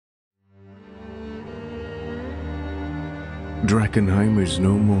Drakkenheim is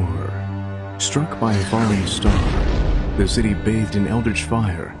no more. Struck by a falling star, the city bathed in eldritch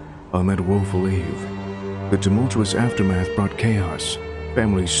fire on that woeful eve. The tumultuous aftermath brought chaos,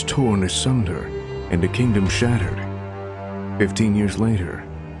 families torn asunder, and a kingdom shattered. 15 years later,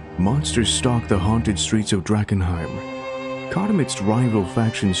 monsters stalk the haunted streets of Drakkenheim. Caught amidst rival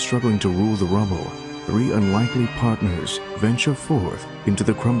factions struggling to rule the rubble, three unlikely partners venture forth into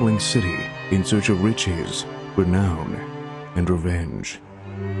the crumbling city in search of riches, renown, and revenge.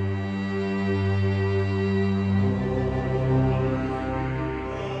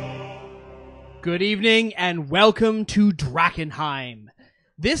 Good evening and welcome to Drakkenheim.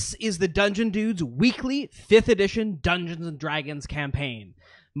 This is the Dungeon Dudes weekly 5th edition Dungeons & Dragons campaign.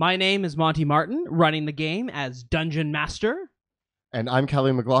 My name is Monty Martin, running the game as Dungeon Master. And I'm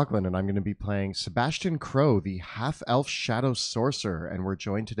McLaughlin, and I'm going to be playing Sebastian Crow, the half-elf shadow sorcerer, and we're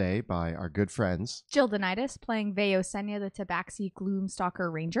joined today by our good friends Jill Denitis playing Veosenia, the Tabaxi Gloomstalker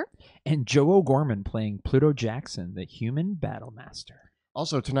Ranger. And Joe O'Gorman playing Pluto Jackson, the human battle master.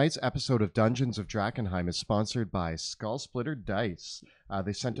 Also, tonight's episode of Dungeons of Drakkenheim is sponsored by Skull Splitter Dice.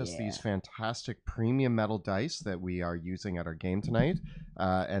 They sent us these fantastic premium metal dice that we are using at our game tonight,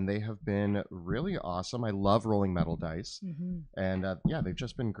 and they have been really awesome. I love rolling metal dice, and they've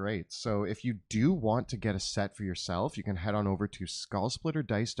just been great. So if you do want to get a set for yourself, you can head on over to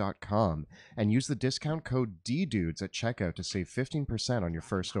skullsplitterdice.com and use the discount code DDUDES at checkout to save 15% on your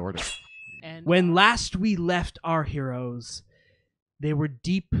first order. And when last we left our heroes, they were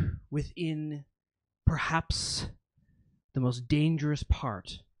deep within perhaps the most dangerous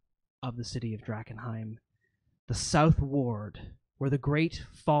part of the city of Drakkenheim, the South Ward, where the great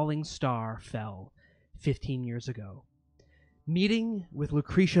falling star fell 15 years ago. Meeting with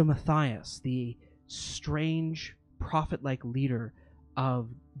Lucretia Matthias, the strange prophet-like leader of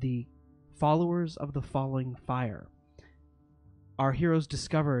the followers of the falling fire, our heroes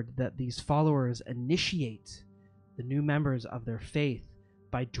discovered that these followers initiate the new members of their faith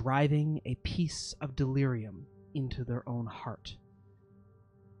by driving a piece of delirium into their own heart.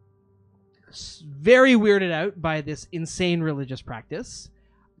 Very weirded out by this insane religious practice,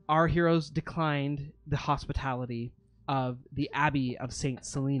 our heroes declined the hospitality of the Abbey of St.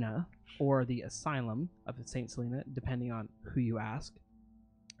 Selena, or the Asylum of St. Selena, depending on who you ask,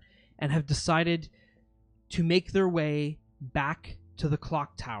 and have decided to make their way back to the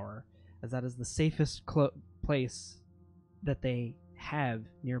clock tower, as that is the safest place that they have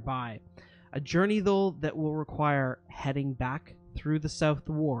nearby. A journey, though, that will require heading back through the South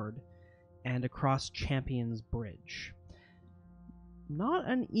Ward and across Champion's Bridge. Not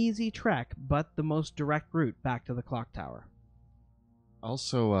an easy trek, but the most direct route back to the clock tower.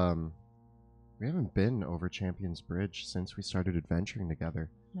 Also, we haven't been over Champion's Bridge since we started adventuring together.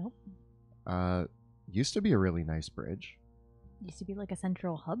 Nope. Used to be a really nice bridge. Used to be like a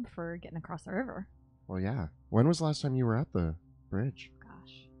central hub for getting across the river. Well, yeah. When was the last time you were at the bridge?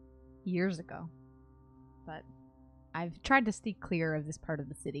 Gosh, years ago. But I've tried to stay clear of this part of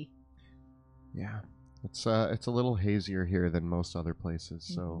the city. Yeah. It's a little hazier here than most other places,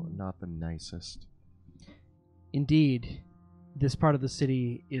 so not the nicest. Indeed, this part of the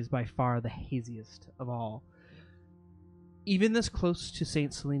city is by far the haziest of all. Even this close to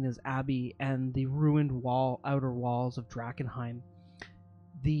St. Selena's Abbey and the ruined outer walls of Drakkenheim,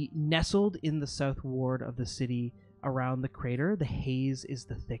 nestled in the south ward of the city around the crater, the haze is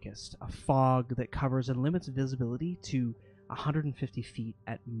the thickest, a fog that covers and limits visibility to 150 feet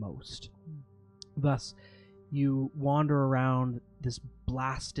at most. Thus, you wander around this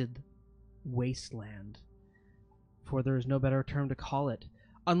blasted wasteland, for there is no better term to call it.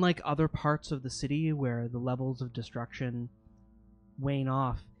 Unlike other parts of the city where the levels of destruction wane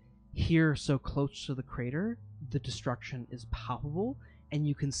off, here, so close to the crater, the destruction is palpable, and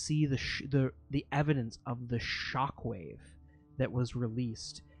you can see the evidence of the shockwave that was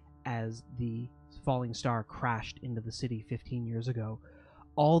released as the falling star crashed into the city 15 years ago.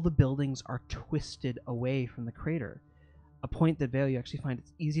 All the buildings are twisted away from the crater, a point that, Vale, you actually find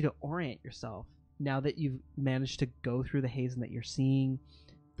it's easy to orient yourself now that you've managed to go through the haze and that you're seeing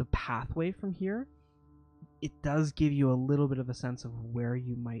the pathway from here. It does give you a little bit of a sense of where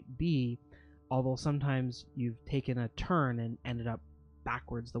you might be, although sometimes you've taken a turn and ended up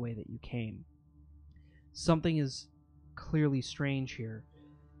backwards the way that you came. Something is clearly strange here,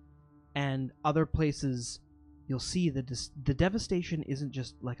 and other places you'll see the devastation isn't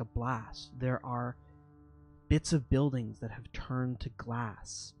just like a blast. There are bits of buildings that have turned to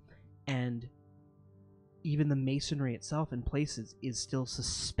glass, and even the masonry itself in places is still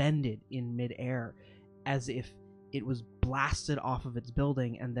suspended in midair, as if it was blasted off of its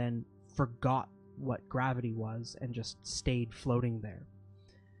building and then forgot what gravity was and just stayed floating there.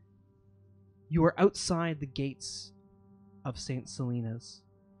 You are outside the gates of St. Selena's,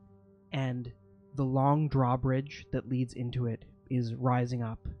 and the long drawbridge that leads into it is rising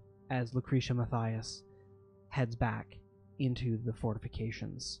up as Lucretia Matthias heads back into the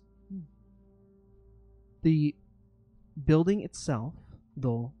fortifications. The building itself,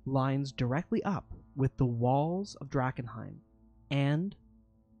 though, lines directly up with the walls of Drakkenheim and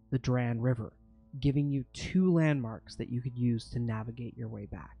the Dran River, giving you 2 landmarks that you could use to navigate your way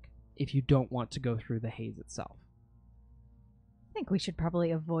back if you don't want to go through the haze itself. I think we should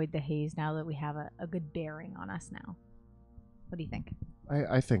probably avoid the haze now that we have a good bearing on us now. What do you think?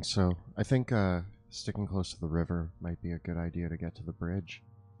 I think so. I think sticking close to the river might be a good idea to get to the bridge.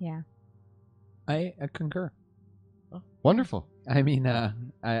 Yeah. I concur. Oh, wonderful. I mean,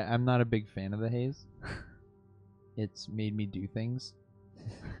 I'm not a big fan of the haze. It's made me do things.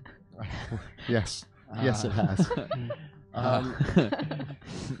 Yes. Yes, it has. I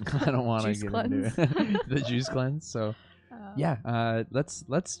don't want to Juice get cleanse. into it. The juice cleanse. So, yeah. Let's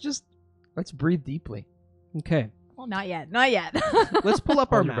breathe deeply. Okay. Well, not yet. Not yet. Let's pull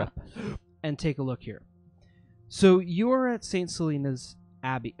up our Hold your map and take a look here. So you are at St. Selena's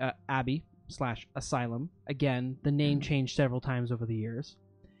Abbey / Asylum. Again, the name changed several times over the years.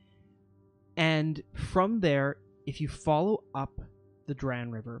 And from there, if you follow up the Dran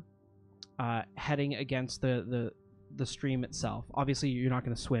River, heading against the stream itself, obviously you're not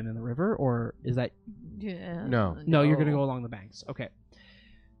going to swim in the river, or is that... No. No, you're going to go along the banks. Okay.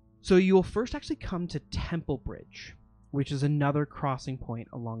 So you will first actually come to Temple Bridge, which is another crossing point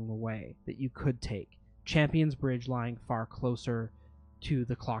along the way that you could take. Champion's Bridge lying far closer to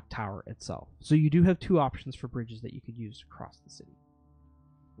the clock tower itself. So you do have 2 options for bridges that you could use to cross the city.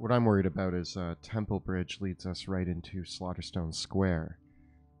 What I'm worried about is Temple Bridge leads us right into Slaughterstone Square,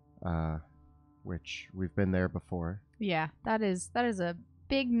 which we've been there before. Yeah, that is a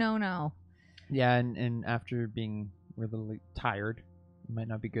big no-no. Yeah, and after being really tired, it might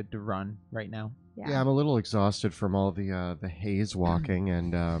not be good to run right now. Yeah, I'm a little exhausted from all the haze walking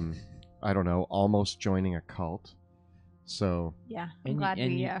and I don't know, almost joining a cult. So Yeah, And I'm you- glad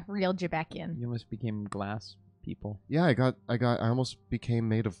and we you- reeled you back in. You almost became glass people. yeah, I almost became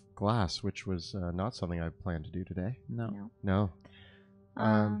made of glass, which was not something I planned to do today. No. No.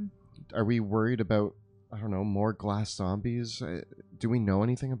 Are we worried about, I don't know, more glass zombies? Do we know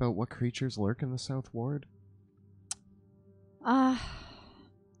anything about what creatures lurk in the South Ward? I'm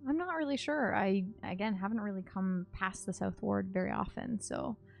not really sure. I, again, haven't really come past the South Ward very often,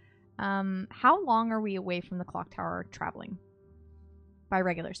 so... how long are we away from the clock tower traveling? By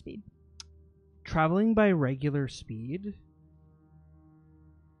regular speed. Traveling by regular speed,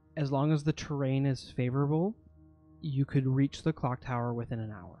 as long as the terrain is favorable, you could reach the clock tower within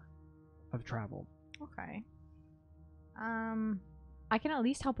an hour of travel. Okay. I can at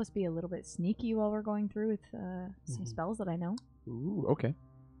least help us be a little bit sneaky while we're going through with some spells that I know. Ooh, okay.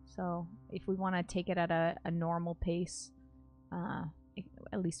 So if we want to take it at a normal pace,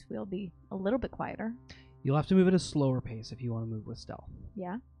 at least we'll be a little bit quieter. You'll have to move at a slower pace if you want to move with stealth.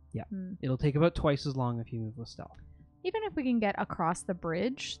 Yeah? Yeah. Hmm. It'll take about twice as long if you move with stealth. Even if we can get across the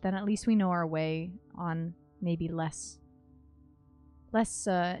bridge, then at least we know our way on maybe less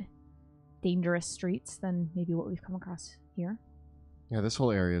dangerous streets than maybe what we've come across here. Yeah, this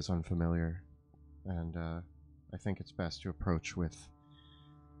whole area is unfamiliar, and I think it's best to approach with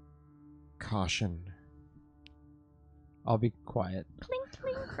caution. I'll be quiet. Clink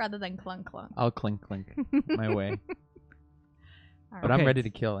clink rather than clunk clunk. I'll clink my way. All But right. Okay. I'm ready to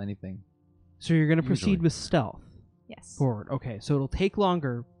kill anything. So you're going to Usually. proceed with stealth Yes. forward. Okay, so it'll take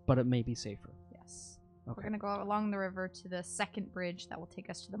longer, but it may be safer. Yes. Okay. We're gonna go along the river to the second bridge that will take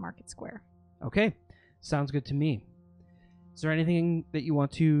us to the market square. Okay, sounds good to me. Is there anything that you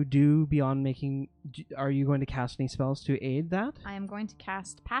want to do beyond making... Are you going to cast any spells to aid that? I am going to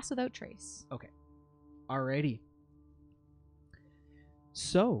cast Pass Without Trace. Alrighty.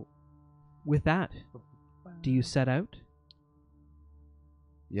 So, with that, do you set out?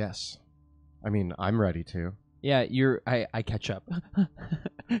 Yes. I mean, I'm ready to. Yeah, I catch up.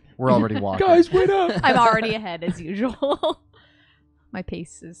 We're already walking. Guys, wait up! I'm already ahead as usual. My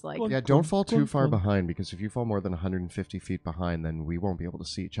pace is like... Yeah, don't fall too far behind, because if you fall more than 150 feet behind, then we won't be able to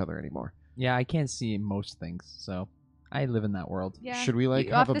see each other anymore. Yeah, I can't see most things, so I live in that world. Yeah. Should we, like,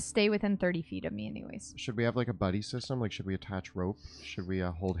 you have have a- to stay within 30 feet of me anyways. Should we have like a buddy system? Like, should we attach rope? Should we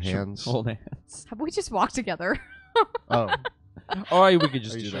hold hands? Hold hands. Have we just walked together? Oh, Oh, we could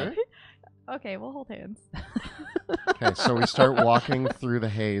just Are you do sure? that. Okay, we'll hold hands. Okay, so we start walking through the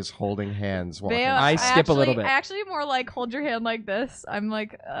haze, holding hands. Walking. Vale, I skip a little bit. I actually more like hold your hand like this. I'm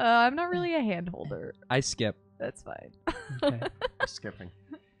like, I'm not really a hand holder. I skip. That's fine. Okay. Skipping.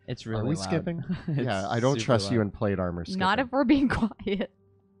 It's really Are we loud. skipping? It's Yeah, I don't super trust loud. you in plate armor. Skipping. Not if we're being quiet.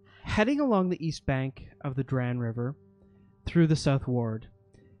 Heading along the east bank of the Dran River through the South Ward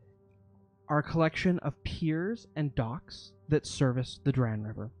are a collection of piers and docks that service the Dran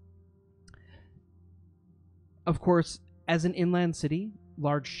River. Of course, as an inland city,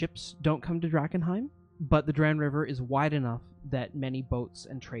 large ships don't come to Drakkenheim, but the Dran River is wide enough that many boats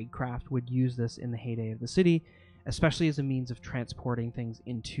and trade craft would use this in the heyday of the city, especially as a means of transporting things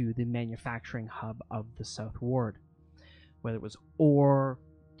into the manufacturing hub of the South Ward, whether it was ore,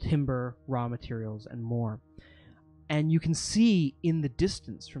 timber, raw materials, and more. And you can see in the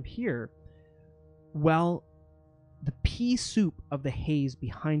distance from here, well, the pea soup of the haze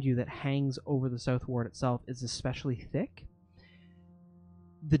behind you that hangs over the South Ward itself is especially thick.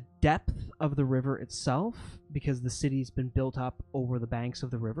 The depth of the river itself, because the city's been built up over the banks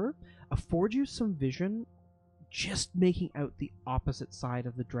of the river, affords you some vision just making out the opposite side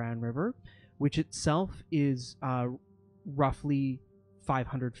of the Dran River, which itself is roughly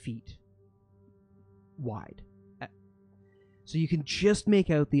 500 feet wide. So you can just make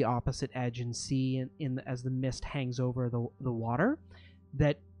out the opposite edge and see as the mist hangs over the water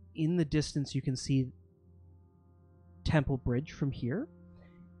that in the distance you can see Temple Bridge from here.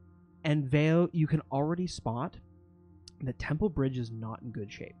 And Vale, you can already spot that Temple Bridge is not in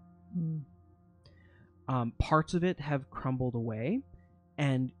good shape. Parts of it have crumbled away,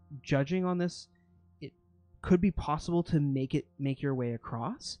 and judging on this, it could be possible to make your way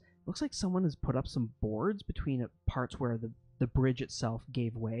across. Looks like someone has put up some boards between parts where the bridge itself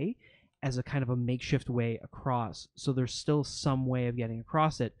gave way as a kind of a makeshift way across. So there's still some way of getting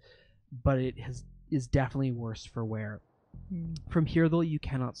across it, but it is definitely worse for wear. From here, though, you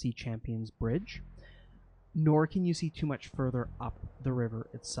cannot see Champion's Bridge, nor can you see too much further up the river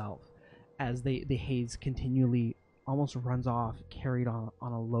itself, as the haze continually almost runs off, carried on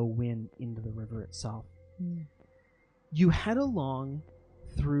a low wind into the river itself. You head along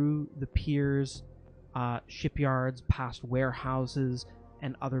through the piers, shipyards, past warehouses,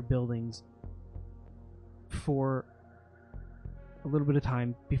 and other buildings for a little bit of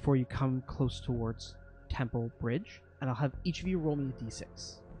time before you come close towards Temple Bridge. And I'll have each of you roll me a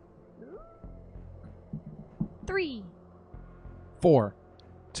d6. 3. 4.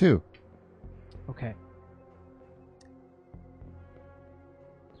 2. Okay.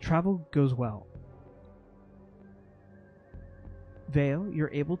 Travel goes well. Vale,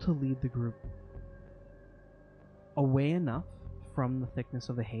 you're able to lead the group away enough from the thickness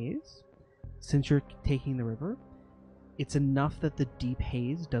of the haze. Since you're taking the river, it's enough that the deep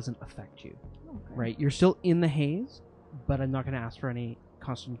haze doesn't affect you. Right? You're still in the haze, but I'm not going to ask for any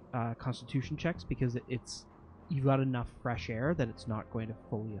constitution checks because you've got enough fresh air that it's not going to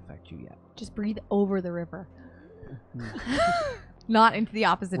fully affect you yet. Just breathe over the river. Not into the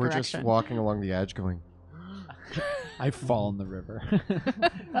opposite We're direction. just walking along the edge going, I fall in the river.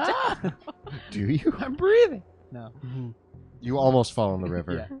 do you? I'm breathing. No. You almost fall in the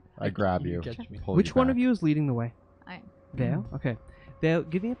river. Yeah. I grab you. catch me. pull Which you one back. of you is leading the way? I Vale? Okay. Vale,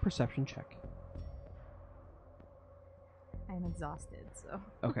 give me a perception check. am exhausted, so.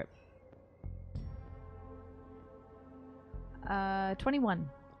 Okay. 21.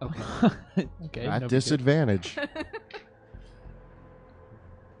 Okay. Okay. At no big deal. disadvantage.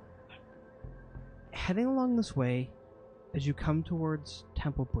 Heading along this way, as you come towards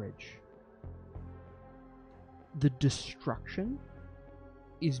Temple Bridge, the destruction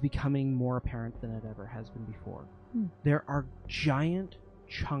is becoming more apparent than it ever has been before. There are giant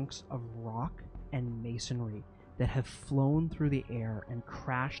chunks of rock and masonry that have flown through the air and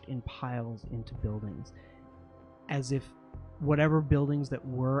crashed in piles into buildings, as if whatever buildings that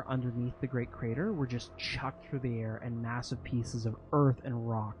were underneath the Great Crater were just chucked through the air, and massive pieces of earth and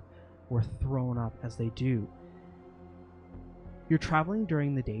rock were thrown up as they do. You're traveling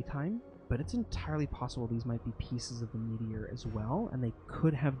during the daytime, but it's entirely possible these might be pieces of the meteor as well, and they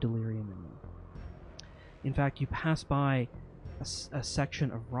could have delirium in them. In fact, you pass by a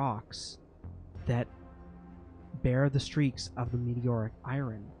section of rocks that bear the streaks of the meteoric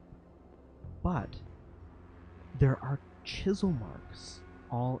iron, but there are chisel marks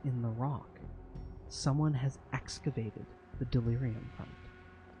all in the rock. Someone has excavated the delirium from it.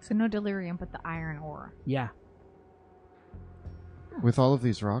 So no delirium, but the iron ore. Yeah. With all of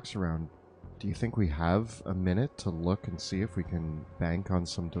these rocks around, do you think we have a minute to look and see if we can bank on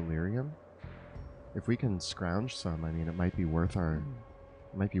some delirium? If we can scrounge some, I mean, it might be worth our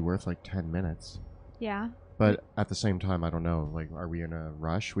It might be worth like 10 minutes. Yeah. But at the same time, I don't know. Like, are we in a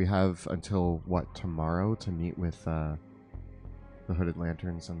rush? We have until, what, tomorrow to meet with the Hooded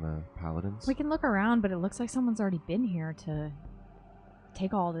Lanterns and the Paladins? We can look around, but it looks like someone's already been here to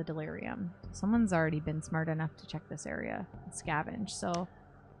take all the delirium. Someone's already been smart enough to check this area and scavenge, so...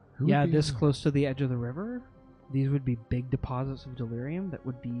 Who would Yeah, be- this close to the edge of the river, these would be big deposits of delirium that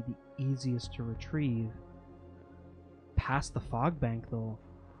would be the easiest to retrieve. Past the fog bank, though,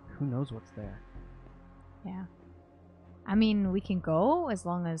 who knows what's there? Yeah. I mean, we can go as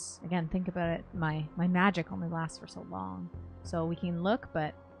long as, again, think about it, my magic only lasts for so long. So we can look,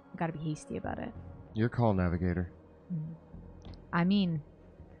 but we gotta be hasty about it. Your call, Navigator. I mean,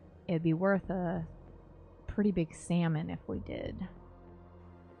 it'd be worth a pretty big salmon if we did.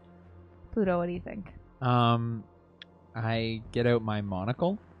 Pluto, what do you think? I get out my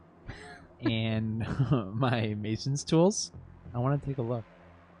monocle and my mason's tools. I want to take a look.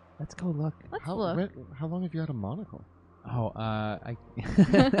 Let's go look. Let's How look. how long have you had a monocle? Oh, I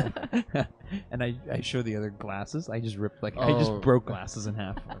and I show the other glasses. I just ripped I Oh. just broke glasses in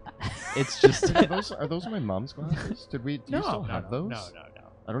half. It's just Are those my mom's glasses? Do you still have those? No.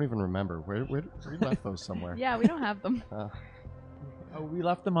 I don't even remember. Where we left those somewhere. Yeah, we don't have them. Oh, we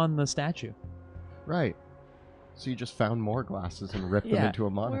left them on the statue. Right. So you just found more glasses and ripped them Yeah. into a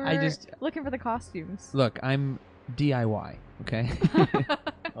monocle. I just- looking for the costumes. Look, I'm DIY. Okay.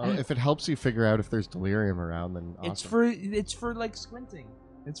 Well, if it helps you figure out if there's delirium around, then awesome. It's for like squinting.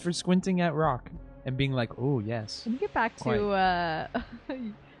 It's for squinting at rock and being like, oh yes. When you get back to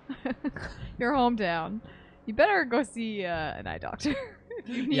your hometown, you better go see an eye doctor.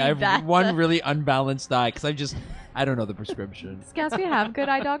 You need Yeah, I have that. one really unbalanced eye because I don't know the prescription. Does Gatsby have good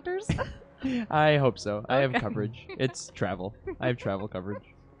eye doctors? I hope so. I have Okay. coverage. It's travel. I have travel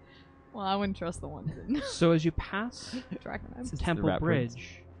coverage. Well, I wouldn't trust the ones in So as you pass Drakkenheim. It's the Temple Rat Prince.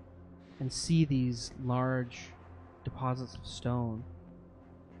 Bridge and see these large deposits of stone,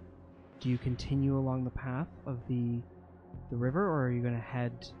 do you continue along the path of the river, or are you going to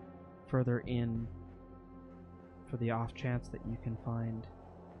head further in for the off chance that you can find?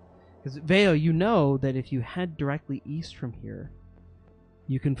 Because Veo, you know that if you head directly east from here,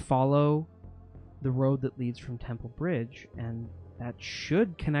 you can follow the road that leads from Temple Bridge, and that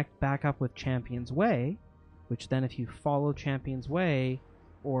should connect back up with Champion's Way, which then if you follow Champion's Way,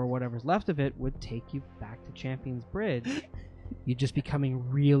 or whatever's left of it, would take you back to Champion's Bridge. You'd just be coming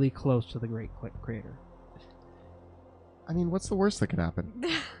really close to the Great Crater. I mean, what's the worst that could happen?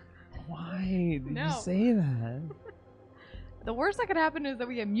 Why did No. you say that? The worst that could happen is that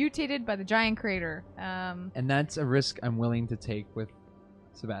we get mutated by the giant crater. And that's a risk I'm willing to take with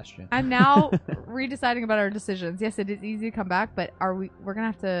Sebastian. I'm now redeciding about our decisions. Yes, it is easy to come back, but we're gonna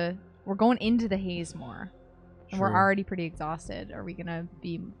have to. We're going into the haze more, and we're True. already pretty exhausted. Are we gonna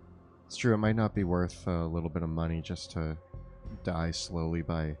be? It's true. It might not be worth a little bit of money just to die slowly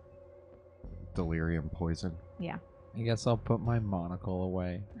by delirium poison. Yeah, I guess I'll put my monocle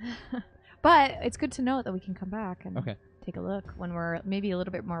away. but it's good to know that we can come back and Okay. take a look when we're maybe a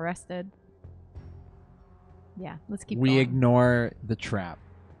little bit more rested. Yeah, let's keep We going. ignore the trap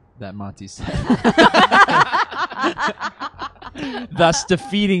that Monty set, thus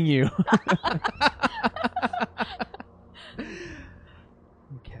defeating you.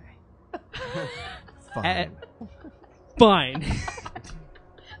 Okay. Fine. Fine.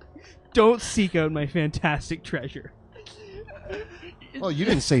 Don't seek out my fantastic treasure. Well, you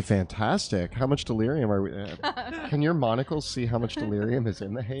didn't say fantastic. How much delirium are we? Can your monocle see how much delirium is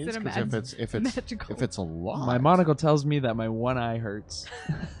in the haze? Is it a Because if it's magical? if it's a lot. My monocle tells me that my one eye hurts.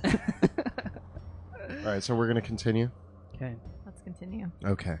 All right, so we're gonna continue. Okay. Let's continue.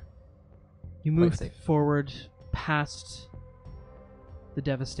 Okay. You move safe. forward past the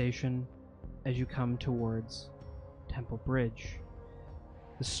devastation as you come towards Temple Bridge.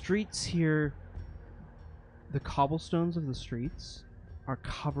 The streets here, the cobblestones of the streets, are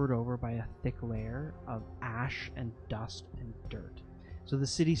covered over by a thick layer of ash and dust and dirt. So the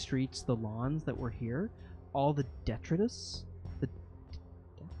city streets, the lawns that were here, all the detritus,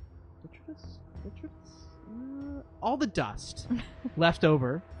 all the dust left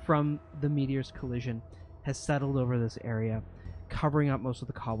over from the meteor's collision has settled over this area, covering up most of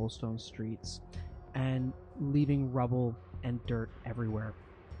the cobblestone streets and leaving rubble and dirt everywhere.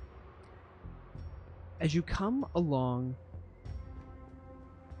 As you come along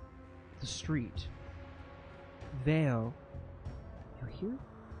the street, Veo, you hear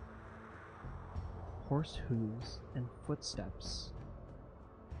horse hooves and footsteps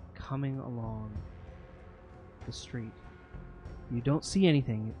coming along the street. You don't see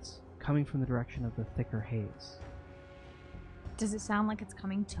anything. It's coming from the direction of the thicker haze. Does it sound like it's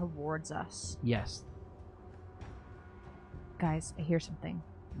coming towards us? Yes. Guys, I hear something.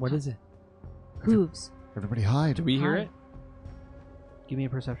 What is it? Hooves. Everybody hide. Do we hear Hi. it? Give me a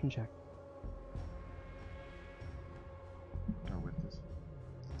perception check. Oh, with this.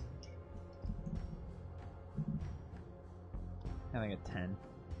 I think a 10.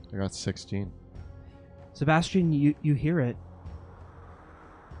 I got 16. Sebastian, you hear it.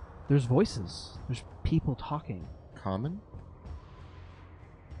 There's voices. There's people talking. Common?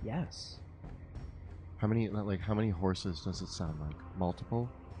 Yes. How many horses does it sound like? Multiple?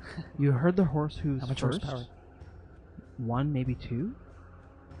 You heard the horse hooves How much first. horsepower? One, maybe two.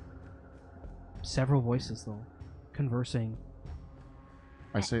 Several voices though, conversing.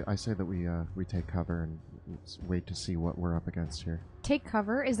 I say that we take cover and wait to see what we're up against here. Take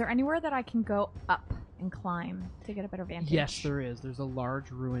cover. Is there anywhere that I can go up and climb to get a better vantage? Yes, there is. There's a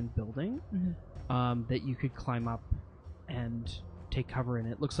large ruined building that you could climb up and take cover in.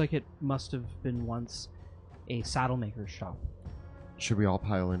 It looks like it must have been once a saddle maker's shop. Should we all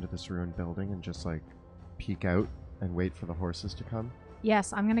pile into this ruined building and just like peek out and wait for the horses to come?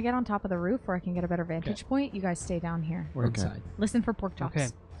 Yes, I'm gonna get on top of the roof where I can get a better vantage point. You guys stay down here. We're Okay. inside. Listen for pork chops. Okay.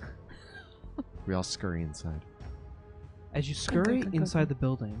 We all scurry inside. As you scurry inside the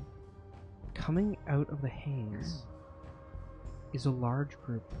building, coming out of the haze is a large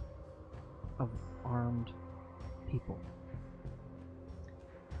group of armed people.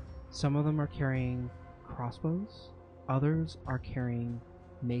 Some of them are carrying crossbows, others are carrying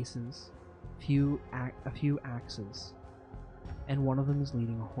maces, a few axes, and one of them is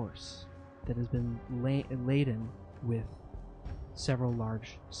leading a horse that has been laden with several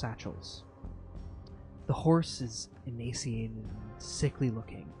large satchels. The horse is emaciated and sickly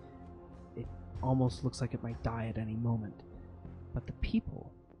looking. It almost looks like it might die at any moment. But the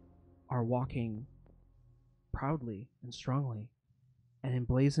people are walking proudly and strongly, and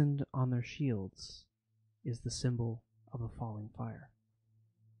emblazoned on their shields is the symbol of a falling fire.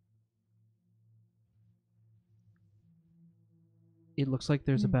 It looks like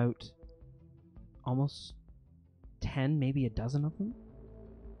there's about almost 10, maybe a dozen of them.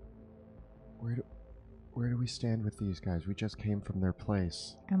 Where do we stand with these guys? We just came from their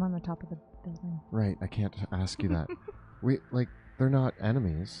place. I'm on the top of the building. Right, I can't ask you that. They're not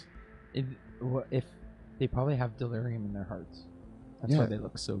enemies. If they probably have delirium in their hearts. That's Yeah. why they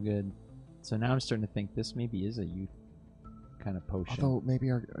look so good. So now I'm starting to think this maybe is a youth kind of potion. Although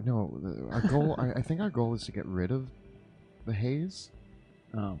maybe our goal, I think our goal is to get rid of the haze.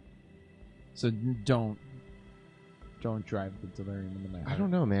 Oh. So don't drive the delirium into my heart. I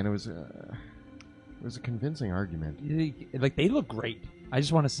don't know, man. It was a convincing argument. Like, they look great. I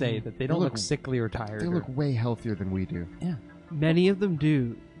just want to say that they don't look- look sickly or tired. They look way healthier than we do. Yeah. Many of them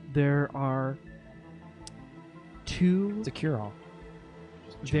do. There are two It's a cure-all.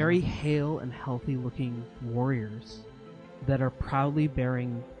 very hale and healthy looking warriors that are proudly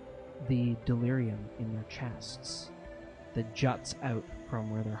bearing the delirium in their chests that juts out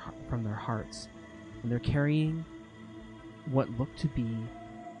from their hearts, and they're carrying what look to be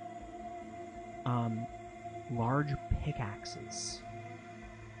large pickaxes,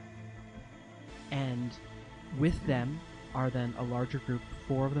 and with them are then a larger group.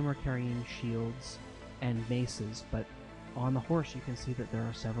 4 of them are carrying shields and maces, but on the horse you can see that there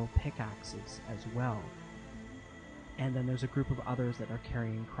are several pickaxes as well. And then there's a group of others that are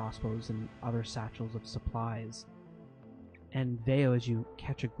carrying crossbows and other satchels of supplies. And Veo, as you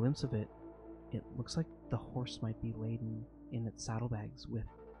catch a glimpse of it, it looks like the horse might be laden in its saddlebags with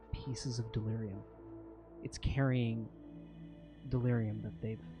pieces of delirium. It's carrying delirium that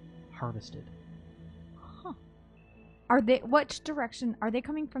they've harvested. Huh. Are they? Which direction are they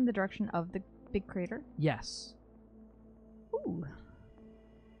coming from? The direction of the big crater? Yes. Ooh.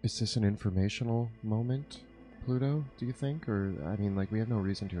 Is this an informational moment, Pluto, do you think? Or, I mean, we have no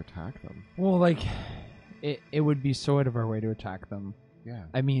reason to attack them. Well, it would be so out of our way to attack them. Yeah.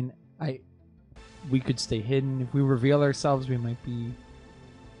 I mean, we could stay hidden. If we reveal ourselves, we might be...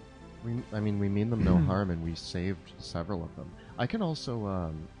 We mean them no harm, and we saved several of them. I can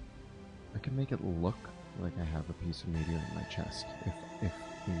also, I can make it look like I have a piece of meteor in my chest, if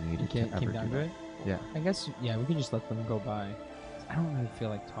we needed to ever came do down to that. it? Yeah. I guess, yeah, we could just let them go by. I don't really feel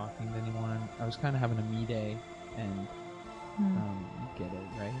like talking to anyone. I was kind of having a me day, and you get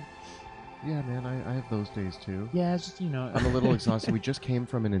it, right? Yeah, man, I have those days too. Yeah, it's just, I'm a little exhausted. We just came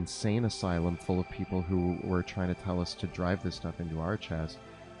from an insane asylum full of people who were trying to tell us to drive this stuff into our chest.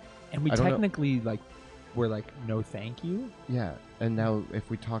 And we I don't know- technically, we're like, no, thank you. Yeah, and now if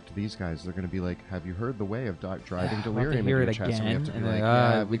we talk to these guys, they're going to be like, "Have you heard the way of driving We'll delirium hear into it your chest?" And we have to be again, like, and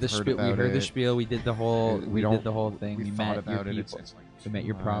 "Yeah, we we've heard we about heard the it. spiel. We did the whole. We did the whole thing. We We thought met about your it. people. It's like We met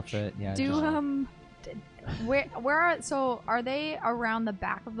your too prophet. Yeah. Do where are so are they around the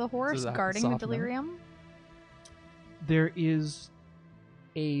back of the horse that guarding the soft note? delirium? There is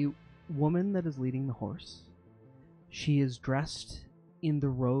a woman that is leading the horse. She is dressed in the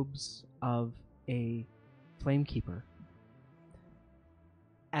robes of a flamekeeper,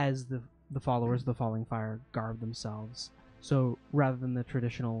 as the followers of the Falling Fire garb themselves. So rather than the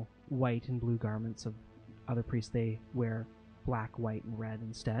traditional white and blue garments of other priests, they wear black, white, and red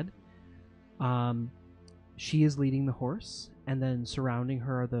instead. She is leading the horse, and then surrounding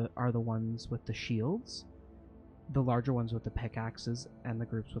her are the ones with the shields, the larger ones with the pickaxes, and the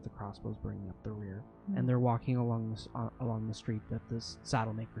groups with the crossbows bringing up the rear. And they're walking along the street that this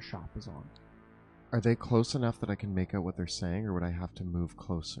saddlemaker shop is on. Are they close enough that I can make out what they're saying, or would I have to move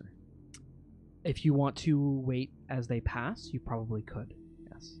closer? If you want to wait as they pass, you probably could.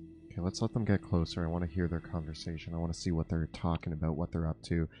 Yes. Okay, let's let them get closer. I want to hear their conversation. I want to see what they're talking about, what they're up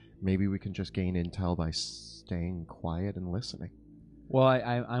to. Maybe we can just gain intel by staying quiet and listening. Well,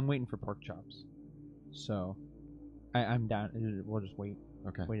 I'm waiting for pork chops, so I'm down. We'll just wait.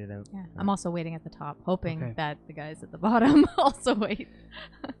 Okay. Wait it out. Yeah, I'm also waiting at the top, hoping Okay. that the guys at the bottom also wait.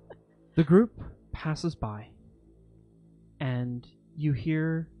 The group passes by, and you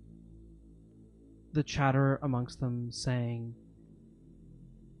hear the chatter amongst them saying,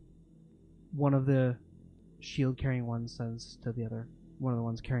 one of the shield-carrying ones says to the other, one of the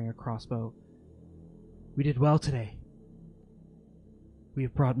ones carrying a crossbow, "We did well today. We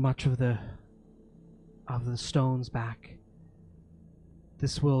have brought much of the stones back.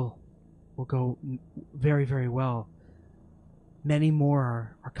 This will go very, very well. Many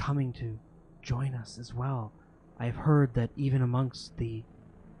more are coming to join us as well. I have heard that even amongst the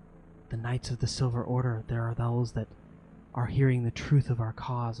Knights of the Silver Order, there are those that are hearing the truth of our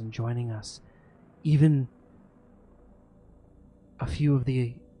cause and joining us. Even a few of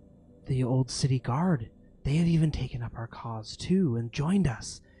the old city guard, they have even taken up our cause too and joined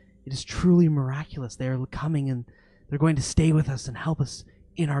us. It is truly miraculous. They are coming and they're going to stay with us and help us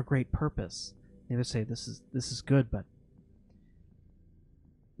in our great purpose." The others say, this is good, but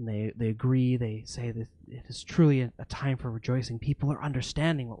they agree. They say that it is truly a time for rejoicing. People are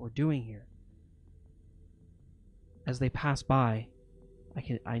understanding what we're doing here. As they pass by,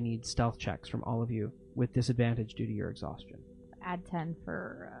 I need stealth checks from all of you with disadvantage due to your exhaustion. Add 10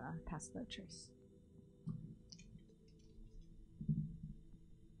 for pass without trace.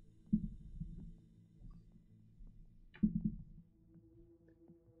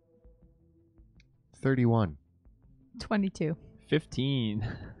 $31. 22. 15.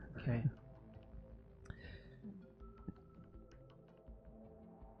 Okay.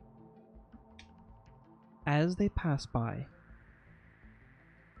 As they pass by,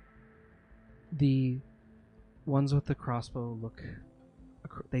 the ones with the crossbow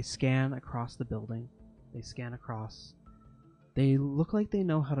they scan across the building. They scan across. They look like they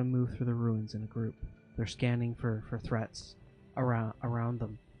know how to move through the ruins in a group. They're scanning for threats around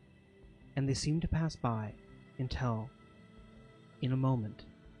them. And they seem to pass by until, in a moment,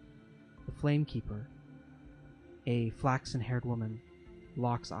 the Flamekeeper, a flaxen-haired woman,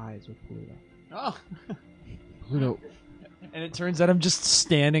 locks eyes with Pluto. Oh. Pluto. And it turns out I'm just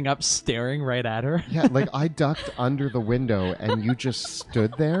standing up staring right at her. Yeah, like I ducked under the window and you just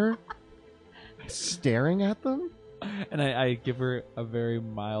stood there staring at them? And I give her a very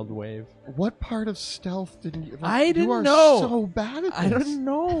mild wave. What part of stealth didn't you... I didn't you are know. so bad at this. I don't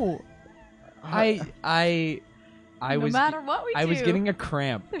know. I No was matter what we I do, was getting a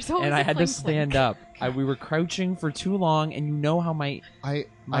cramp there's always and a I had to clink, stand clink. up. We were crouching for too long, and you know how my I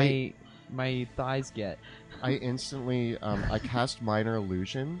thighs get. I instantly I cast minor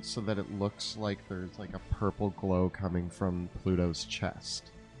illusion so that it looks like there's like a purple glow coming from Pluto's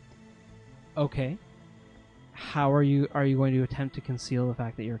chest. Okay. How are you going to attempt to conceal the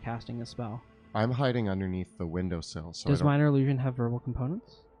fact that you're casting a spell? I'm hiding underneath the windowsill, so Does I don't... minor illusion have verbal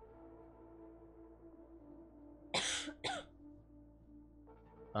components?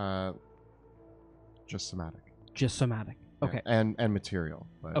 just somatic. Just somatic. Okay. Yeah, and material.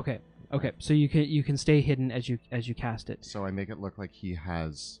 But... Okay. Okay. So you can stay hidden as you cast it. So I make it look like he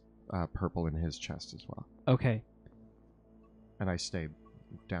has purple in his chest as well. Okay. And I stay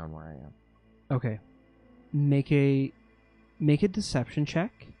down where I am. Okay. Make a deception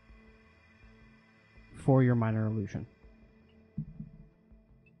check for your minor illusion.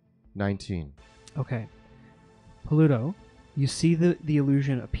 19. Okay. Pluto, you see the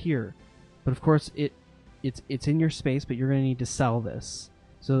illusion appear, but of course it's in your space, but you're going to need to sell this.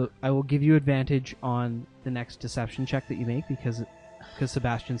 So I will give you advantage on the next deception check that you make because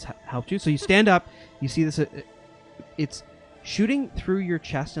Sebastian's helped you. So you stand up, you see this. It's shooting through your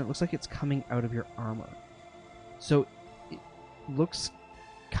chest, and it looks like it's coming out of your armor. So it looks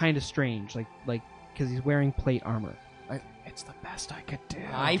kind of strange, like because he's wearing plate armor. It's the best I could do.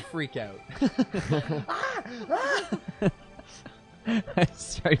 I freak out. I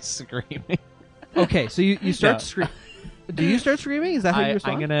start screaming. Okay, so you start screaming. Do you start screaming? Is that how you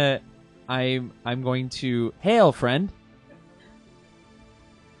respond? I'm going to hail, friend.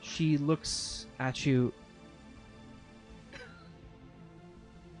 She looks at you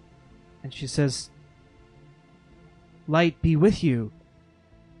and she says, "Light be with you.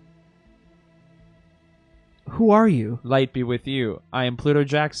 Who are you?" Light be with you. I am Pluto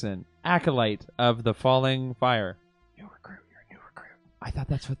Jackson, acolyte of the falling fire. New recruit. You're a new recruit. I thought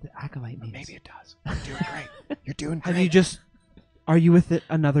that's what the acolyte means. Maybe it does. You're doing great. You're doing great. Have you just... Are you with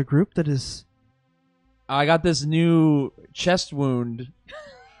another group that is... I got this new chest wound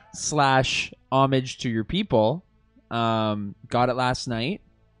 / homage to your people. Got it last night.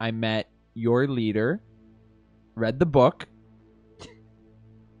 I met your leader. Read the book.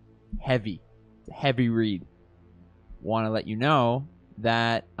 Heavy. Heavy read. Want to let you know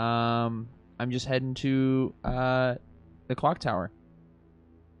that I'm just heading to the clock tower.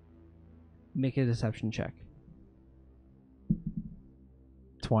 Make a deception check.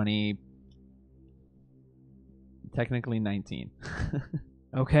 20. Technically 19.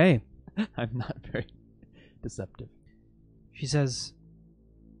 Okay. I'm not very deceptive. She says,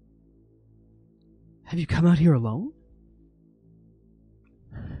 "Have you come out here alone?"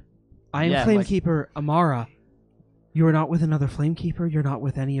 "I am Flamekeeper Amara. You are not with another Flamekeeper. You're not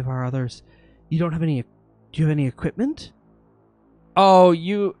with any of our others. You don't have any... Do you have any equipment?" Oh,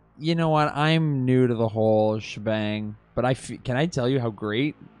 you know what? I'm new to the whole shebang, but can I tell you how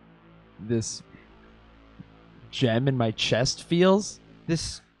great this gem in my chest feels?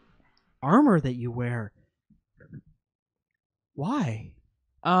 This armor that you wear. Why?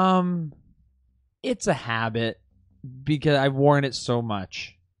 It's a habit because I've worn it so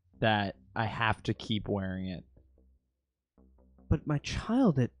much that I have to keep wearing it. But my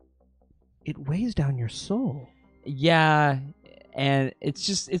child, it weighs down your soul. Yeah, and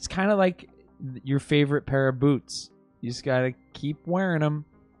it's kind of like your favorite pair of boots. You just gotta keep wearing them.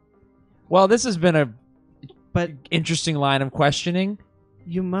 Well, this has been a interesting line of questioning.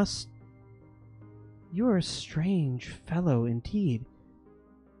 You are a strange fellow indeed.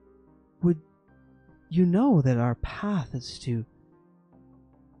 Would you know that our path is to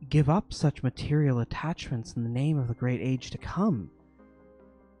give up such material attachments in the name of the great age to come?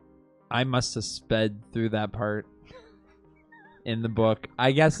 I must have sped through that part in the book.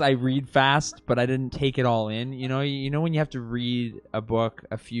 I guess I read fast, but I didn't take it all in. You know when you have to read a book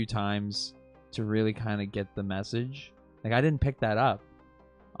a few times to really kind of get the message? Like, I didn't pick that up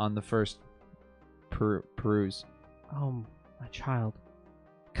on the first peruse. Oh, my child.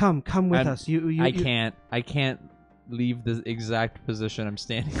 Come with us. I can't leave the exact position I'm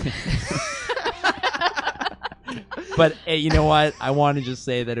standing in. But hey, you know what? I want to just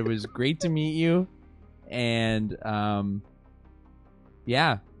say that it was great to meet you, and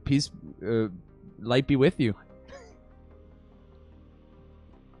yeah, peace, light be with you.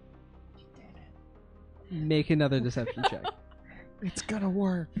 Make another deception check. It's gonna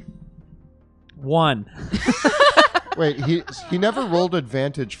work. 1. Wait, he never rolled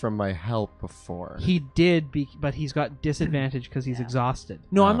advantage from my help before. He did, but he's got disadvantage because he's exhausted.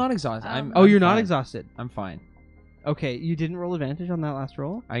 No, I'm not exhausted. I'm you're not fine. exhausted. I'm fine. Okay, you didn't roll advantage on that last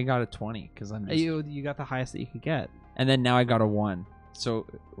roll? I got a 20 because I'm just... You got the highest that you could get. And then now I got a 1. So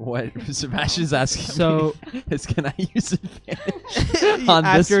what Sebastian's asking me is, can I use advantage on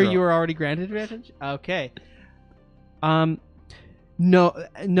this after roll? you were already granted advantage? Okay. No,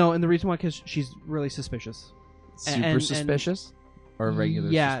 and the reason why, because she's really suspicious. Super suspicious? Or regular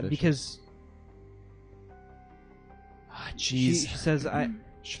suspicious? Yeah, because... Jeez. She says,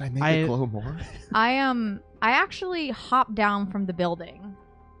 Should I make it glow more? I actually hop down from the building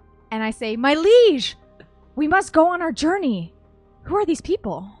and I say, "My liege, we must go on our journey. Who are these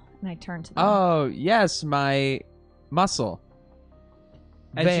people?" And I turn to them. Oh, yes, my muscle.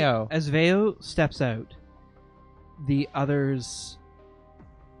 Veo. As Veo steps out, the others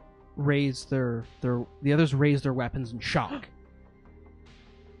raise their weapons in shock.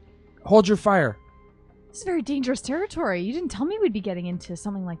 Hold your fire. This is very dangerous territory. You didn't tell me we'd be getting into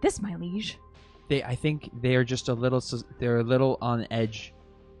something like this, my liege. I think they are just a little on edge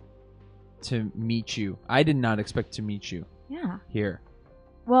to meet you. I did not expect to meet you. Yeah. Here.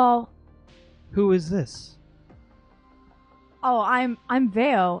 Well, Who is this? Oh, I'm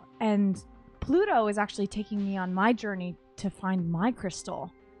Veo, and Pluto is actually taking me on my journey to find my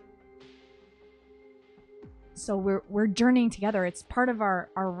crystal. So we're journeying together. It's part of our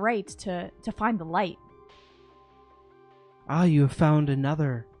right to find the light. Ah, you have found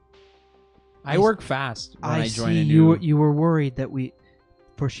another. I work fast when I join see. a new... You were worried that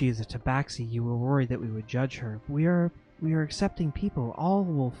for she is a tabaxi. You were worried that we would judge her. We are accepting people. All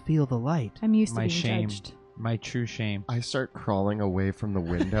will feel the light. I'm used to My being shame. judged. My true shame. I start crawling away from the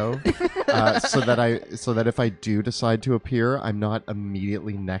window so that if I do decide to appear, I'm not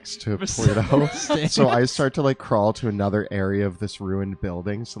immediately next to Pluto. So I start to like crawl to another area of this ruined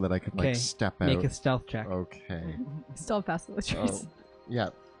building so that I can Okay, like step out. Make a stealth check. Okay. Still pass the trace. Oh, yeah.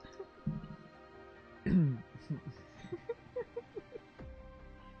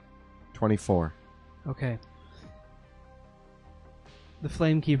 24. Okay. The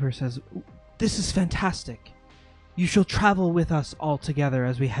Flamekeeper says, "This is fantastic. You shall travel with us all together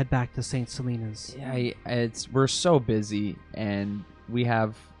as we head back to St. Selena's." Yeah, we're so busy, and we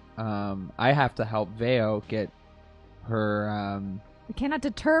have I have to help Veo get her We cannot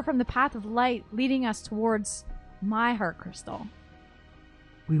deter from the path of light leading us towards my heart crystal.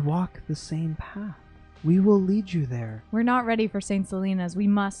 We walk the same path. We will lead you there. We're not ready for St. Selena's. We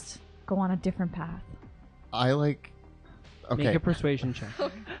must go on a different path. I like. Okay. Make a persuasion check.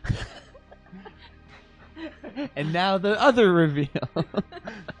 and now the other reveal.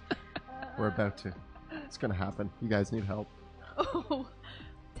 We're about to. It's gonna happen. You guys need help. Oh,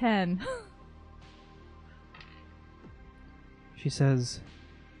 10. She says,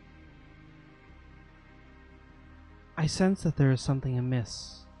 "I sense that there is something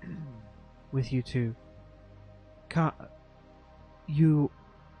amiss with you two. You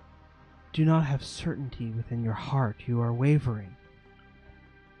do not have certainty within your heart. You are wavering.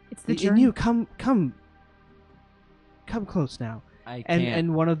 It's the And journey. you come close now." I can't.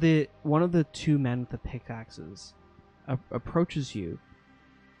 And one of the two men with the pickaxes approaches you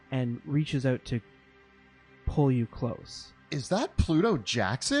and reaches out to pull you close. Is that Pluto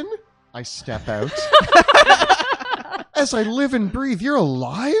Jackson? I step out. As I live and breathe, you're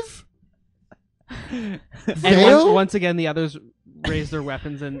alive? And Vale? once again, the others raise their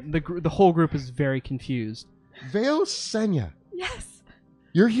weapons, and the whole group is very confused. Veo Senya, Yes,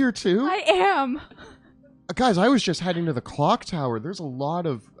 you're here too? I am. Guys, I was just heading to the clock tower. There's a lot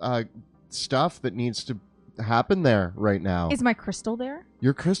of stuff that needs to happen there right now. Is my crystal there?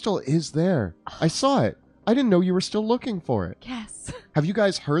 Your crystal is there. I saw it. I didn't know you were still looking for it. Yes. Have you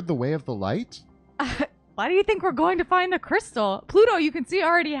guys heard the way of the light? Why do you think we're going to find the crystal? Pluto, you can see,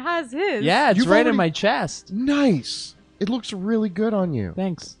 already has his. yeah, it's You've right in already- my chest. Nice. It looks really good on you.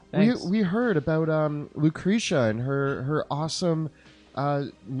 Thanks. We heard about Lucretia and her awesome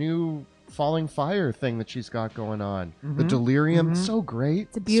new falling fire thing that she's got going on. The Mhm. delirium, Mhm. so great.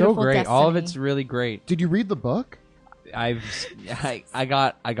 It's a beautiful So great. All of destiny. it's really great. Did you read the book? I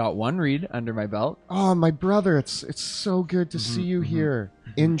got one read under my belt. Oh, my brother, it's so good to see you here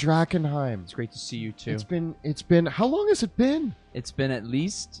in Drakkenheim. It's great to see you too. It's been how long has it been? It's been at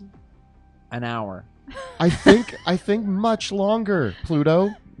least an hour. I think much longer,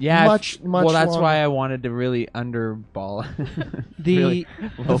 Pluto. Yeah, much well, that's longer. why I wanted to really underball. The really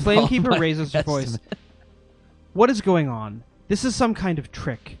the lowball Flamekeeper my raises her voice. estimate. "What is going on? This is some kind of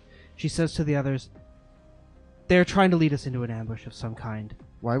trick," she says to the others. "They're trying to lead us into an ambush of some kind."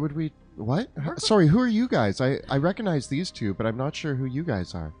 Why would we? What? Sorry, who are you guys? I recognize these two, but I'm not sure who you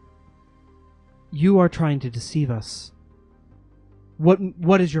guys are. "You are trying to deceive us.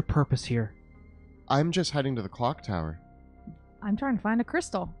 What is your purpose here?" I'm just heading to the clock tower. I'm trying to find a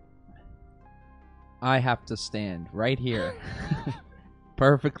crystal. I have to stand right here,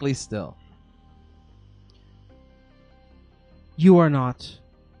 perfectly still. "You are not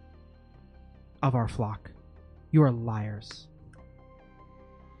of our flock. You are liars."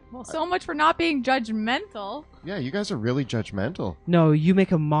 Well, so much for not being judgmental. Yeah, you guys are really judgmental. "No, you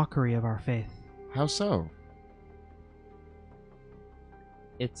make a mockery of our faith." How so?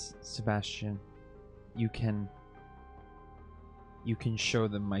 It's Sebastian. You can show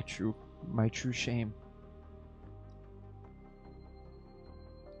them my true shame.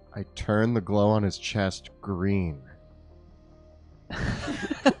 I turn the glow on his chest green.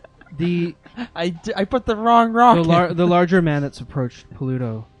 The I put the wrong rock. the larger man that's approached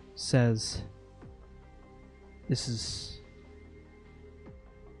Pluto says,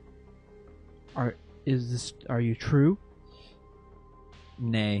 Are you true?"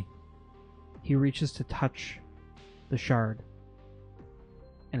 Nay. He reaches to touch the shard,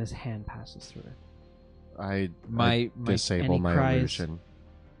 and his hand passes through it. I My disable and he my cries, illusion.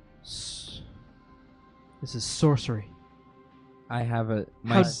 This is sorcery. I have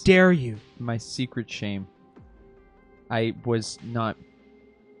How dare you? my secret shame. I was not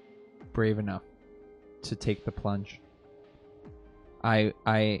brave enough to take the plunge. I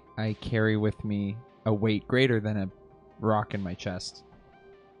carry with me a weight greater than a rock in my chest.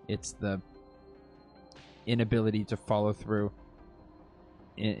 It's the inability to follow through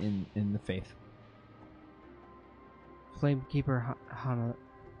in the faith. Flamekeeper Hana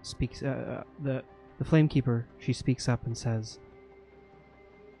speaks. The Flamekeeper, she speaks up and says,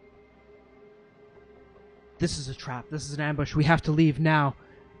 "This is a trap. This is an ambush. We have to leave now."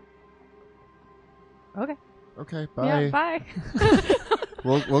 Okay. Okay, bye. Yeah, bye.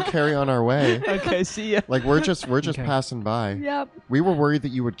 We'll carry on our way. Okay, see ya. Like we're just Okay. passing by. Yep. We were worried that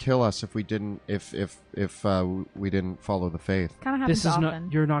you would kill us if we didn't we didn't follow the faith. Kind of happens This is often.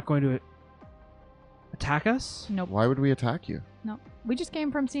 not. You're not going to attack us. Nope. Why would we attack you? No. We just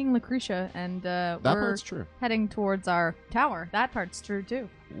came from seeing Lucretia, and That we're part's true. heading towards our tower. That part's true, too.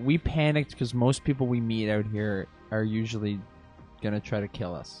 We panicked because most people we meet out here are usually gonna try to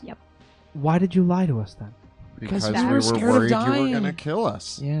kill us. Yep. Why did you lie to us then? Because Because we we were were scared of worried you were dying. gonna kill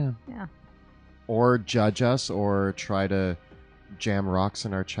us. Yeah. Yeah. Or judge us or try to jam rocks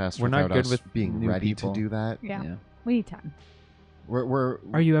in our chest We're not without good us with being new ready people. to do that. Yeah. We need time. We're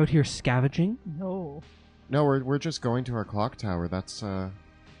Are you out here scavenging? No. no, we're just going to our clock tower. That's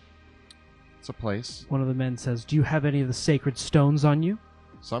it's a place. One of the men says, "Do you have any of the sacred stones on you?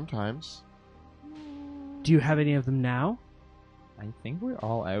 Sometimes. Do you have any of them now?" I think we're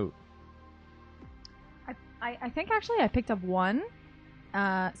all out. I think actually I picked up one.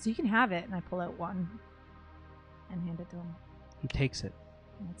 So you can have it, and I pull out one and hand it to him. He takes it.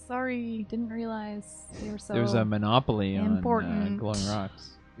 I'm like, sorry, didn't realize they were so There's a monopoly on important. glowing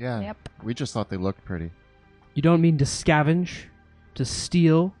rocks. Yeah. Yep. We just thought they looked pretty. You don't mean to scavenge, to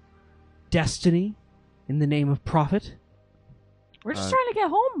steal destiny in the name of profit? We're just trying to get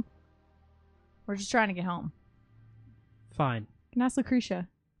home. We're just trying to get home. Fine. You can ask Lucretia.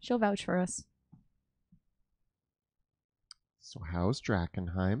 She'll vouch for us. So how's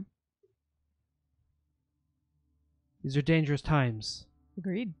Drakkenheim? These are dangerous times.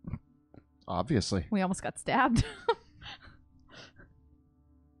 Agreed. Obviously. We almost got stabbed.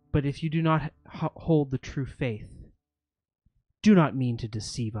 But if you do not hold the true faith, do not mean to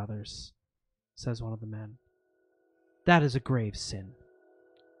deceive others, says one of the men. That is a grave sin.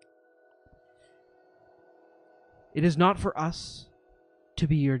 It is not for us to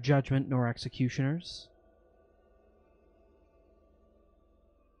be your judgment nor executioners,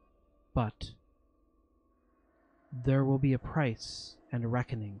 but there will be a price and a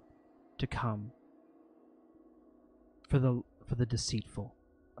reckoning to come for the deceitful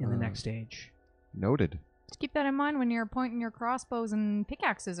in the next age. Noted. Just keep that in mind when you're pointing your crossbows and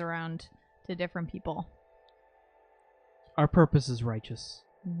pickaxes around to different people. Our purpose is righteous.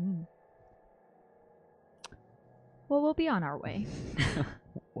 Mm-hmm. Well, we'll be on our way.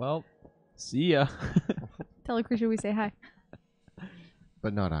 Well, see ya. Tell Lucretia we say hi.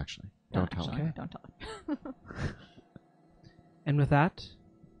 But not actually. Don't tell actually. her. Don't tell her. And with that,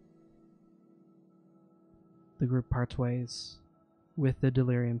 the group parts ways with the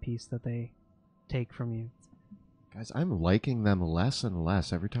delirium piece that they take from you. Guys, I'm liking them less and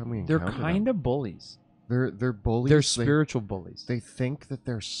less every time we They're encounter them. kind of bullies. They're bullies. They're They- spiritual bullies. They think that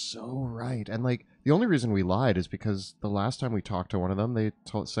they're so right. And like the only reason we lied is because the last time we talked to one of them, they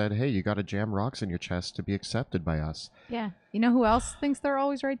said, "Hey, you got to jam rocks in your chest to be accepted by us." Yeah. You know who else thinks they're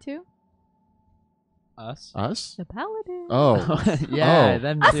always right too? Us? Us? The Paladin. Oh. Yeah, Oh.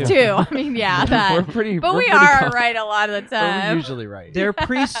 them Us too. too. I mean, yeah, that. We're pretty. But we're we pretty are con- right a lot of the but We're time. usually right. Their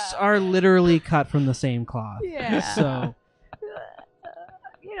priests are literally cut from the same cloth. Yeah. So,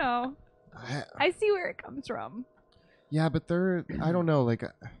 You know, I see where it comes from. Yeah, but I don't know, like,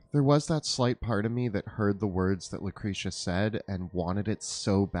 there was that slight part of me that heard the words that Lucretia said and wanted it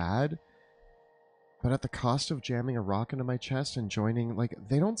so bad. But at the cost of jamming a rock into my chest and joining, like,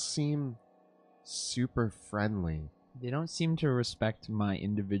 they don't seem super friendly. They don't seem to respect my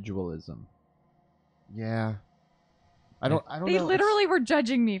individualism. Yeah. I don't They know. literally were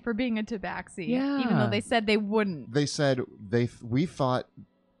judging me for being a tabaxi. Yeah. Even though they said they wouldn't. They said we thought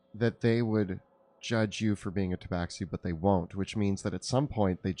that they would judge you for being a tabaxi, but they won't, which means that at some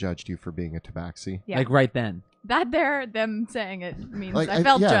point they judged you for being a tabaxi. Yeah. Like right then. That there, them saying it means Like, I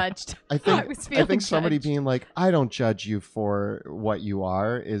felt yeah. judged. I was think feeling somebody judged. being like, "I don't judge you for what you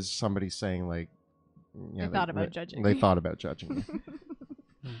are," is somebody saying like, yeah, They thought about judging They me. thought about judging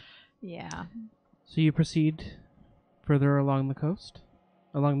you. Yeah. so you proceed further along the coast,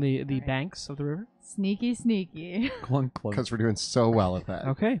 along the Alright. banks of the river. Sneaky, sneaky. Clunk, clunk. Because we're doing so well at that.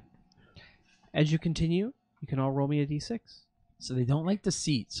 Okay. As you continue, you can all roll me a d6. So they don't like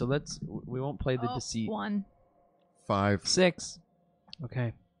deceit. So we won't play the Oh, deceit. 1. 5. 6.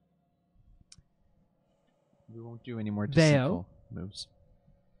 Okay. We won't do any more Veo. deceitful moves.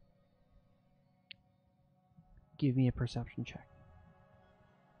 Give me a perception check.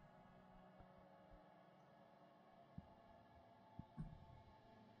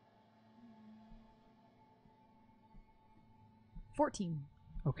 14.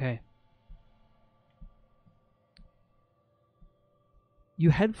 Okay. You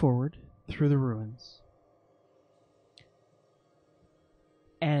head forward through the ruins.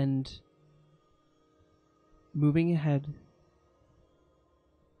 And moving ahead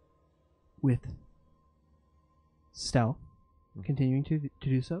with stealth, continuing to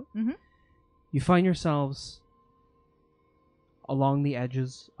do so, Mhm. you find yourselves along the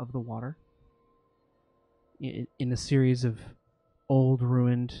edges of the water in a series of old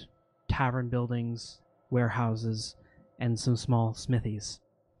ruined tavern buildings, warehouses, and some small smithies.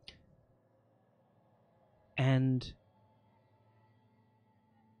 And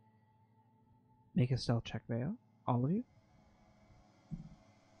make a stealth check, Veo. All of you.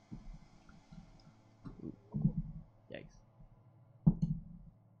 Yikes.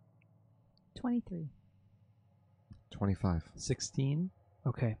 23. 25. 16.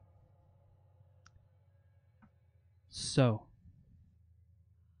 Okay. So,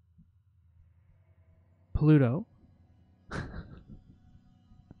 Pluto,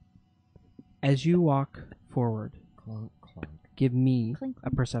 as you walk forward, Clunk, clunk. give me Clink, a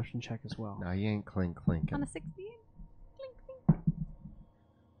perception check as well. No, you ain't clink, clinking. On a 16? Clink,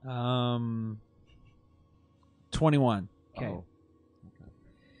 clink. 21. Okay. Oh.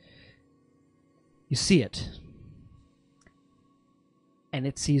 You see it, and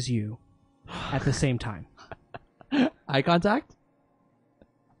it sees you at the same time. Eye contact?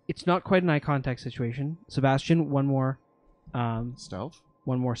 It's not quite an eye contact situation. Sebastian, one more Stealth?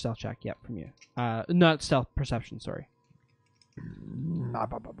 stealth check. Yep, from you. Not stealth, perception. Sorry. I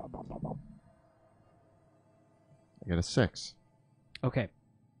got a 6. Okay.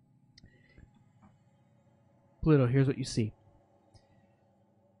 Pluto, here's what you see.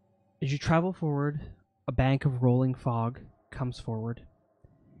 As you travel forward, a bank of rolling fog comes forward,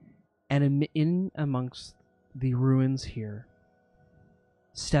 and in amongst the ruins here,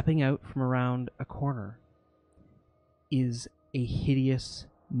 stepping out from around a corner, is a hideous,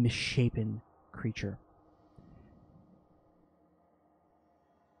 misshapen creature.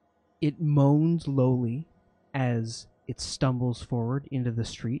 It moans lowly as it stumbles forward into the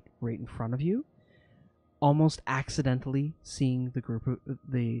street right in front of you, almost accidentally seeing the group of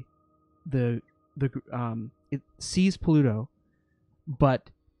it sees Pluto, but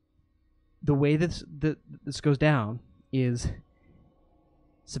the way this goes down is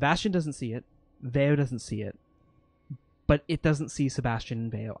Sebastian doesn't see it, Veo doesn't see it, but it doesn't see Sebastian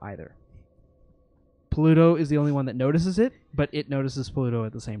and Veo either. Pluto is the only one that notices it, but it notices Pluto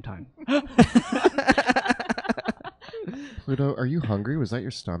at the same time. Pluto, are you hungry? Was that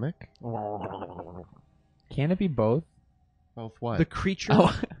your stomach? Can it be both? Both what? The creature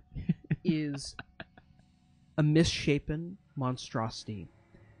Oh. is a misshapen monstrosity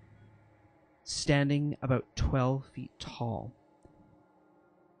standing about 12 feet tall.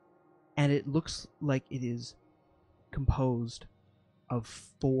 And it looks like it is composed of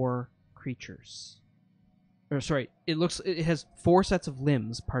 4 creatures. Or sorry, it has 4 sets of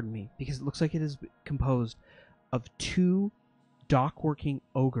limbs, pardon me, because it looks like it is composed of 2 dock-working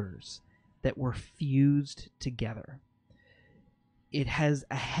ogres that were fused together. It has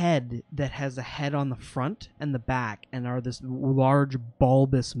a head that has a head on the front and the back and are this large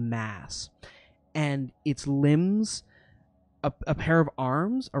bulbous mass. And its limbs, a pair of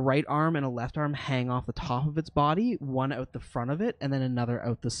arms, a right arm and a left arm, hang off the top of its body, one out the front of it and then another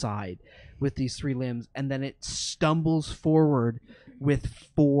out the side with these 3 limbs. And then it stumbles forward with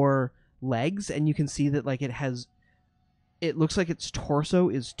 4 legs, and you can see that it looks like its torso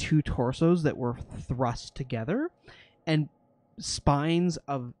is 2 torsos that were thrust together, and spines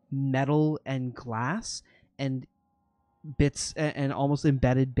of metal and glass and bits and almost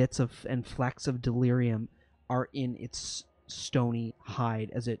embedded bits of and flecks of delirium are in its stony hide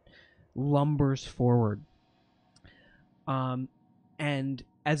as it lumbers forward. And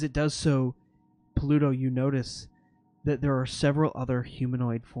as it does so, Pluto, you notice that there are several other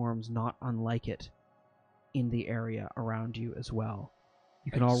humanoid forms not unlike it in the area around you as well.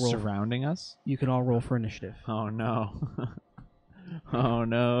 You can all roll. Surrounding us? You can all roll for initiative. Oh no. Oh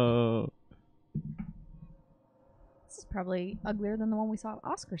no. This is probably uglier than the one we saw at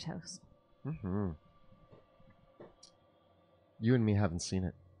Oscar's house. Mm-hmm. You and me haven't seen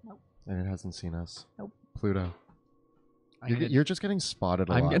it. Nope. And it hasn't seen us. Nope. Pluto. You're just getting spotted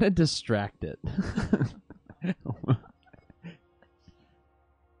a I'm lot. gonna distract it.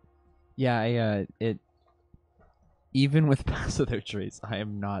 Yeah, it. Even with pass without trace, I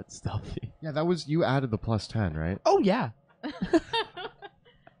am not stealthy. Yeah, that was you added the +10, right? Oh yeah.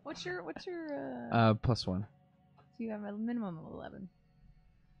 What's your +1. So you have a minimum of 11.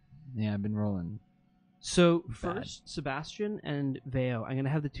 Yeah, I've been rolling. So Bad. first, Sebastian and Veo, I'm gonna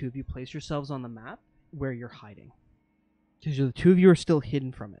have the two of you place yourselves on the map where you're hiding, because the two of you are still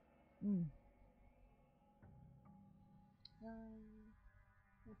hidden from it.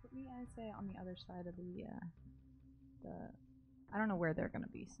 Put me, I'd say, on the other side of the. I don't know where they're gonna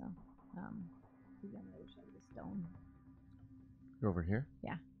be, so maybe on the other side of the stone. Over here?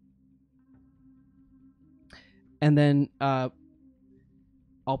 Yeah. And then I'll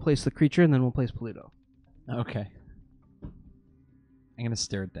place the creature, and then we'll place Pluto. Okay. I'm gonna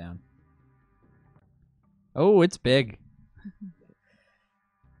stare it down. Oh, it's big.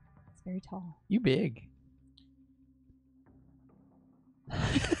 It's very tall. You big.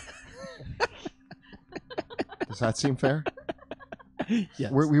 Does that seem fair?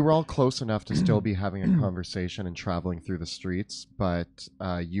 Yes. We were all close enough to still be having a conversation and traveling through the streets, but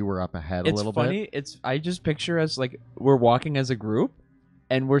you were up ahead a little funny. bit. I just picture us like we're walking as a group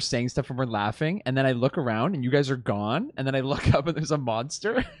and we're saying stuff and we're laughing, and then I look around and you guys are gone, and then I look up and there's a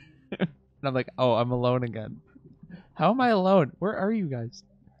monster. And I'm like, oh, I'm alone again. How am I alone? Where are you guys?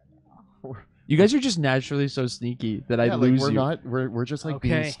 You guys are just naturally so sneaky that I Yeah, lose we're you. not. We're just like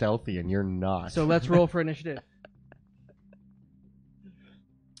being Okay. stealthy, and you're not. So let's roll for initiative.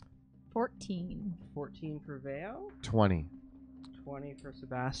 14. 14 for Veo, 20. 20 for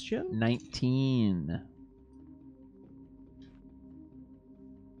Sebastian. 19.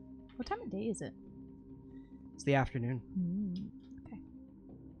 What time of day is it? It's the afternoon. Okay.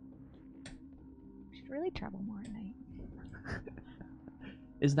 We should really travel more at night.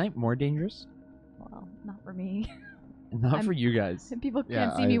 Is night more dangerous? Well, not for me. Not for you guys. People can't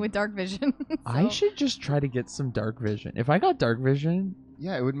Yeah, see me with dark vision. I so- should just try to get some dark vision. If I got dark vision,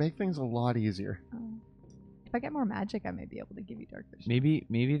 Yeah, it would make things a lot easier. If I get more magic, I may be able to give you dark vision.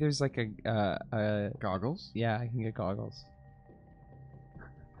 maybe there's like a Goggles? yeah, I can get goggles.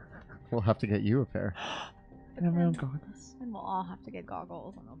 We'll have to get you a pair. I have my own goggles. And we'll all have to get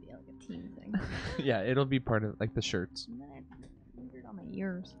goggles, and it'll be like a team thing. Yeah, it'll be part of like the shirts. And then I weird on my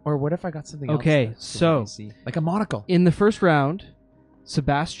ears. Or what if I got something Okay, else? so- Like a monocle. In the first round,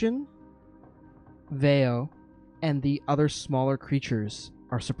 Sebastian, Veo, and the other smaller creatures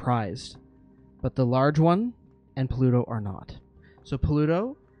are surprised, but the large one and Pluto are not. So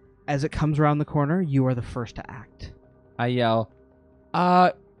Pluto, as it comes around the corner, you are the first to act. I yell,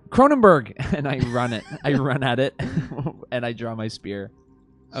 Cronenberg, and I run it. I run at it, and I draw my spear.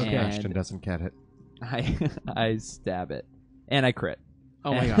 Okay. Ashton And doesn't get it. I stab it, and I crit.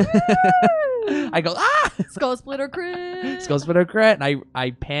 Oh my god. I go, ah! Skull splitter crit. Skull splitter crit, and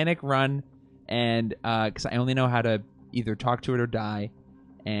I panic run, and because I only know how to either talk to it or die,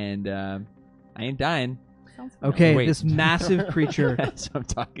 and I ain't dying. Sounds familiar. Okay, Wait. this massive creature. So I'm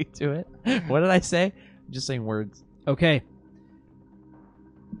talking to it. What did I say? I'm just saying words. Okay,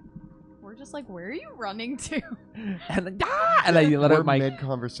 We're just like, where are you running to? And then, ah! And I let We're out my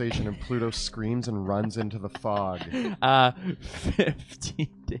mid-conversation, and Pluto screams and runs into the fog. 15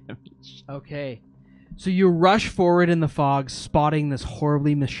 damage. okay. So you rush forward in the fog, spotting this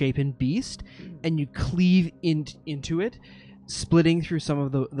horribly misshapen beast, and you cleave into it, splitting through some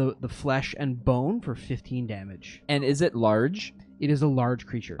of the flesh and bone for 15 damage. And is it large? It is a large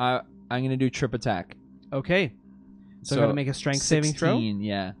creature. I'm gonna do trip attack. Okay. So I'm going to make a strength saving throw? 16,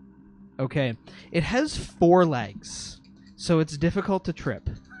 yeah. Okay. It has 4 legs, so it's difficult to trip.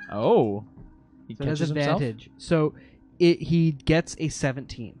 Oh. He So it has catches himself? advantage. So he gets a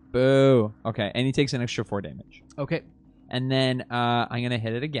 17. Boo. Okay, and he takes an extra 4 damage. Okay. And then I'm gonna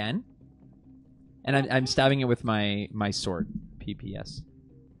hit it again. And I'm stabbing it with my sword, PPS.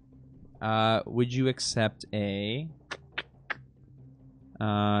 Would you accept a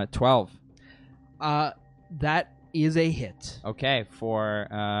 12? That is a hit. Okay,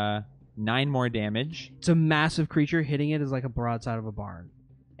 for 9 more damage. It's a massive creature. Hitting it is like a broadside of a barn.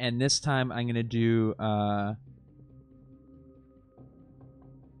 And this time I'm gonna do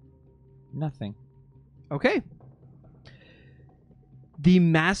nothing. Okay. The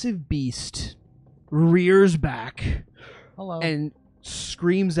massive beast rears back Hello. and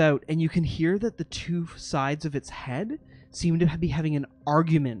screams out, and you can hear that the two sides of its head seem to be having an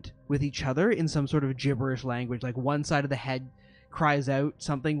argument with each other in some sort of gibberish language. Like one side of the head cries out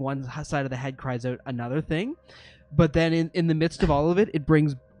something, one side of the head cries out another thing. But then in the midst of all of it,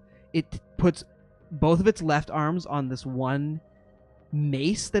 it puts both of its left arms on this one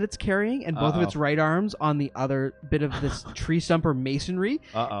mace that it's carrying, and both of its right arms on the other bit of this tree stump or masonry,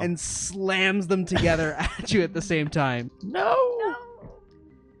 and slams them together at you at the same time. No.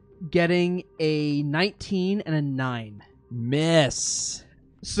 Getting a 19 and a 9. Miss.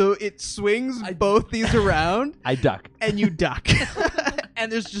 So it swings both these around. I duck. And you duck.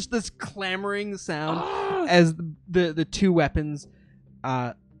 And there's just this clamoring sound as the two weapons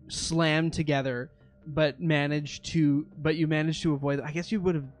slam together, but you managed to avoid them. I guess you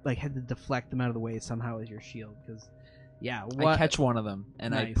would have had to deflect them out of the way somehow as your shield, because I catch one of them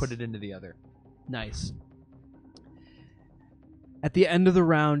and Nice. I put it into the other. Nice. At the end of the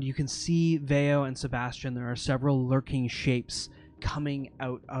round, you can see Veo and Sebastian. There are several lurking shapes coming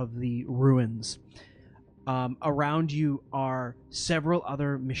out of the ruins. Around you are several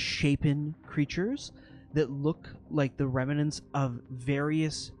other misshapen creatures that look like the remnants of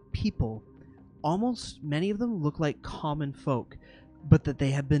various people. Almost many of them look like common folk, but that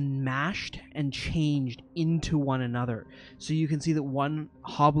they have been mashed and changed into one another. So you can see that one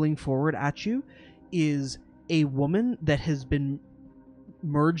hobbling forward at you is a woman that has been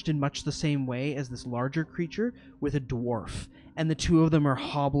merged in much the same way as this larger creature with a dwarf, and the two of them are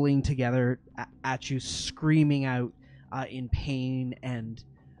hobbling together at you, screaming out in pain and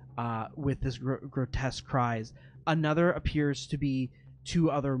with this grotesque cries. Another appears to be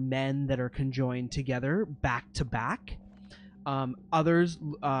two other men that are conjoined together back to back.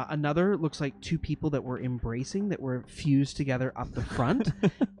 Another looks like two people that were embracing, that were fused together up the front,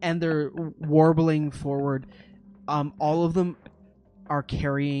 and they're warbling forward. All of them are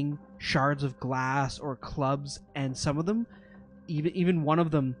carrying shards of glass or clubs, and some of them, even one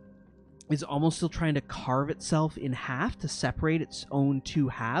of them, is almost still trying to carve itself in half to separate its own two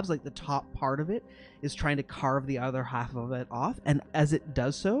halves. Like the top part of it is trying to carve the other half of it off, and as it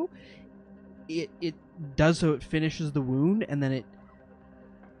does so, it finishes the wound, and then it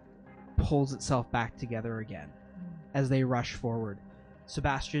pulls itself back together again as they rush forward.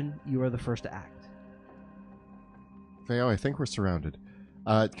 Sebastian, you are the first to act. Theo, I think we're surrounded.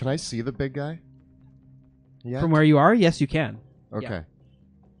 Can I see the big guy? Yeah. From where you are, yes, you can. Okay.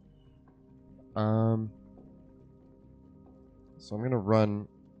 So I'm gonna run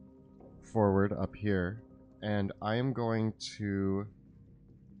forward up here, and I am going to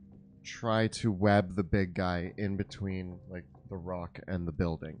try to web the big guy in between the rock and the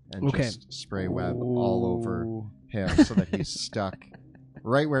building, and just spray web all over him so that he's stuck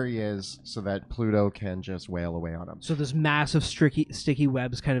right where he is, so that Pluto can just wail away on him. So this massive sticky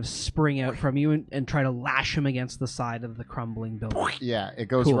webs kind of spring out from you and try to lash him against the side of the crumbling building. Yeah, it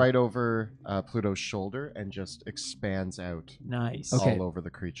goes right over Pluto's shoulder and just expands out Nice. all over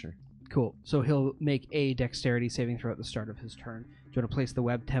the creature. Cool. So he'll make a dexterity saving throw at the start of his turn. Do you want to place the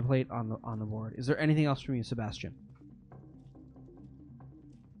web template on the board? Is there anything else from you, Sebastian?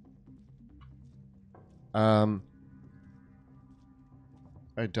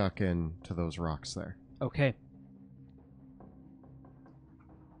 I duck into those rocks there. Okay.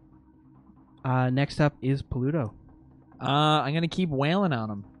 Next up is Pluto. I'm gonna keep wailing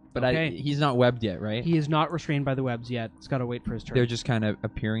on him, but Okay. he's not webbed yet, right? He is not restrained by the webs yet. It's got to wait for his turn. They're just kind of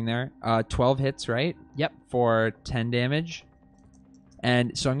appearing there. 12 hits, right? Yep. For 10 damage.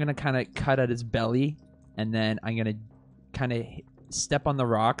 And so I'm going to kind of cut at his belly, and then I'm going to kind of step on the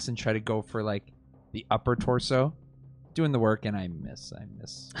rocks and try to go for the upper torso. Doing the work, and I miss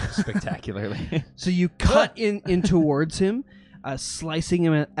spectacularly. So you cut in towards him, slicing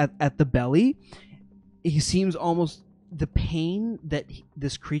him at the belly. He seems almost the pain that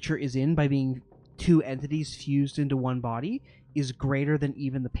this creature is in by being two entities fused into one body is greater than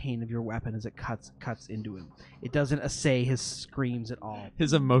even the pain of your weapon as it cuts into him. It doesn't assay his screams at all.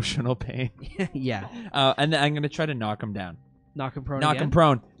 His emotional pain. Yeah. And then I'm going to try to knock him down. Knock him prone Knock again? him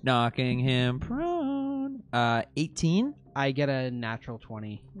prone. Knocking him prone. 18. I get a natural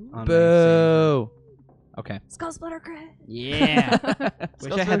 20 on my Boo. Okay. Skull splitter crit. save. Yeah.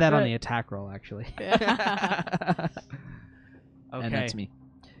 Wish I had that on the crit. attack roll, actually. And Okay. that's me.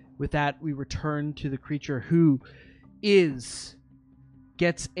 With that, we return to the creature who gets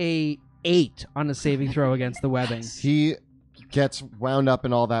a 8 on a saving throw against the webbing. He gets wound up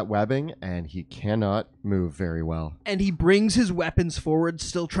in all that webbing, and he cannot move very well. And he brings his weapons forward,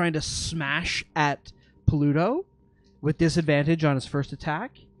 still trying to smash at Pluto with disadvantage on his first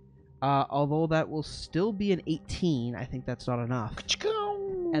attack. Although that will still be an 18. I think that's not enough.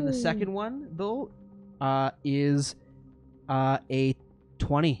 And the second one, though, is a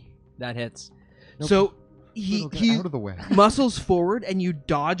 20. That hits. Nope. So Pluto, he get out of the way. muscles forward, and you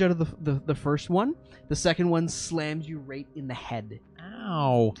dodge out of the first one. The second one slams you right in the head.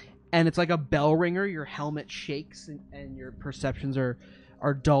 Ow. and it's like a bell ringer. Your helmet shakes, and your perceptions are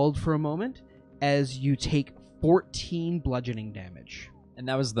dulled for a moment as you take 14 bludgeoning damage. And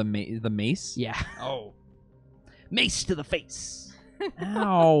that was the mace? Yeah. Oh. Mace to the face.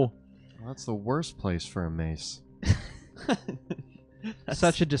 Ow. Well, that's the worst place for a mace.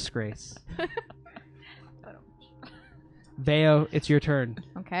 Such a disgrace. Veo, it's your turn.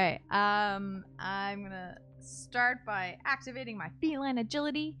 Okay. I'm gonna start by activating my feline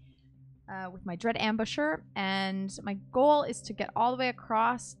agility with my dread ambusher, and my goal is to get all the way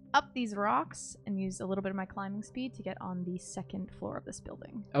across up these rocks and use a little bit of my climbing speed to get on the second floor of this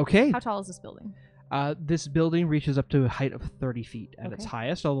building. Okay. How tall is this building? This building reaches up to a height of 30 feet at its Okay.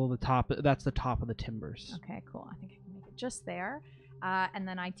 highest, although that's the top of the timbers. Okay, cool. I think I can make it just there. And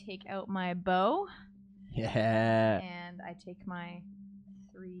then I take out my bow. Yeah. And I take my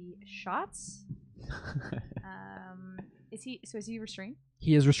 3 shots. Is he restrained?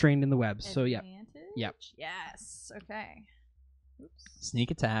 He is restrained in the webs, so yeah. Advantage? Yep. Yes. Okay. Oops.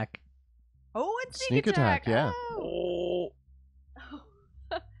 Sneak attack. Oh, it's Sneak attack, yeah. Oh.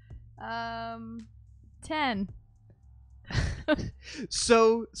 10.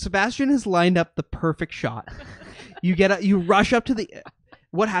 So Sebastian has lined up the perfect shot. You rush up to the.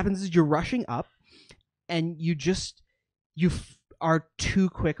 What happens is you're rushing up, and you are too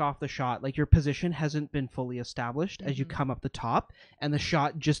quick off the shot. Like your position hasn't been fully established as you come up the top, and the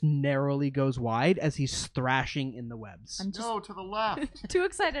shot just narrowly goes wide as he's thrashing in the webs. I'm just No, to the left. too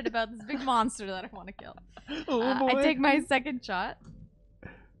excited about this big monster that I want to kill. Oh, boy. I take my second shot.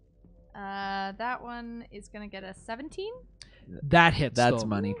 That one is gonna get a 17. That hits. That's still.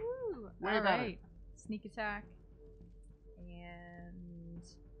 money. Woo-hoo. Way All better. right. Sneak attack. And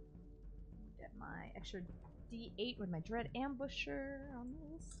get my extra D8 with my dread ambusher on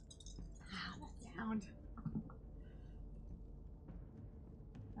this. Ah, that sound.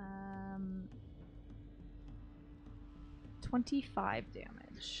 25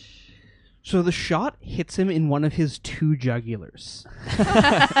 damage. So the shot hits him in one of his 2 jugulars.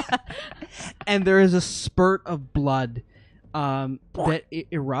 And there is a spurt of blood that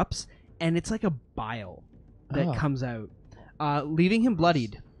erupts, and it's like a bile that Oh. comes out, leaving him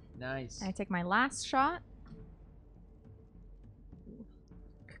bloodied. Nice. And I take my last shot.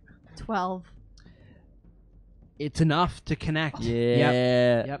 12. It's enough to connect.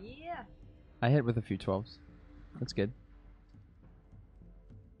 Yeah. Yep. Yeah. I hit with a few 12s. That's good.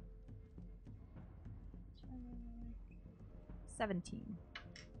 17.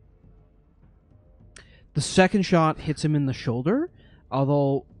 The second shot hits him in the shoulder,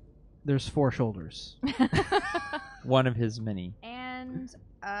 although there's 4 shoulders. One of his many. And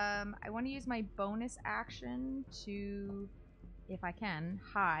I want to use my bonus action to, if I can,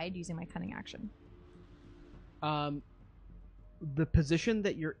 hide using my cunning action. The position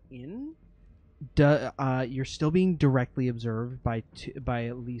that you're in, you're still being directly observed by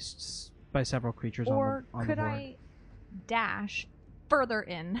several creatures Or on the could board. I dash further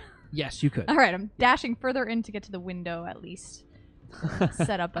in? Yes, you could. All right, I'm dashing further in to get to the window at least.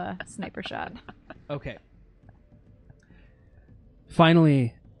 Set up a sniper shot. Okay.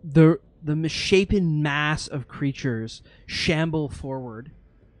 Finally, the misshapen mass of creatures shamble forward.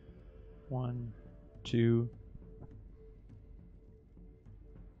 1, 2.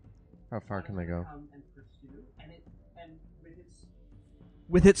 How far can they go?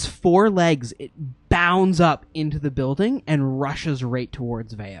 With its 4 legs, it bounds up into the building and rushes right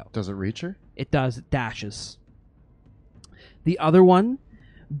towards Veo. Does it reach her? It does. It dashes. The other one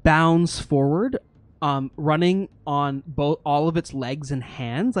bounds forward, running on all of its legs and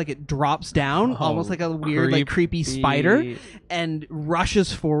hands, like it drops down, almost like a weird, like creepy spider, and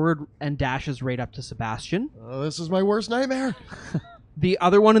rushes forward and dashes right up to Sebastian. Oh, this is my worst nightmare. The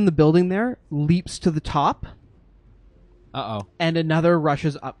other one in the building there leaps to the top, Uh-oh. and another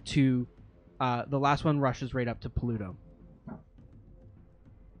rushes up to. The last one rushes right up to Pluto.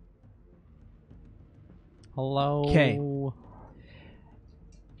 Hello. 'Kay.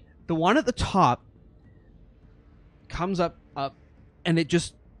 The one at the top comes up, and it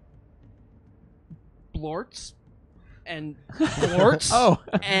just blorts and blorts Oh.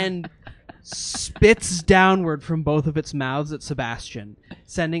 and spits downward from both of its mouths at Sebastian,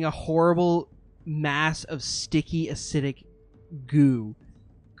 sending a horrible mass of sticky, acidic goo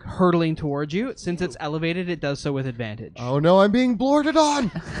hurtling towards you. Since it's elevated, it does so with advantage. Oh no, I'm being blorted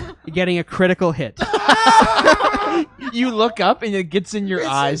on. Getting a critical hit. You look up and it gets in your It's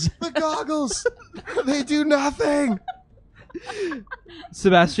eyes. The goggles. They do nothing.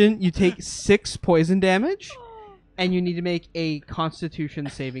 Sebastian, you take 6 poison damage, and you need to make a Constitution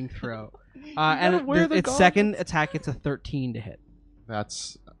saving throw. And wear the its second attack, it's a 13 to hit.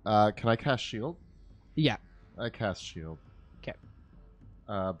 That's Can I cast shield? Yeah. I cast shield. 'Kay.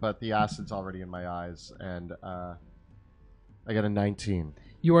 But the acid's already in my eyes, and I got a 19.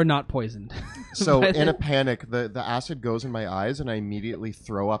 You are not poisoned. So in a panic, the acid goes in my eyes, and I immediately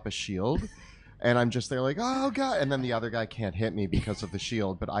throw up a shield, and I'm just there like, oh god! And then the other guy can't hit me because of the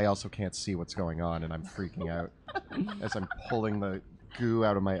shield, but I also can't see what's going on, and I'm freaking out as I'm pulling the goo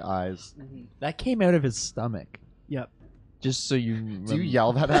out of my eyes. That came out of his stomach. Yep. Just so you... Do you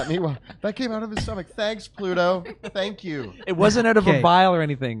yell that at me? Well, that came out of his stomach. Thanks, Pluto. Thank you. It wasn't out of a Okay. vial or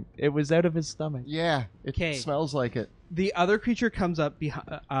anything. It was out of his stomach. Yeah, it 'Kay. smells like it. The other creature comes up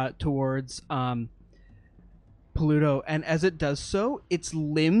towards Pluto, and as it does so, its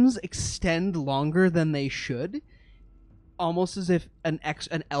limbs extend longer than they should, almost as if an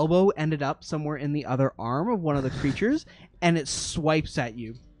elbow ended up somewhere in the other arm of one of the creatures, and it swipes at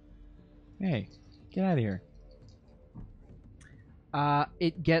you. Hey, get out of here.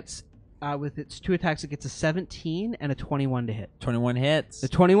 It gets, with its 2 attacks, it gets a 17 and a 21 to hit. 21 hits. The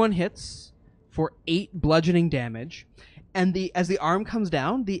 21 hits for 8 bludgeoning damage, and as the arm comes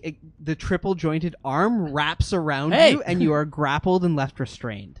down, the triple jointed arm wraps around Hey! you, and you are grappled and left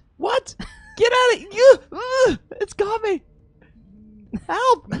restrained. What? Get out of you! It's got me!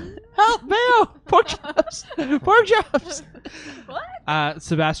 Help! Help! Mayo! Pork chops! Pork chops! What?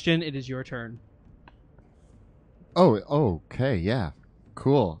 Sebastian, it is your turn. Oh, okay, yeah,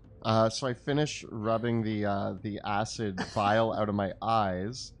 cool. So I finish rubbing the acid vial out of my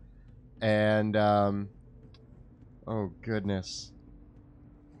eyes, and oh goodness,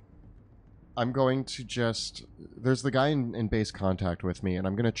 I'm going to just. There's the guy in base contact with me, and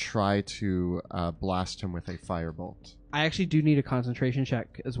I'm gonna try to blast him with a firebolt. I actually do need a concentration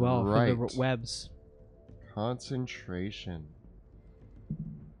check as well for the Right. webs. Concentration.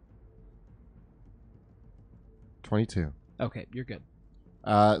 22. Okay, you're good.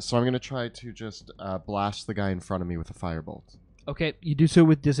 So I'm gonna try to just blast the guy in front of me with a firebolt. Okay, you do so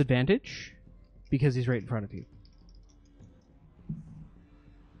with disadvantage because he's right in front of you.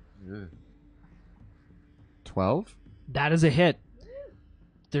 12. That is a hit.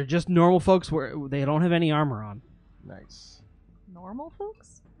 They're just normal folks where they don't have any armor on. Nice. Normal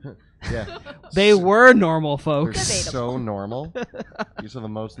folks? Yeah. They were normal They're folks. so normal. These are the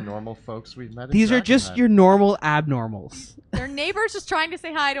most normal folks we've met. in These are just Drakkenheim. your normal abnormals. Their neighbors just trying to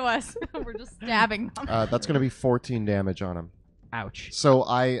say hi to us. We're just stabbing them. That's going to be 14 damage on him. Ouch. So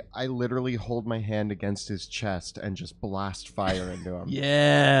I literally hold my hand against his chest and just blast fire into him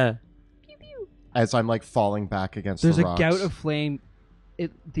Yeah. Pew pew. as I'm like falling back against There's the a rocks. gout of flame.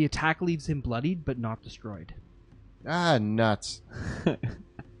 The attack leaves him bloodied but not destroyed. Ah, nuts.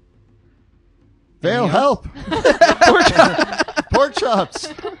 Vale, Anything help! Pork chops!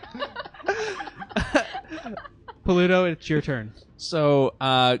 Paluto, it's your turn. So,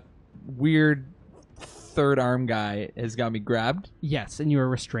 weird third arm guy has got me grabbed. Yes, and you are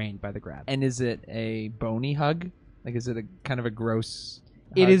restrained by the grab. And is it a bony hug? Like, is it a kind of a gross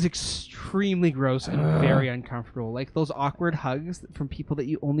It hug? is extremely gross and very uncomfortable. Like those awkward hugs from people that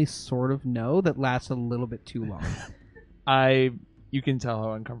you only sort of know that last a little bit too long. You can tell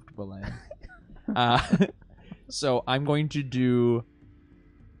how uncomfortable I am. So I'm going to do.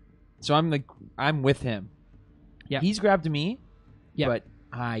 So I'm with him. Yeah. He's grabbed me. Yeah. But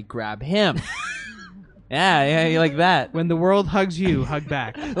I grab him. yeah, you like that. When the world hugs you, hug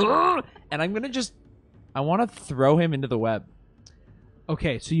back. And I'm gonna I want to throw him into the web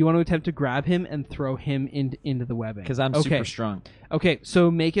Okay, so you want to attempt to grab him and throw him into the webbing. because I'm super strong. Okay, so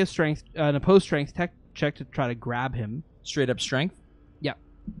make an opposed strength check to try to grab him. Straight up strength. Yeah.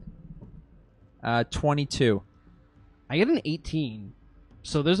 22. I get an 18.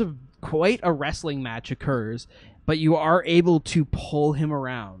 So there's quite a wrestling match occurs, but you are able to pull him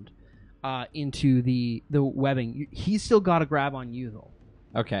around into the webbing. He's still got a grab on you though.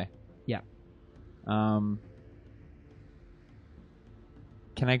 Okay. Yeah.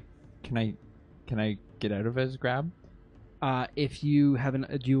 Can I get out of his grab? If you have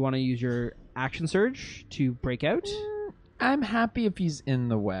do you want to use your action surge to break out? I'm happy if he's in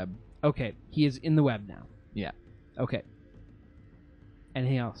the web. Okay, he is in the web now. Yeah. Okay.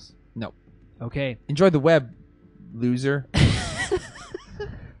 Anything else? Nope. Okay. Enjoy the web, loser.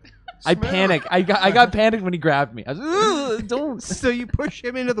 I panic. I got panicked when he grabbed me. I was "Ugh, don't. So you push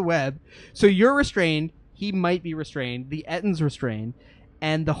him into the web. So you're restrained. He might be restrained. The Etton's restrained,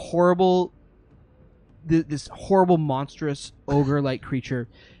 and this horrible, monstrous ogre-like creature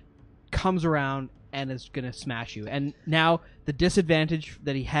comes around and is gonna smash you. And now the disadvantage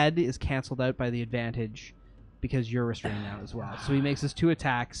that he had is canceled out by the advantage because you're restrained now as well. So he makes his 2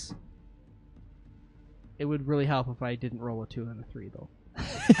 attacks. It would really help if I didn't roll a 2 and a 3 though.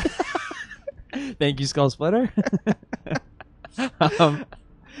 Thank you, Skull Splitter.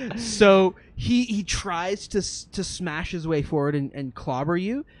 So he tries to smash his way forward and clobber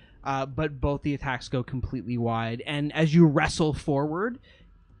you, but both the attacks go completely wide. And as you wrestle forward,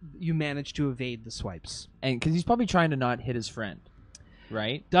 you manage to evade the swipes. And because he's probably trying to not hit his friend,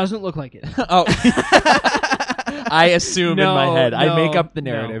 right? Doesn't look like it. Oh. I assume in my head. I make up the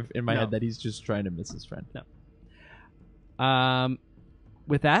no, narrative in my no. head that he's just trying to miss his friend. No.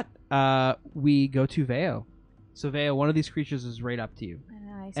 With that, we go to Veo. So Veo, one of these creatures is right up to you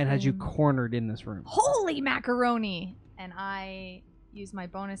and has you cornered in this room. Holy macaroni! And I use my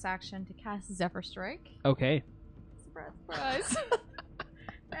bonus action to cast Zephyr Strike. Okay. Surprise, surprise.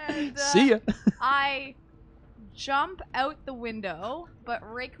 And, See ya. I jump out the window, but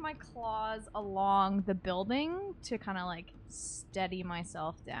rake my claws along the building to kind of like steady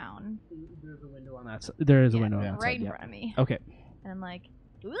myself down. There's a window on that side. There is a window on that right side. in Yeah. front of me. Okay. And I'm like,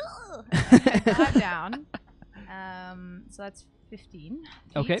 ooh, and I dive down. So that's 15 feet.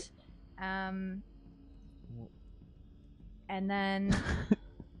 Okay. And then I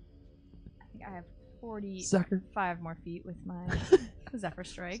think I have 45 more feet with my Zephyr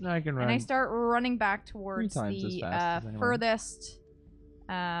Strike. So now I can run. And I start running back towards times as the fast as anyone. furthest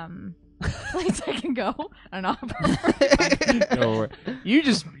place I can go. I don't know. Go where- you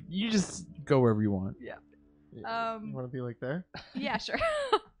just go wherever you want. You want to be like there? Yeah, sure.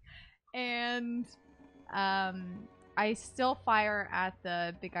 And I still fire at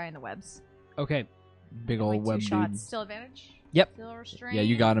the big guy in the webs. Okay. Big My old web 2 shots. dude. Still advantage? Yep. Still restrained? Yeah,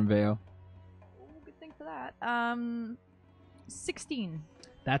 you got him, Veo. Ooh, good thing for that. 16.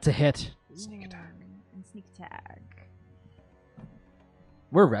 That's a hit. Sneak attack. And sneak attack.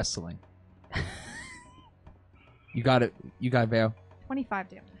 We're wrestling. You got it. You got Veo. 25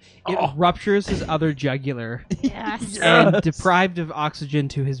 damage. It ruptures his other jugular. Yes. And deprived of oxygen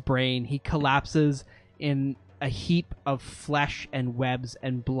to his brain, he collapses in a heap of flesh and webs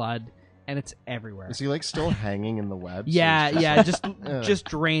and blood, and it's everywhere. Is he like still hanging in the web? So Yeah, he's yeah, just Ugh. just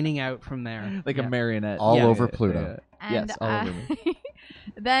draining out from there. Like Yeah. a marionette. All Yeah. over Pluto. And, Yes, all over me.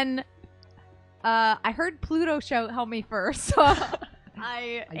 then I heard Pluto shout, "Help me first." So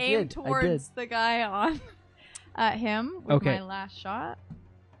I aimed did. towards the guy on him with Okay. my last shot.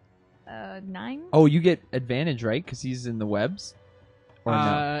 9. Oh, you get advantage, right? Because he's in the webs. Or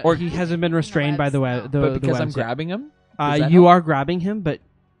no? Or he hasn't been restrained by the web. no. The, But because the I'm webs yet. grabbing him. Does that You help? are grabbing him, but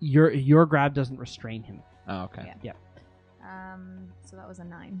your grab doesn't restrain him. Oh, okay. Yeah. So that was a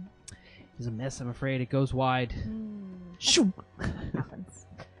 9. It's a miss. I'm afraid it goes wide. Shoo. Happens.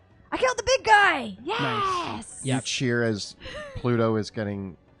 I killed the big guy. Yes. Yeah. You cheer as Pluto is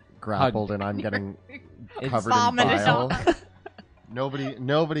getting grappled and I'm getting It's covered in vomited bile. on.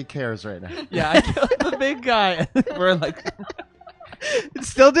 Nobody cares right now. Yeah, I killed the big guy. We're like,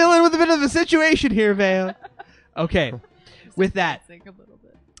 Still dealing with a bit of a situation here, Vale. Okay. With that, Think a little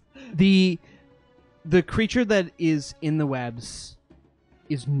bit. the creature that is in the webs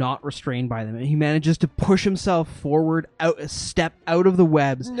is not restrained by them. He manages to push himself forward, a step out of the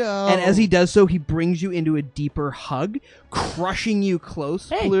webs. No. And as he does so, he brings you into a deeper hug, crushing you close,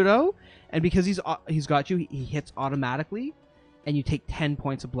 Hey. Pluto. And because he's got you, he hits automatically, and you take 10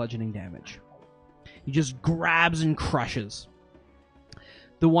 points of bludgeoning damage. He just grabs and crushes.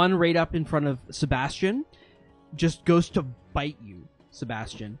 The one right up in front of Sebastian just goes to bite you,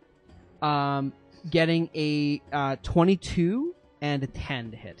 Sebastian. Getting a 22 and a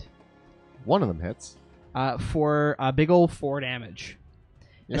 10 to hit. One of them hits. For a big old 4 damage.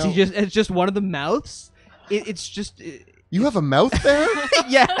 You As know, it's just one of the mouths. It's just you have a mouth there?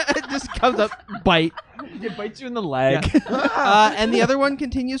 yeah, it just comes up, bite, it bites you in the leg. and the other one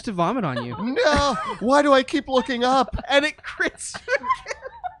continues to vomit on you, No! Why do I keep looking up? and it crits.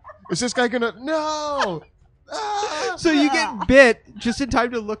 Is this guy gonna... No! Ah! So you get bit just in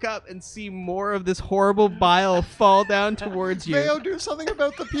time to look up and see more of this horrible bile fall down towards you. Mayo, do something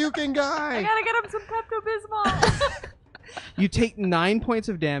about the puking I guy! gotta get him some Pepto-Bismol. You take 9 points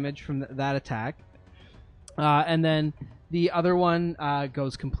of damage from that attack, and then the other one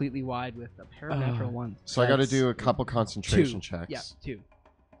goes completely wide with a pair of natural ones. So I gotta That's do a couple concentration 2. checks. Yeah, 2.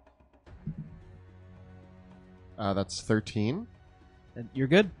 That's 13. You're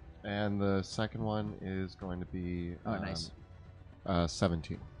good. And the second one is going to be... nice.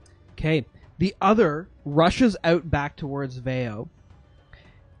 17. Okay. The other rushes out back towards Veo.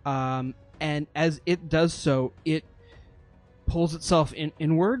 And as it does so, it pulls itself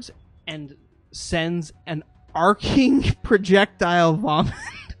inwards and sends an arcing projectile vomit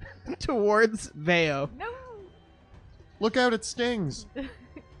towards Veo, No. Look out, it stings!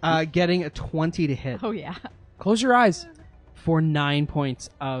 getting a 20 to hit. Oh yeah. Close your eyes. for 9 points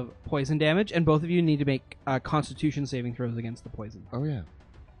of poison damage, and both of you need to make Constitution saving throws against the poison. Oh, yeah.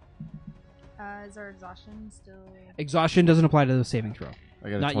 Is our exhaustion still Exhaustion doesn't apply to the saving throw. I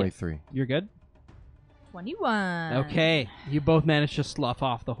got a Not yet. 23. You're good? 21? Okay. You both managed to slough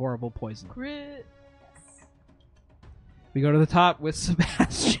off the horrible poison. Crit. We go to the top with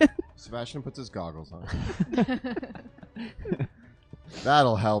Sebastian. Sebastian puts his goggles on.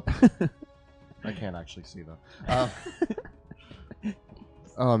 That'll help. I can't actually see, though.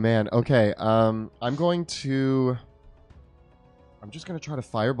 Oh, man. Okay. I'm just going to try to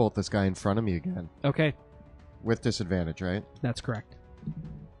firebolt this guy in front of me again. Okay. With disadvantage, right? That's correct.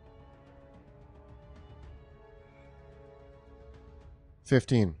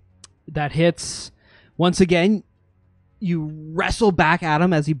 15. That hits. Once again, you wrestle back at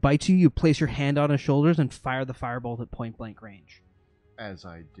him as he bites you. You place your hand on his shoulders and fire the firebolt at point blank range. As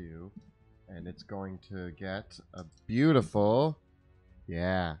I do. And it's going to get a beautiful...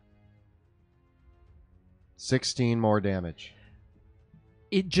 Yeah. 16 more damage.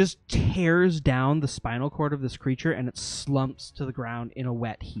 It just tears down the spinal cord of this creature and it slumps to the ground in a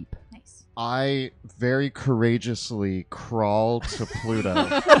wet heap. Nice. I very courageously crawl to Pluto.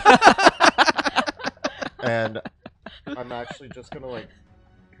 And I'm actually just going to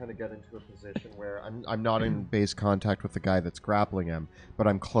kind of get into a position where I'm not in base contact with the guy that's grappling him, but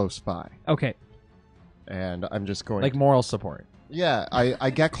I'm close by. Okay. And I'm just going Like moral support. Yeah, I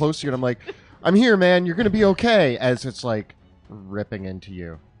get close to you and I'm like, I'm here, man, you're going to be okay, as it's ripping into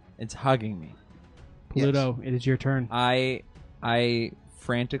you. It's hugging me. Pluto, It is your turn. I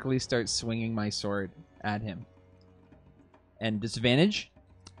frantically start swinging my sword at him. And disadvantage?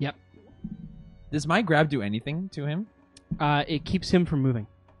 Yep. Does my grab do anything to him? It keeps him from moving.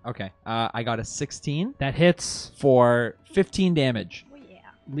 Okay. I got a 16 That hits, for 15 damage. Oh, yeah.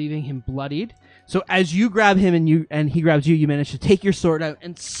 leaving him bloodied. So as you grab him and he grabs you, you manage to take your sword out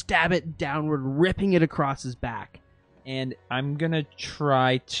and stab it downward, ripping it across his back. And I'm going to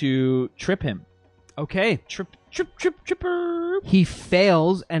try to trip him. Okay. Tripper. He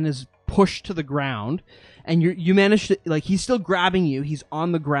fails and is pushed to the ground, and you manage to, he's still grabbing you. He's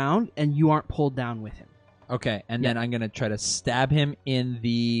on the ground, and you aren't pulled down with him. Okay, and then I'm going to try to stab him in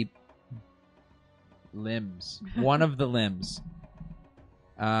the limbs. One of the limbs.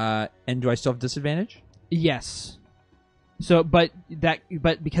 And do I still have disadvantage? Yes. So, but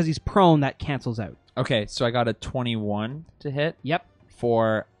because he's prone, that cancels out. Okay, so I got a 21 to hit. Yep.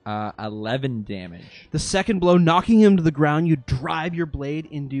 For 11 damage. The second blow, knocking him to the ground, you drive your blade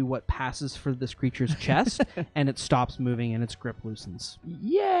into what passes for this creature's chest, and it stops moving and its grip loosens.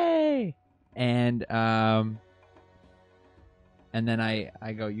 Yay! And then I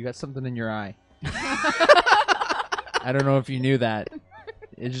go, you got something in your eye. I don't know if you knew that.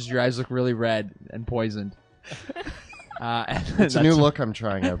 It's just your eyes look really red and poisoned. It's a new look I'm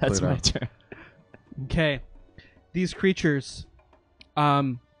trying out, That's Pluto. my turn. Okay. These creatures,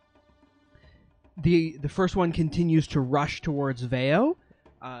 the first one continues to rush towards Veo.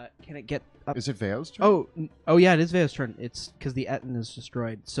 Can it get up? Is it Veo's turn? Oh yeah, it is Veo's turn. It's because the Etten is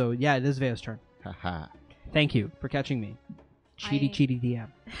destroyed. So yeah, it is Veo's turn. Haha. Thanty you for catching me. Cheaty DM.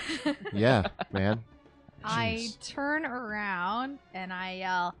 Yeah, man. I Jeez. turn around and I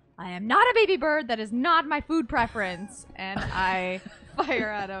yell, "I am not a baby bird. That is not my food preference." And I fire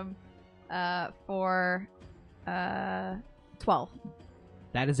at him for 12.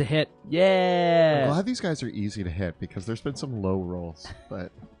 That is a hit. I'm Yeah! glad these guys are easy to hit because there's been some low rolls,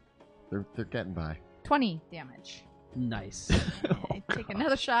 but they're getting by. 20 damage. Nice. I take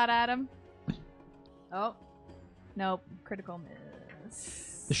another shot at him. Oh. Nope. Critical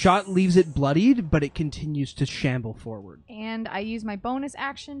miss. The shot leaves it bloodied, but it continues to shamble forward. And I use my bonus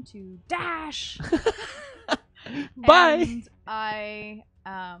action to dash. Bye! And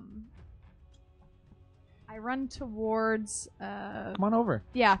I run towards Come on over.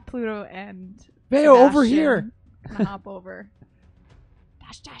 yeah, Pluto and Veo, over Sebastian. here. I'm gonna hop over.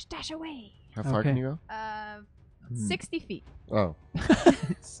 Dash away. How far Okay. can you 60 feet. go? Oh,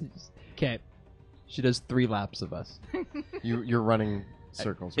 Okay. She does 3 laps of us. you're running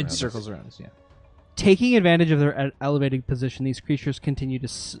circles. In around us. circles around us, yeah. Taking advantage of their elevated position, these creatures continue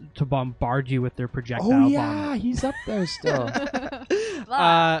to bombard you with their projectile Oh, yeah, vomit. he's up there still.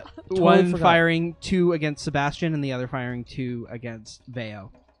 One forgot. firing 2 against Sebastian and the other firing 2 against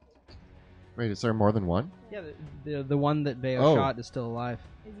Veo. Wait, is there more than one? Yeah, the one that Veo Oh. shot is still alive.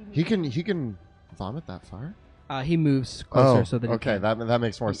 He can vomit that far. He moves closer Oh, so that he okay, can. that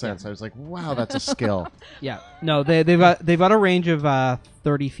makes more sense. I was like, wow, that's a skill. Yeah, no, they've got a range of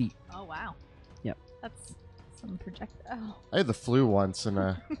 30 feet. Oh wow. Yep. That's some and projectile. I had the flu once, and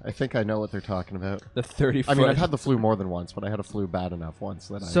I think I know what they're talking about. The 30 foot. I mean, I've had the flu more than once, but I had a flu bad enough once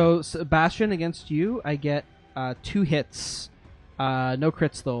that So, Sebastian, against you, I get 2 hits. No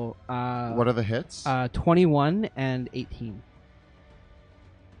crits, though. What are the hits? 21 and 18.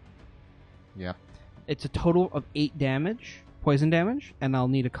 Yeah. It's a total of 8 damage, poison damage, and I'll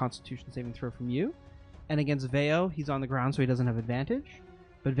need a Constitution saving throw from you. And against Veo, he's on the ground, so he doesn't have advantage.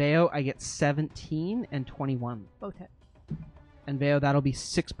 But Veo, I get 17 and 21. Both hit. And Veo, that'll be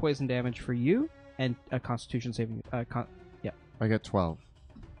 6 poison damage for you, and a Constitution saving. I get 12.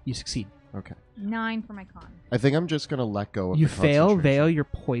 You succeed. Okay. 9 for my con. I think I'm just gonna let go of. You the fail, concentration. Veo. You're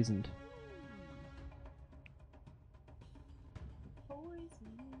poisoned.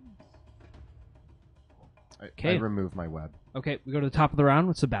 I Okay. remove my web. Okay, we go to the top of the round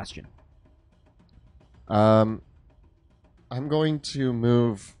with Sebastian. I'm going to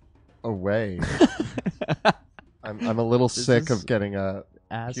move away. I'm a little This sick is of getting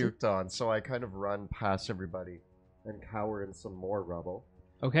acid. puked on, so I kind of run past everybody and cower in some more rubble.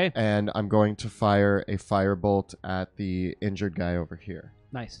 Okay, And I'm going to fire a firebolt at the injured guy over here.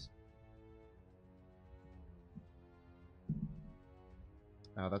 nice.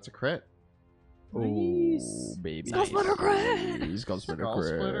 That's a crit. Oh, baby. Skull splitter crit. Skull splitter Skull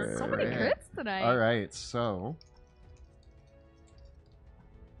splitter crit. So many Alright. crits tonight. All right, so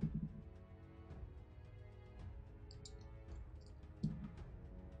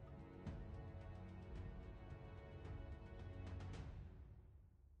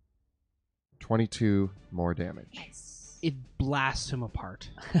 $22 more damage. Nice. It blasts him apart.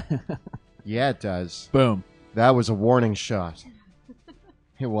 Yeah, it does. Boom. That was a warning shot.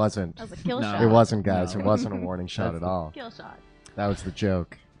 It wasn't. That was a kill No. shot. It wasn't, guys. No. It wasn't a warning shot at all. Kill shot. That was the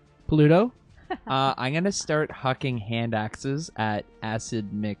joke. Pluto? I'm going to start hucking hand axes at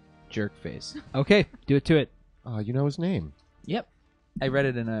Acid Mick Jerkface. Okay, do it to it. You know his name. Yep. I read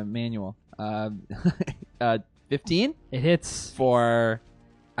it in a manual. 15 It hits. for...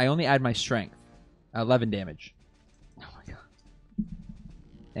 I only add my strength. 11 damage. Oh my god.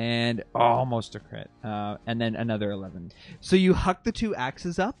 And almost a crit. And then another 11. So you huck the 2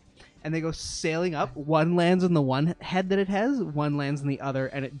 axes up, and they go sailing up. One lands on the one head that it has, one lands on the other,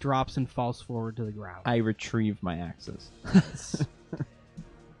 and it drops and falls forward to the ground. I retrieve my axes.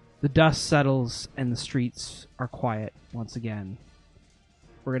 The dust settles, and the streets are quiet once again.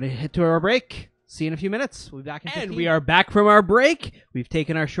 We're going to hit to our break. See you in a few minutes. We'll be back in 15. And we are back from our break. We've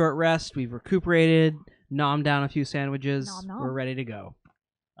taken our short rest. We've recuperated, nommed down a few sandwiches. Nom nom. We're ready to go.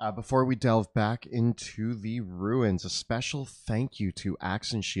 Before we delve back into the ruins, a special thank you to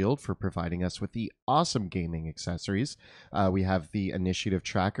Axe and Shield for providing us with the awesome gaming accessories. We have the Initiative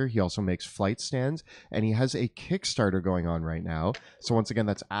Tracker. He also makes flight stands, and he has a Kickstarter going on right now. So once again,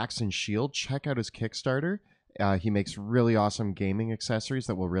 that's Axe and Shield. Check out his Kickstarter. He makes really awesome gaming accessories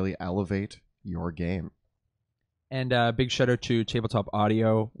that will really elevate your game. And big shout out to Tabletop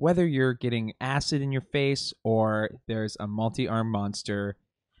Audio. Whether you're getting acid in your face or there's a multi-arm monster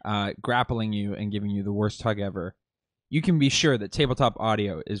grappling you and giving you the worst hug ever, you can be sure that Tabletop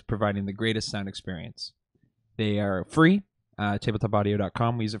Audio is providing the greatest sound experience. They are free.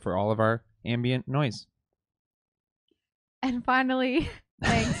 Tabletopaudio.com. We use it for all of our ambient noise. And finally,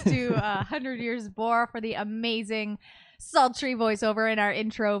 thanks to 100 Years Bore for the amazing sultry voiceover in our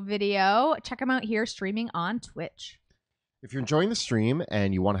intro video. Check them out here streaming on Twitch. If you're enjoying the stream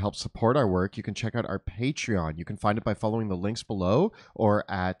and you want to help support our work, you can check out our Patreon. You can find it by following the links below or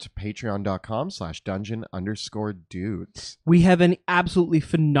at patreon.com/dungeon_dudes. We have an absolutely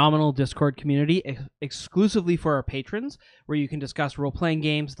phenomenal Discord community exclusively for our patrons, where you can discuss role-playing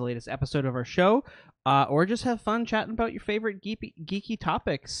games, the latest episode of our show, or just have fun chatting about your favorite geeky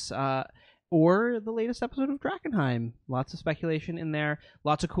topics, or the latest episode of Drakkenheim. Lots of speculation in there,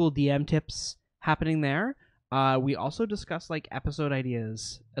 lots of cool DM tips happening there. We also discuss like episode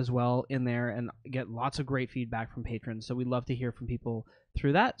ideas as well in there and get lots of great feedback from patrons. So we'd love to hear from people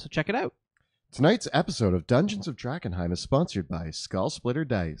through that. So check it out. Tonight's episode of Dungeons of Drakkenheim is sponsored by Skull Splitter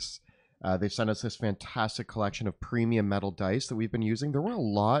Dice. They've sent us this fantastic collection of premium metal dice that we've been using. There were a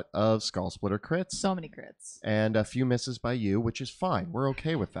lot of Skull Splitter crits. So many crits. And a few misses by you, which is fine. We're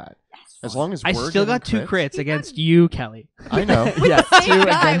okay with that. Yes. As long as I we're still getting got 2 crits against you, Kelly. I know. Yeah, Same two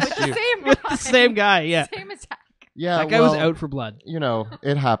guy against with the you. same With guy. the same guy, yeah. Same attack. Yeah, That guy was well, out for blood. You know,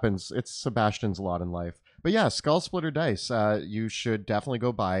 it happens. It's Sebastian's lot in life. But yeah, Skull Splitter Dice. You should definitely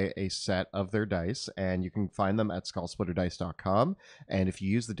go buy a set of their dice, and you can find them at skullsplitterdice.com. And if you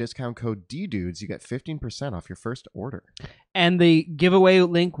use the discount code DDUDES, you get 15% off your first order. And the giveaway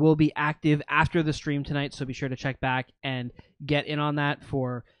link will be active after the stream tonight, so be sure to check back and get in on that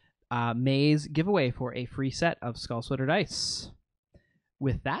for May's giveaway for a free set of Skull Splitter dice.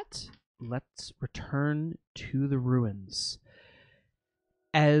 With that, let's return to the ruins.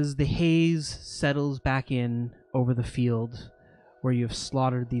 As the haze settles back in over the field where you have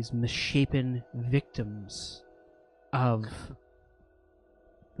slaughtered these misshapen victims of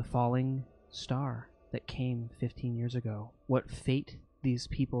the falling star that came 15 years ago, what fate these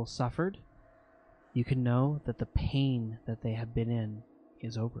people suffered, you can know that the pain that they have been in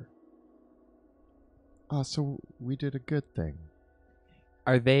is over. So we did a good thing.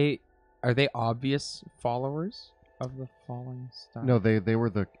 Are they obvious followers of the falling star? No, they were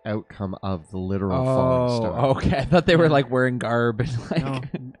the outcome of the literal falling star. Oh, okay. I thought they were like wearing garb and like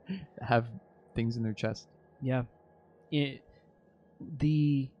No. have things in their chest. Yeah.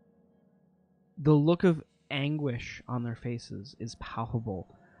 The look of anguish on their faces is palpable.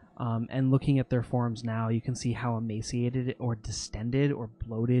 And looking at their forms now, you can see how emaciated or distended or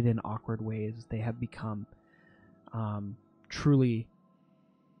bloated in awkward ways they have become. Truly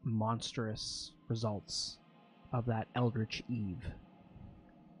monstrous results of that eldritch eve.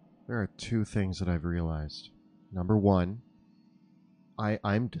 There are two things that I've realized. Number one,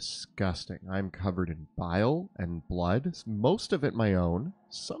 I'm disgusting. I'm covered in bile and blood, most of it my own,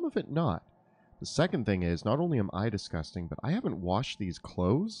 some of it not. The second thing is, not only am I disgusting, but I haven't washed these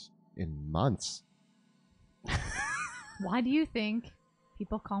clothes in months. Why do you think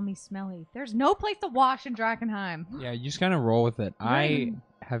people call me smelly? There's no place to wash in Drakkenheim. Yeah, you just kind of roll with it. I even-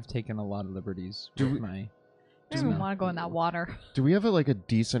 have taken a lot of liberties Do with we- my. I don't even want to go in that water. Do we have a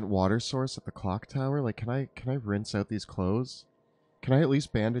decent water source at the clock tower? Like, can I rinse out these clothes? Can I at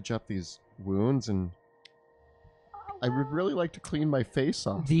least bandage up these wounds? And I would really like to clean my face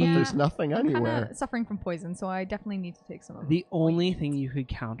off, but there's nothing I'm anywhere. kind of suffering from poison, so I definitely need to take some of The only ointment. thing you could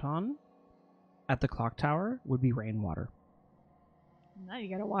count on at the clock tower would be rainwater. Now you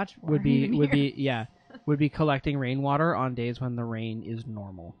gotta watch. for Would be even would here. be yeah, would be collecting rainwater on days when the rain is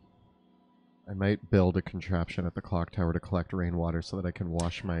normal. I might build a contraption at the clock tower to collect rainwater so that I can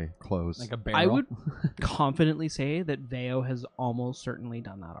wash my clothes. Like a barrel. I would confidently say that Veo has almost certainly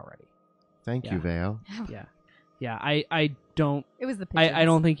done that already. Thank you, Veo. Yeah. Yeah, I don't It was the. I Pigeons.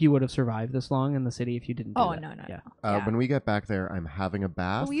 don't think you would have survived this long in the city if you didn't do Oh that. no. Yeah. Yeah. When we get back there, I'm having a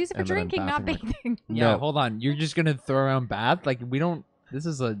bath. But we use it for and then I'm drinking, not bathing my- bathing. Yeah, No. hold on. You're just gonna throw around bath? Like we don't. This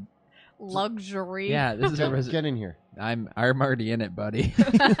is a. Luxury. Yeah, this is a. Get in here. I'm already in it, buddy.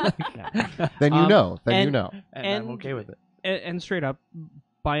 Then you know. Then you and- know. and I'm And- okay with it. And straight up,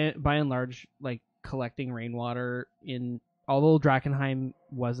 by and large, like collecting rainwater in, although Drakkenheim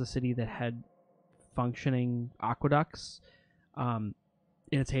was a city that had functioning aqueducts, in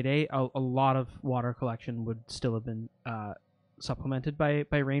its heyday, a lot of water collection would still have been supplemented by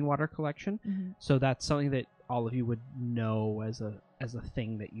rainwater collection. Mhm. So that's something that all of you would know as a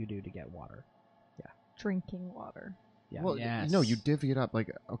thing that you do to get water. Drinking water. Yeah. Well, Yes. no, you divvy it up. Like,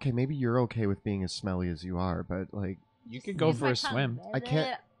 okay, maybe you're okay with being as smelly as you are, but like, You could go for a swim. I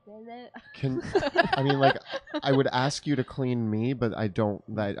can't- can I mean, like, I would ask you to clean me, but I don't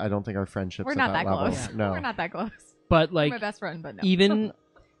think our friendship's We're at not that that level. close. No, We're not that close. But You're like my best friend, but no. even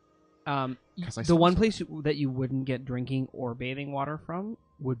 'Cause I the smell one so- place that you wouldn't get drinking or bathing water from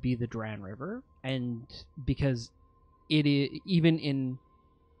would be the Dran River, and because it is even in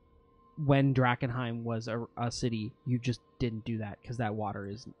when Drakkenheim was a city, you just didn't do that because that water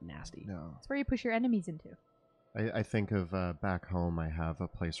is nasty. No, It's where you push your enemies into. I think of back home. I have a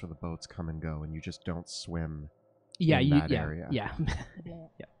place where the boats come and go, and you just don't swim. Yeah, in you that area. yeah.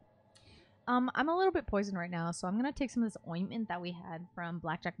 I'm a little bit poisoned right now, so I'm gonna take some of this ointment that we had from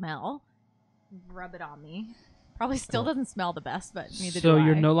Blackjack Mel, rub it on me. Probably still doesn't smell the best, but neither So do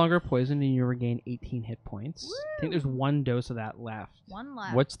you're I. no longer poisoned and you regain 18 hit points. I think there's one dose of that left. One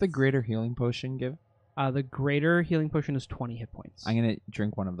left. What's the greater healing potion give? The greater healing potion is 20 hit points. I'm gonna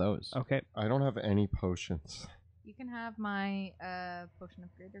drink one of those. Okay. I don't have any potions. You can have my potion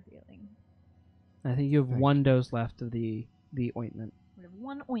of greater healing. I think you have Thank one dose left of the ointment. We have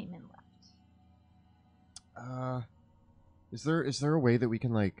one ointment left. Is there a way that we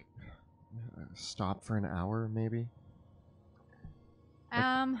can like stop for an hour, maybe?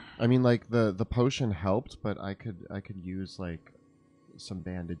 I mean, like the potion helped, but I could use like some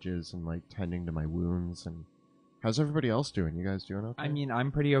bandages and like tending to my wounds. And how's everybody else doing? You guys doing okay? I mean,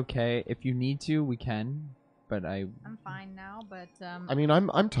 I'm pretty okay. If you need to, we can. But I'm fine now, but I mean,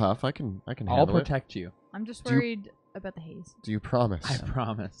 I'm tough. I can I'll handle it. protect you. I'm just Do you- worried about the haze. Do you promise? I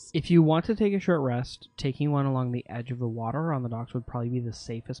promise. If you want to take a short rest, taking one along the edge of the water on the docks would probably be the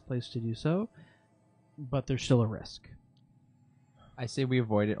safest place to do so, but there's still a risk. I say we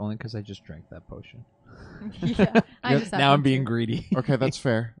avoid it only because I just drank that potion. Yeah, I just have Now I'm one being too. greedy. Okay, that's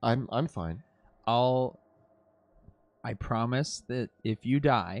fair. I'm fine. I promise that if you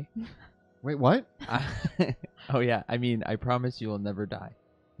die, Wait, what? oh yeah, I mean, I promise you will never die,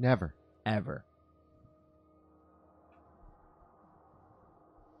 Never. ever.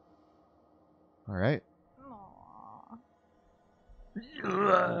 All right.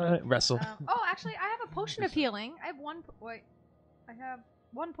 Aw. Wrestle. Oh, actually, I have a potion of healing. I have one. Wait, I have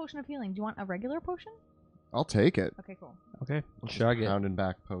one potion of healing. Do you want a regular potion? I'll take it. Okay, cool. Okay, Just chug it. Pounding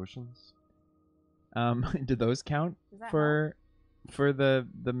back potions. Do those count Does that for the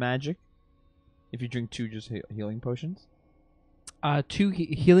magic? If you drink 2 just healing potions. 2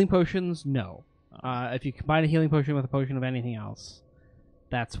 healing potions, no. If you combine a healing potion with a potion of anything else,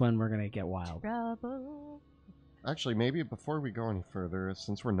 that's when we're gonna get wild. Trouble. Actually, maybe before we go any further,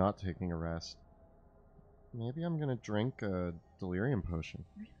 since we're not taking a rest, maybe I'm gonna drink a delirium potion.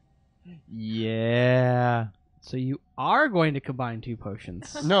 Yeah. So you are going to combine 2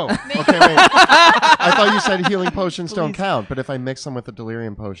 potions. No. Okay, wait. I thought you said healing potions don't Please. count, but if I mix them with a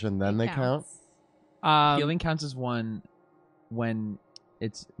delirium potion, then they count. Healing counts as 1 when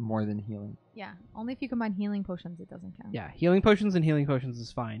it's more than healing. Yeah, only if you combine healing potions, it doesn't count. Yeah, healing potions and healing potions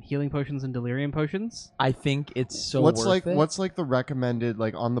is fine. Healing potions and delirium potions. I think it's so what's worth like it. what's like the recommended,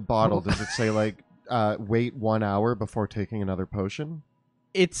 like on the bottle? Does it say like wait 1 hour before taking another potion?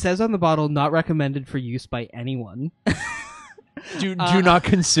 It says on the bottle, not recommended for use by anyone. do not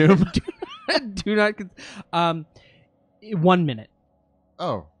consume. Do not. 1 minute.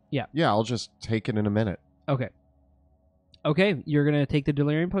 Oh. Yeah. Yeah, I'll just take it in a minute. Okay. Okay, you're gonna take the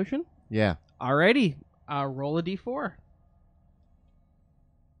delirium potion. Yeah. Alrighty. Roll a d4.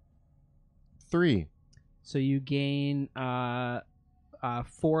 3. So you gain 4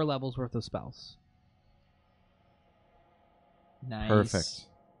 levels worth of spells. Nice. Perfect.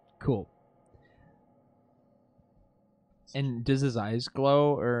 Cool. And does his eyes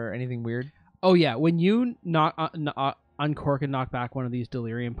glow or anything weird? Oh yeah, when you uncork and knock back one of these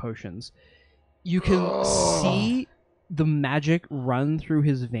delirium potions, you can see the magic run through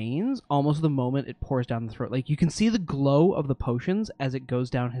his veins almost the moment it pours down the throat. Like you can see the glow of the potions as it goes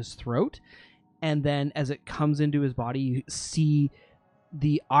down his throat, and then as it comes into his body, you see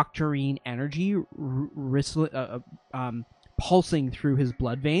the octarine energy pulsing through his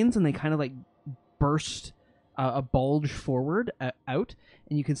blood veins, and they kind of like burst a bulge forward out,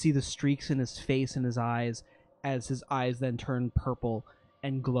 and you can see the streaks in his face and his eyes as his eyes then turn purple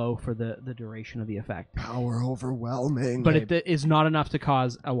and glow for the duration of the effect. Power overwhelming. But it is not enough to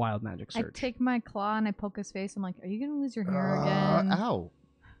cause a wild magic I surge. take my claw and I poke his face. I'm like, "Are you gonna lose your hair again? Ow.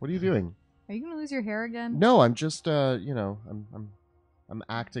 What are you doing? Are you gonna lose your hair again?" No, I'm just I'm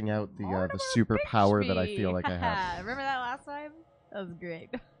acting out the superpower that I feel like I have. Remember that last time? That was great.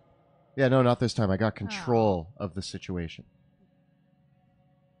 Yeah, no, not this time. I got control of the situation.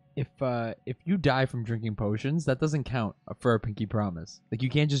 If you die from drinking potions, that doesn't count for a pinky promise. Like you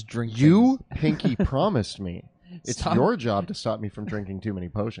can't just drink. You, things. Pinky, promised me. It's Stop. your job to stop me from drinking too many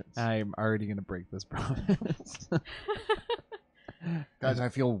potions. I'm already gonna break this promise. Guys, I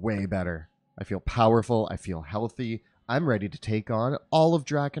feel way better. I feel powerful. I feel healthy. I'm ready to take on all of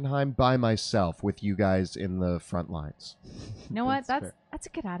Drakkenheim by myself with you guys in the front lines. You know what? That's fair. That's a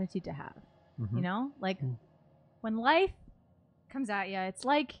good attitude to have. Mhm. You know, like when life comes at you, it's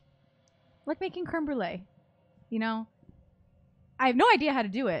like making creme brulee. You know, I have no idea how to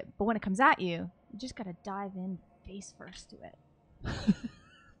do it, but when it comes at you, you just gotta dive in face first to it.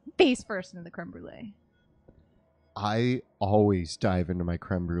 Face first into the creme brulee. I always dive into my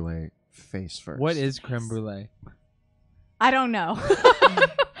creme brulee face first. What is creme brulee? I don't know.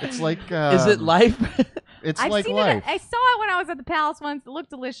 It's like Is it life? It's I've like seen life. it. I saw it when I was at the palace once. It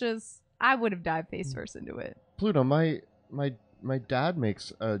looked delicious. I would have dived face first into it. Pluto, my dad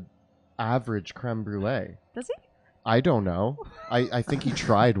makes a average creme brulee. Does he? I don't know. I think he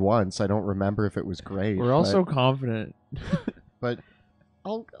tried once. I don't remember if it was great. We're all so confident. but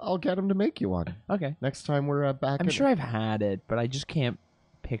I'll get him to make you one Okay. next time we're back. I'm sure I've had it, but I just can't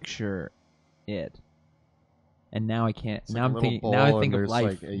picture it. And now I can't. It's Now like a I'm thinking. little Now I bowl think and of there's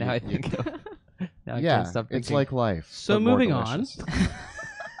life. like a- Now I you- think of. Now I Yeah, can't stop thinking. it's like life. So but more moving on. delicious.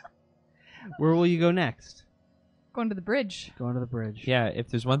 Where will you go next? Going to the bridge. Going to the bridge. Yeah, if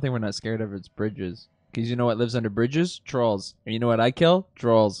there's one thing we're not scared of, it's bridges. Because you know what lives under bridges? Trolls. And you know what I kill?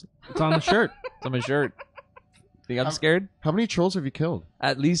 Trolls. It's on the shirt. It's on my shirt. Think I'm Um, scared? How many trolls have you killed?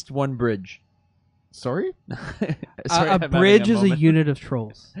 At least one bridge. Sorry? Sorry, A I'm having bridge is a moment. unit of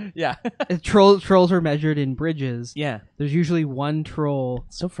trolls. Yeah. If trolls are measured in bridges. Yeah. There's usually one troll.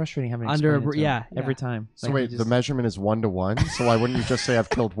 It's so frustrating having to Under a explain it br- to him yeah, every yeah. time. So Like, wait, you the just- measurement is 1 to 1. So why wouldn't you just say I've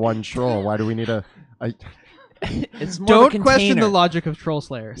killed one troll? Why do we need a It's more Don't of a question the container. logic of troll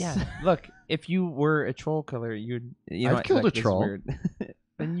slayers. Yeah, look, if you were a troll killer, you'd. You know, I've killed a like, this is troll. weird.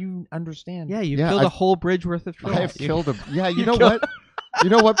 Then you understand. Yeah, you Yeah, killed a I've- whole bridge worth of trolls. I have killed a. Yeah, you know what? You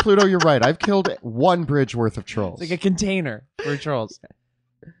know what, Pluto? You're right. I've killed one bridge worth of trolls. It's like a container for trolls.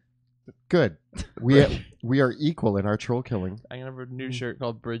 Good. We are equal in our troll killing. I'm gonna have a new shirt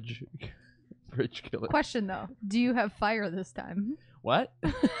called Bridge Killer. Question though, do you have fire this time? What?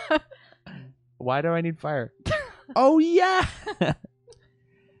 Why do I need fire? Oh yeah.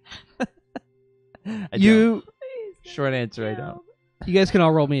 I don't. Short answer, I don't. You guys can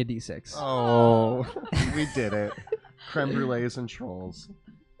all roll me a d6. Oh, we did it. Creme brulees and trolls.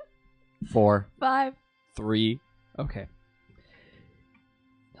 4. 5. 3. Okay.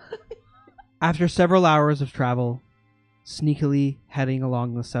 After several hours of travel, sneakily heading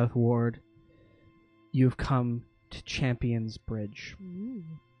along the South Ward, you've come to Champion's Bridge.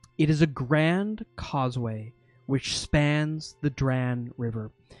 It is a grand causeway which spans the Dran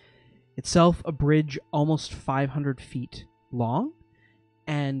River. Itself a bridge almost 500 feet long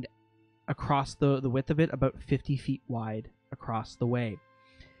and across the width of it about 50 feet wide across the way.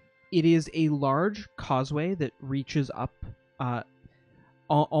 It is a large causeway that reaches up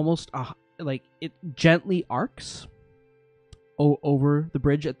almost like it gently arcs over the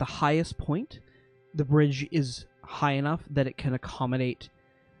bridge at the highest point. The bridge is high enough that it can accommodate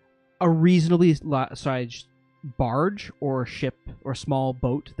a reasonably sized barge or ship or small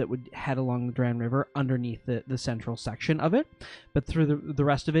boat that would head along the Dran River underneath the central section of it. But through the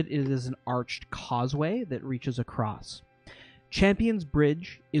rest of it, it is an arched causeway that reaches across. Champion's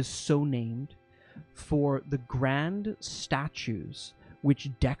Bridge is so named for the grand statues which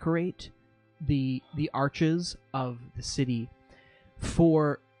decorate the arches of the city.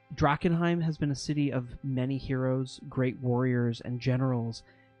 For Drakkenheim has been a city of many heroes, great warriors, and generals,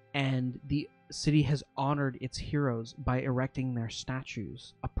 and the city has honored its heroes by erecting their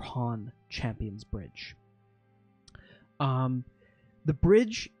statues upon Champion's Bridge. The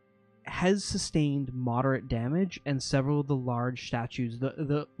bridge has sustained moderate damage, and several of the large statues,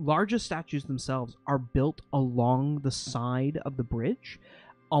 the largest statues themselves, are built along the side of the bridge,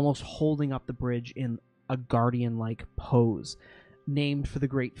 almost holding up the bridge in a guardian-like pose, named for the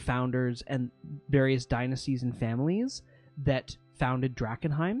great founders and various dynasties and families that founded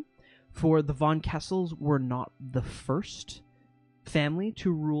Drakkenheim. For the von Kessels were not the first family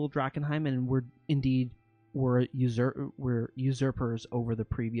to rule Drakkenheim, and were usurpers over the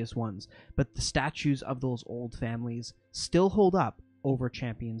previous ones. But the statues of those old families still hold up over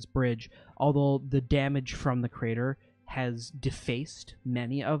Champion's Bridge, although the damage from the crater has defaced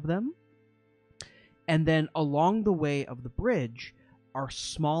many of them. And then along the way of the bridge are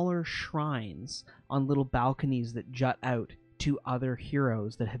smaller shrines on little balconies that jut out to other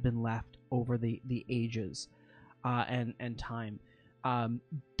heroes that have been left over the ages and time.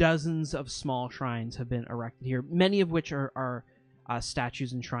 Dozens of small shrines have been erected here, many of which are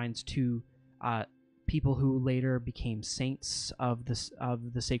statues and shrines to people who later became saints of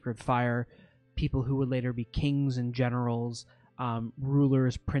the sacred fire, people who would later be kings and generals,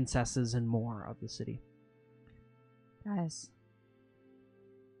 rulers, princesses, and more of the city. Guys,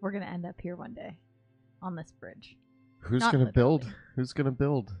 we're going to end up here one day on this bridge. Who's Not gonna literally. build? Who's gonna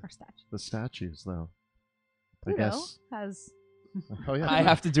build Our statue. the statues, though? Pluto I guess. has Oh yeah. I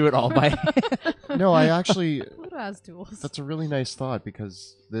have to do it all by. No, I actually. Pluto has tools. That's a really nice thought,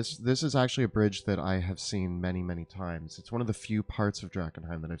 because this is actually a bridge that I have seen many, many times. It's one of the few parts of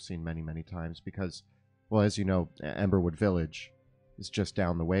Drakkenheim that I've seen many, many times because, well, as you know, Emberwood Village is just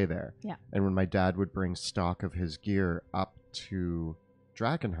down the way there. Yeah. And when my dad would bring stock of his gear up to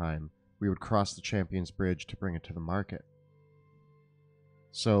Drakkenheim, we would cross the Champion's Bridge to bring it to the market.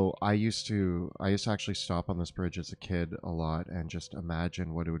 So I used to actually stop on this bridge as a kid a lot and just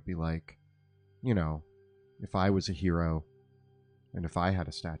imagine what it would be like, you know, if I was a hero and if I had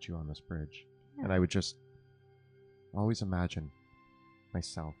a statue on this bridge. Yeah. And I would just always imagine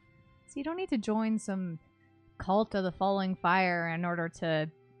myself. So you don't need to join some cult of the falling fire in order to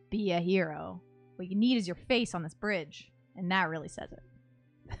be a hero. What you need is your face on this bridge, and that really says it.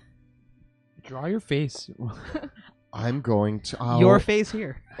 Draw your face. I'm going to Your face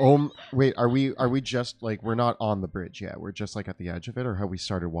here. Wait, are we just like, we're not on the bridge yet? We're just like at the edge of it, or have we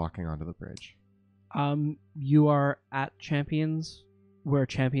started walking onto the bridge? You are at Champions, where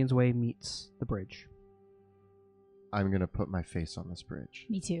Champions Way meets the bridge. I'm gonna put my face on this bridge.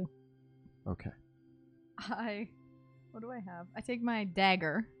 Me too. Okay. What do I have? I take my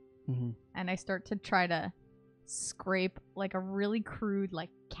dagger and I start to try to scrape like a really crude like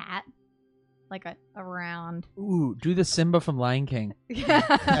cat like a round. Ooh, do the Simba from Lion King.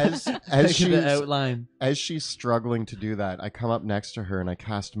 As The outline. as she's struggling to do that, I come up next to her and I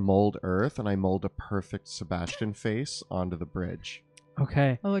cast Mold Earth and I mold a perfect Sebastian face onto the bridge.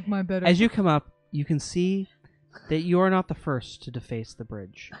 Okay. I like mine better. As you come up, you can see that you are not the first to deface the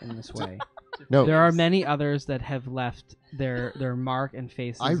bridge in this way. No, There are many others that have left their mark and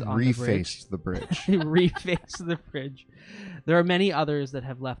faces I on the bridge. refaced the bridge. Refaced the bridge. There are many others that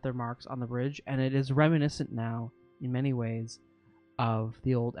have left their marks on the bridge, and it is reminiscent now, in many ways, of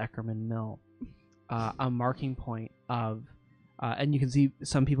the old Eckerman Mill. A marking point of, and you can see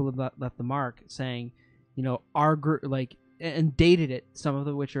some people have left the mark saying, you know, our group, like, and dated it, some of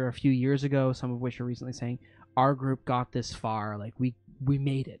which are a few years ago, some of which are recently saying, our group got this far, like, we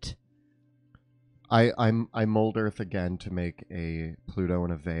made it. I mold Earth again to make a Pluto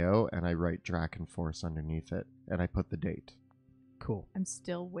and a Veo, and I write Drakkenforce underneath it, and I put the date. Cool. I'm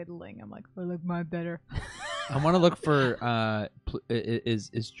still whittling. I'm like, I like mine better. I want to look for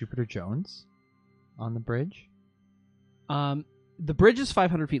is Jupiter Jones on the bridge? The bridge is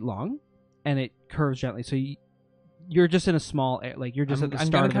 500 feet long, and it curves gently. So you're just in a small, like you're just at the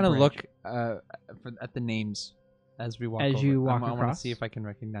start of the bridge. I'm gonna kind of look at the names as we walk. As you walk I want across? to see if I can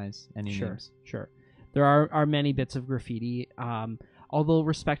recognize any names. Sure. There are many bits of graffiti. Although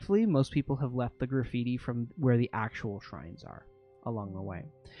respectfully, most people have left the graffiti from where the actual shrines are along the way.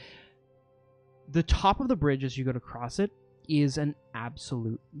 The top of the bridge, as you go to cross it, is an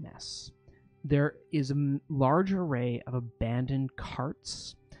absolute mess. There is a large array of abandoned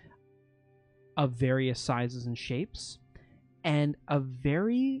carts of various sizes and shapes, and a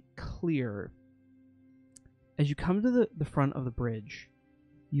very clear... As you come to the front of the bridge,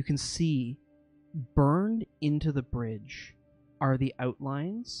 you can see burned into the bridge are the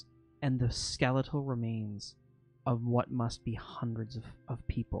outlines and the skeletal remains of what must be hundreds of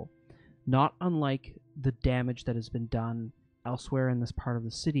people. Not unlike the damage that has been done elsewhere in this part of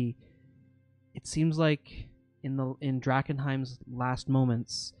the city, it seems like in Drakkenheim's last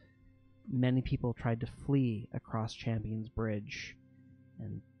moments, many people tried to flee across Champion's Bridge,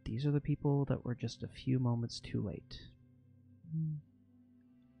 and these are the people that were just a few moments too late.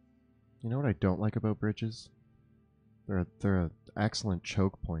 You know what I don't like about bridges? They're an excellent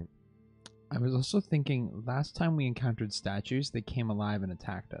choke point. I was also thinking, last time we encountered statues, they came alive and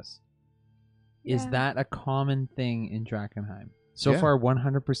attacked us. Is Yeah. that a common thing in Drakkenheim? So far,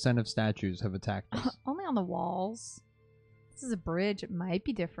 100% of statues have attacked us. Only on the walls. This is a bridge. It might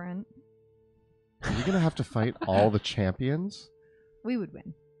be different. Are we gonna have to fight all the champions? We would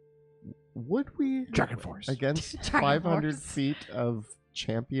win. Would we? Drakkenforce. Against Drakkenforce. 500 feet of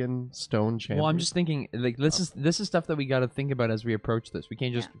stone champion. Well, I'm just thinking, like, this is stuff that we got to think about as we approach this. We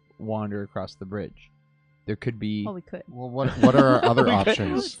can't just wander across the bridge. There could be. Well, we could. Well, what are our other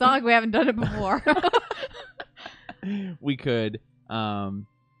options? It's not like we haven't done it before. We could.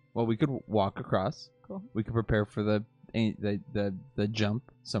 We could walk across. Cool. We could prepare for the jump.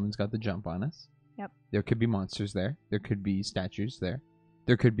 Someone's got the jump on us. Yep. There could be monsters there. There could be statues there.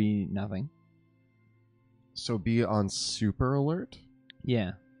 There could be nothing. So be on super alert.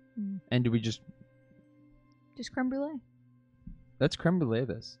 Yeah. And do we just creme brulee. let's creme brulee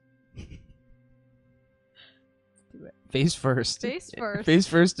this? Do it. Face first. Face first. Face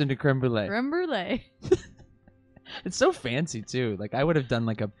first into creme brulee. Creme brulee. It's so fancy too. Like, I would have done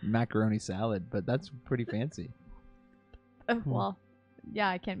like a macaroni salad, but that's pretty fancy. Well, yeah,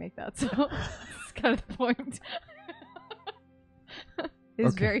 I can't make that, so it's kind of the point.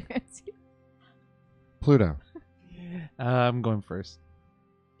 It's Okay. very fancy. Pluto. I'm going first.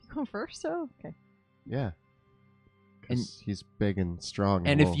 You going first? Oh, okay. Yeah. And- 'Cause he's big and strong. and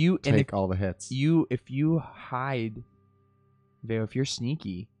And if will you- and take if all the hits. If you hide, Veo, if you're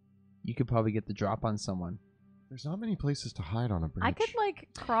sneaky, you could probably get the drop on someone. There's not many places to hide on a bridge. I could like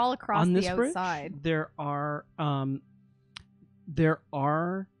crawl across On the this bridge, outside. there are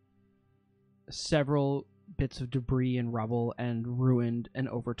several bits of debris and rubble and ruined and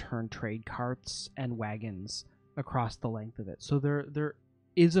overturned trade carts and wagons across the length of it. So there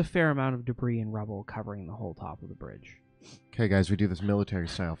is a fair amount of debris and rubble covering the whole top of the bridge. Okay, guys, we do this military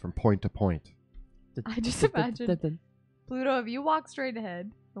style from point to point. I just imagine Pluto, if you walk straight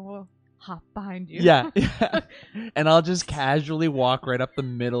ahead, we'll hop behind you. Yeah. And I'll just casually walk right up the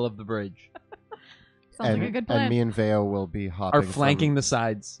middle of the bridge. Sounds like a good plan. And me and Veo will be hopping. Or flanking from- the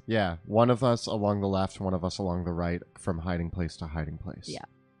sides. Yeah, one of us along the left, one of us along the right, from hiding place to hiding place. Yeah.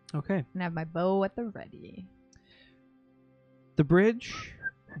 Okay. And have my bow at the ready. The bridge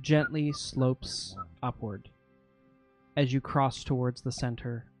gently slopes upward as you cross towards the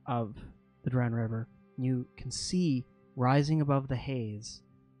center of the Dran River. You can see rising above the haze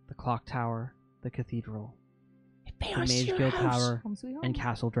the clock tower the cathedral, the Theos, Mage your Guild house. Tower, Home sweet home. and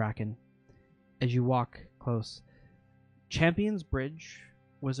Castle Draken. As you walk close, Champion's Bridge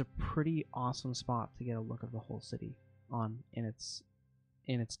was a pretty awesome spot to get a look of the whole city on in its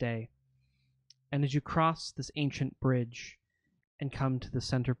day. And as you cross this ancient bridge and come to the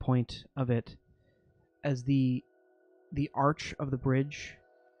center point of it, as the arch of the bridge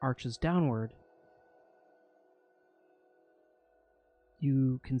arches downward,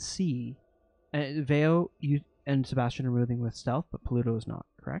 you can see Veo, you and Sebastian are moving with stealth, but Pluto is not,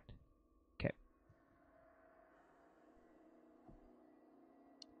 correct? Okay.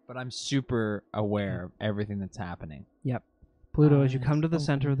 But I'm super aware of everything that's happening. Yep. Pluto, as you Eyes come to the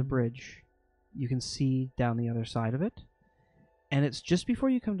center of the open. bridge, you can see down the other side of it. And it's just before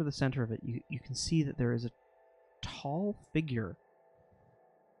you come to the center of it, you can see that there is a tall figure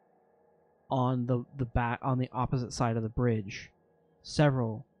on the back on the opposite side of the bridge.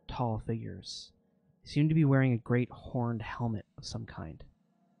 Several tall figures. They seem to be wearing a great horned helmet of some kind.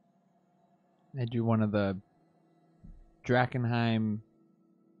 I do one of the Drakkenheim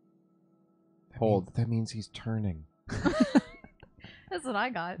hold. That means he's turning. That's what I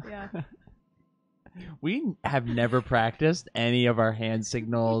got. Yeah. We have never practiced any of our hand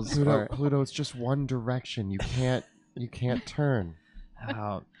signals. Pluto, it's just one direction. You can't turn.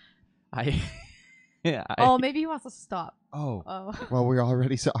 Yeah. Oh, maybe he wants to stop. Oh. Oh. Well, we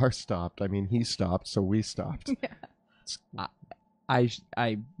already are stopped. I mean, he stopped, so we stopped. Yeah.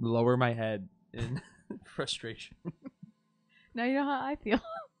 I lower my head in frustration. Now you know how I feel.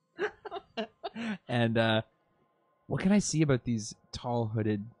 And what can I see about these tall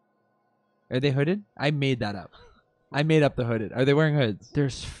hooded? Are they hooded? I made that up. I made up the hooded. Are they wearing hoods?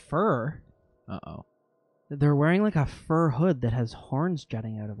 There's fur. Uh-oh. They're wearing like a fur hood that has horns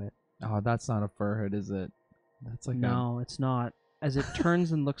jutting out of it. Oh, that's not a fur hood, is it? That's like No, it's not. As it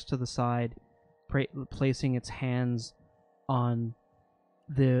turns and looks to the side, placing its hands on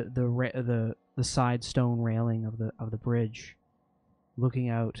the side stone railing of the bridge, looking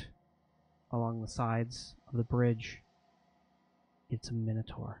out along the sides of the bridge. It's a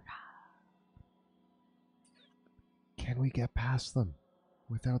minotaur. Can we get past them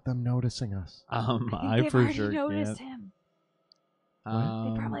without them noticing us? I think I they've for already sure noticed can't. him.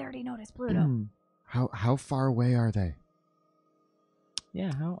 What? They probably already noticed Pluto. How far away are they?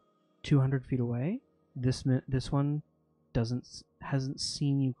 Yeah, how 200 feet away. This one hasn't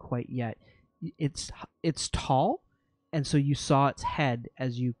seen you quite yet. It's tall, and so you saw its head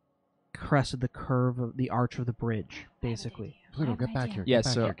as you crested the curve of the arch of the bridge, basically. Pluto, get back here. Yeah, Get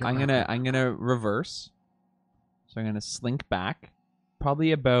back so here, get I'm back gonna here. I'm gonna reverse. So I'm gonna slink back,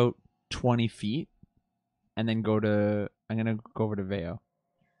 probably about 20 feet, and then I'm gonna go over to Veo.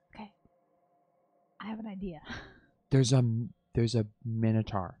 Okay. I have an idea. There's a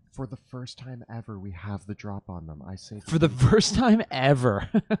minotaur For the first time ever, we have the drop on them. I say for the first time ever.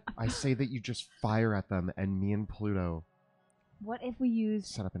 I say that you just fire at them, and me and Pluto What if we use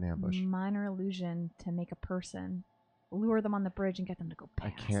set up an ambush. minor illusion to make a person, lure them on the bridge, and get them to go I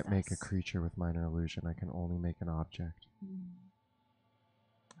past can't make a us? creature with minor illusion. I can only make an object.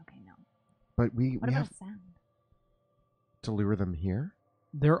 Okay, no. But we What have about a sound? to lure them here.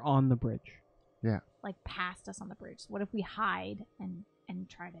 They're on the bridge. Like past us on the bridge. What if we hide and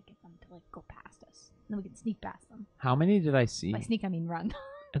try to get them to like go past us? And then we can sneak past them. How many did I see? By sneak, I mean run.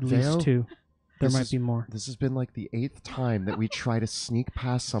 At Vale, least 2. There this might is- be more. This has been like the 8th time that we try to sneak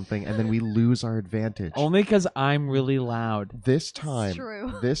past something and then we lose our advantage. Only because I'm really loud. This time,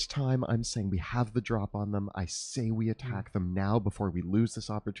 true. this time I'm saying we have the drop on them. I say we attack them now before we lose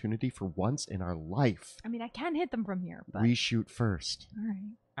this opportunity for once in our life. I mean, I can hit them from here, but We shoot first. all right,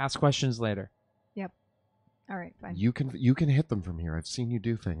 Ask questions later. all right, fine. You can hit them from here. I've seen you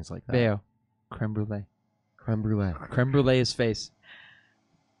do things like that. Veo, creme brulee. Creme brulee. Creme brulee his face.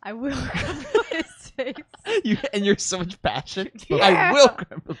 I will cover his face. You're so much passion. Yeah. I will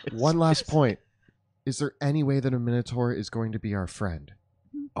creme brulee his One last face. point. Is there any way that a minotaur is going to be our friend?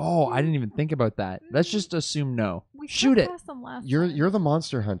 Oh, I didn't even think about that. Let's just assume no. We Shoot snuck it. past them last You're time. the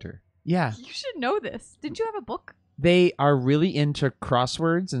monster hunter. Yeah. You should know this. Didn't you have a book? They are really into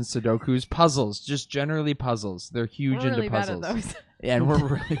crosswords and Sudokus, puzzles, just generally puzzles. They're huge We're really into bad puzzles. at those. And we're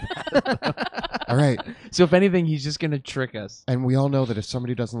really bad at them. All right. So if anything, he's just going to trick us. And we all know that if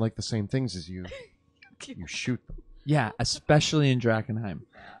somebody doesn't like the same things as you, you shoot them. Yeah, especially in Drakkenheim.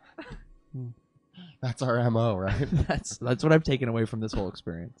 That's our MO, right? That's what I've taken away from this whole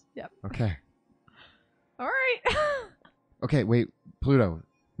experience. Okay. All right. Okay, wait. Pluto,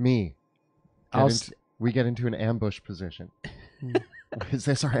 me. I'll We get into an ambush position. Is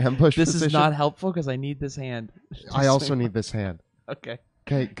this our ambush This position? is not helpful because I need this hand. I also need this hand. Okay.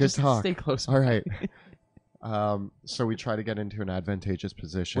 Okay, good Just talk. Stay close. All right. So we try to get into an advantageous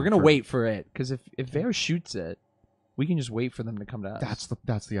position. We're gonna wait for it because if Veo shoots it, we can just wait for them to come to us.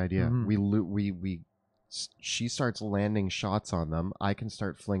 That's the idea. Mhm. She starts landing shots on them. I can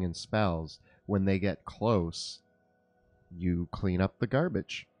start flinging spells. When they get close, you clean up the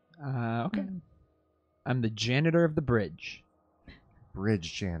garbage. Okay. I'm the janitor of the bridge.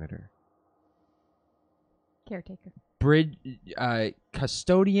 Bridge janitor. Caretaker. Bridge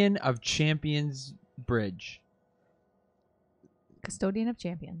custodian of Champions Bridge. Custodian of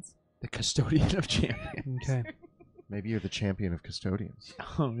champions. The custodian of champions. Okay. Maybe you're the champion of custodians.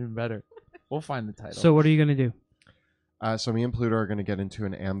 Oh, even better. We'll find the title. So what are you gonna do? So me and Pluto are going to get into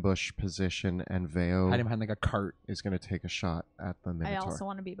an ambush position, and Veo hide him behind like a cart. is going to take a shot at the Minotaur. I also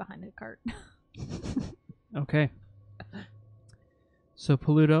want to be behind a cart. Okay. So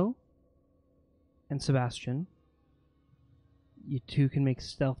Paluto and Sebastian, you two can make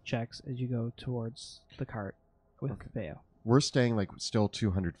stealth checks as you go towards the cart with Veo. We're staying like still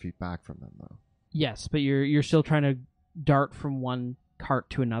 200 feet back from them, though. Yes, but you're still trying to dart from one cart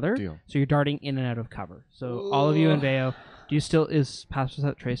to another. Deal. So you're darting in and out of cover. So all of you and Veo, do you still is Pass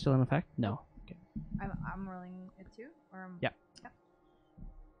Without Trace still in effect? No. Okay. I'm rolling it too? Or Yeah.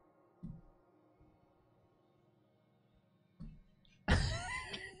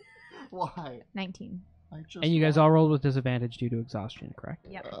 Why? 19. And you guys all rolled with disadvantage due to exhaustion, correct?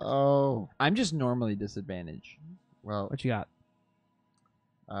 Yep. Oh. I'm just normally disadvantaged. Well, What you got?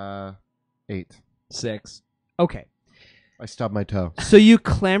 8. 6. Okay. I stubbed my toe. So you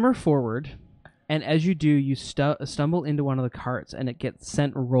clamber forward, and as you do, you stumble into one of the carts, and it gets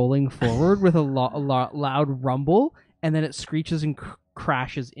sent rolling forward with a loud rumble, and then it screeches and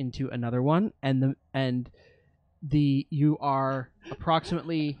crashes into another one, and you are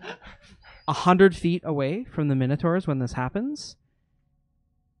approximately 100 feet away from the Minotaurs when this happens,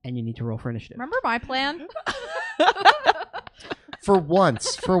 and you need to roll for initiative. Remember my plan? For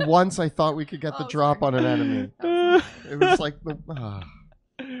once, I thought we could get the drop on an enemy. It was like the.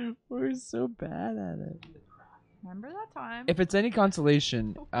 We're so bad at it. Remember that time? If it's any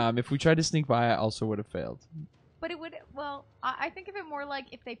consolation, if we tried to sneak by, I also would have failed. But it would, well, I think of it more like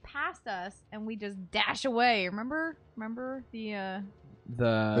if they passed us and we just dash away. Remember the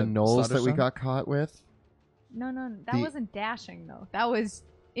The knolls that we Slaughter got caught with. No, that wasn't dashing though. That was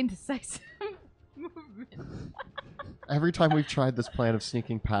indecisive movement. Every time we've tried this plan of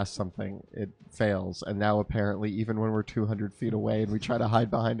sneaking past something, it fails. And now apparently, even when we're 200 feet away and we try to hide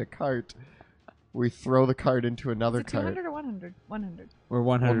behind a cart, we throw the cart into another Is it cart. 200 or 100? 100. We're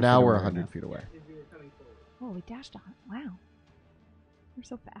 100. Well, now feet we're away 100 now. feet away. Oh, we dashed on. Wow. We're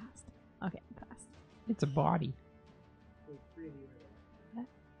so fast. Okay, fast. It's a body.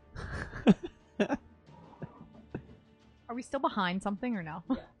 Are we still behind something or no?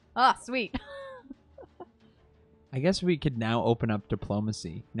 Ah, sweet. I guess we could now open up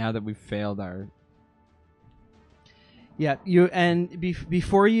diplomacy now that we've failed our. Yeah, you and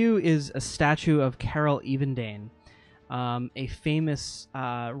before you is a statue of Carol Evendane, a famous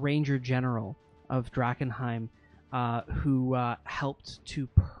ranger general of Drakkenheim, who helped to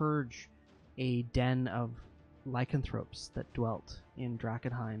purge a den of lycanthropes that dwelt in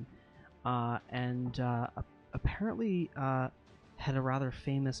Drakkenheim, and apparently had a rather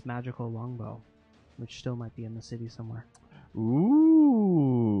famous magical longbow, which still might be in the city somewhere.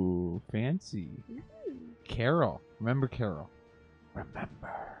 Ooh, fancy. Carol. Remember Carol.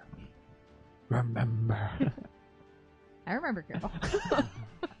 Remember. I remember Carol.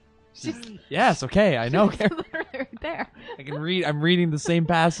 Yes, okay, I know Carol. Literally right there. I can read. I'm reading the same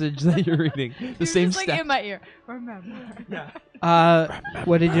passage that you're reading. The You're same just like stuff. in my ear. Remember.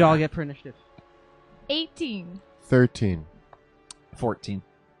 What did you all get for initiative? 18. 13. 14.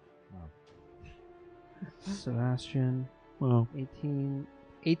 Sebastian, Well, 18,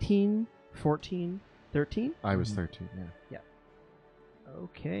 14, 13? I was 13, yeah.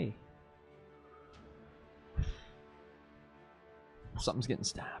 Okay. something's getting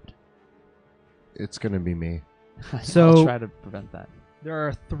stabbed. It's going to be me. So- I'll try to prevent that. There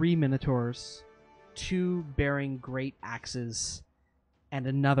are 3 Minotaurs, 2 bearing great axes, and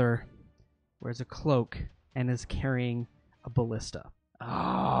another wears a cloak and is carrying a ballista.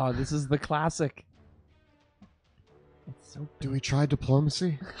 Oh, this is the classic. It's so Do we try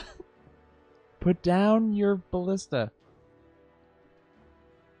diplomacy? Put down your ballista.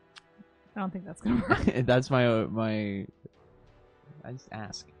 I don't think that's gonna work. That's my. I just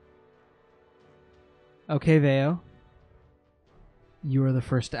ask. Okay, Veo. You are the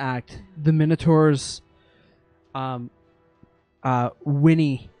first to act. The Minotaurs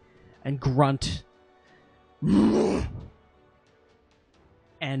whinny and grunt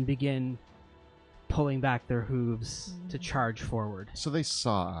and begin pulling back their hooves to charge forward. So they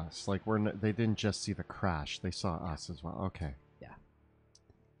saw us. Like they didn't just see the crash. They saw us as well. Okay.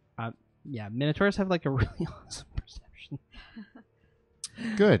 Yeah, Minotaurs have like a really awesome perception.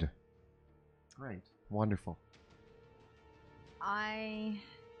 Good. Great. Wonderful. I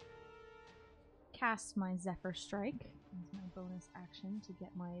cast my Zephyr Strike as my bonus action to get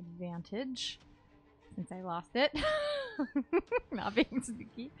my advantage, since I lost it. Not being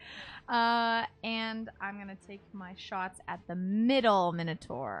sneaky. And I'm going to take my shots at the middle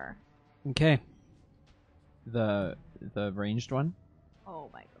Minotaur. Okay. The ranged one?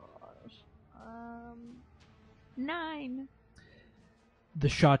 Oh my gosh. 9. The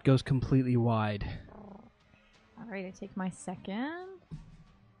shot goes completely wide. Alright, I take my second.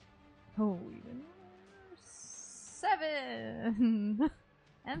 Oh, even worse. 7.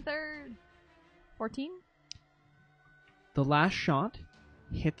 And third. 14. The last shot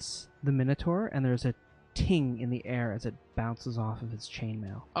hits the Minotaur, and there's a ting in the air as it bounces off of its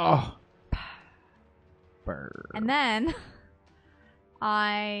chainmail. Oh. Burr. And then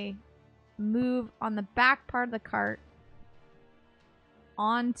I move on the back part of the cart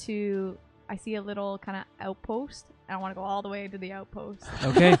onto, I see a little kind of outpost, and I want to go all the way to the outpost.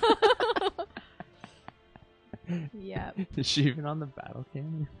 Okay. Yep. Is she even on the battle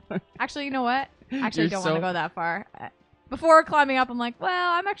cannon? Actually, you know what? Actually, I You're don't want to so- go that far. Before climbing up, I'm like,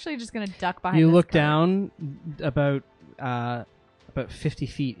 well, I'm actually just going to duck behind You this look cart. down about 50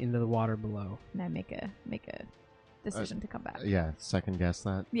 feet into the water below. And I make a decision to come back. Yeah. Second guess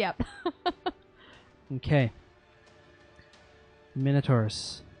that. Yep. Okay.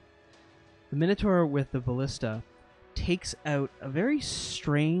 Minotaurs. The Minotaur with the ballista takes out a very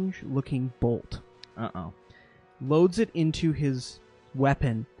strange looking bolt, Uh-oh. loads it into his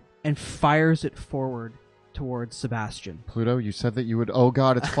weapon, and fires it forward towards Sebastian. Pluto, you said that you would. Oh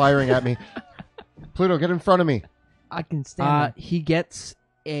God, it's firing at me. Pluto, get in front of me. I can stand He gets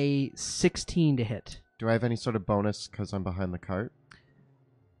a 16 to hit. Do I have any sort of bonus because I'm behind the cart?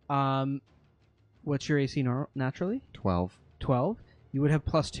 What's your AC naturally? 12. 12. You would have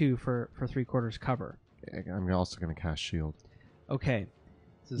 +2 for 3/4 cover. I'm also going to cast shield. Okay.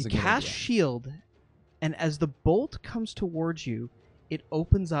 This is You a good cast idea. shield, and as the bolt comes towards you, it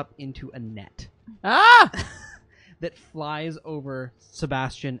opens up into a net Ah! that flies over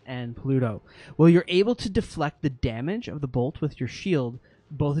Sebastian and Pluto. Well, you're able to deflect the damage of the bolt with your shield.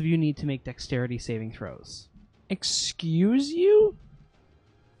 Both of you need to make dexterity saving throws. Excuse you?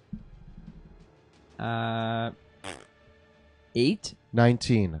 8?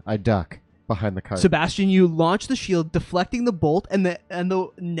 19. I duck behind the cart. Sebastian, you launch the shield, deflecting the bolt, and the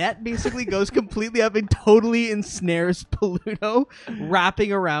net basically goes completely up and totally ensnares Pluto,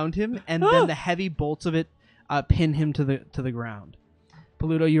 wrapping around him, and then the heavy bolts of it pin him to the ground.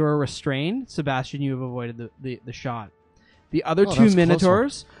 Pluto, you are restrained. Sebastian, you have avoided the shot. The other Oh, that two was a close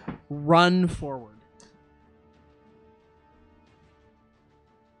Minotaurs run forward.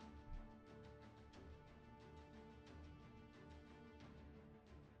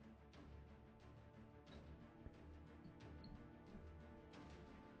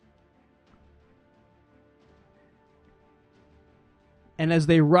 And as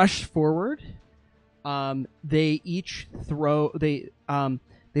they rush forward, they each throw. They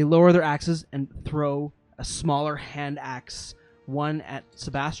lower their axes and throw a smaller hand axe, one at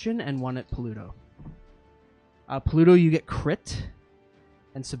Sebastian and one at Pluto. Pluto, you get crit,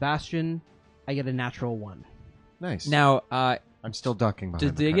 and Sebastian, I get a natural 1. Nice. Now, I'm still ducking behind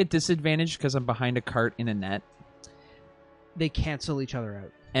did the they cart. get disadvantage because I'm behind a cart in a net? They cancel each other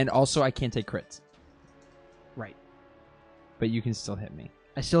out. And also, I can't take crits, Right. but you can still hit me.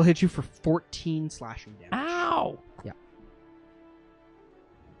 I still hit you for 14 slashing damage. Ow! Yeah.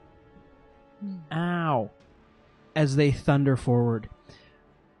 Ow. As they thunder forward,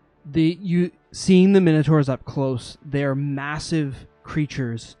 seeing the Minotaurs up close, they're massive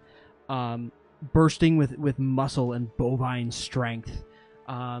creatures, bursting with muscle and bovine strength,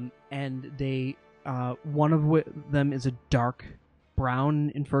 and they one of them is a dark brown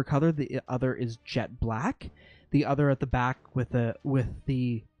in fur color. The other is jet black. The other at the back with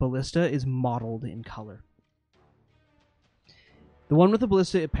the ballista is mottled in color. The one with the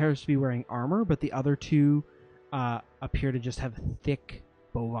ballista appears to be wearing armor, but the other two appear to just have thick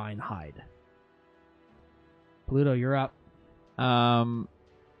bovine hide. Pluto, you're up. I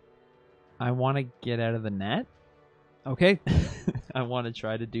want to get out of the net. Okay, I want to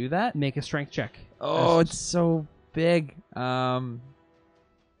try to do that. make a strength check. Oh, it's so big.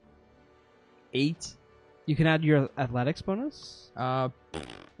 8. You can add your athletics bonus. Uh,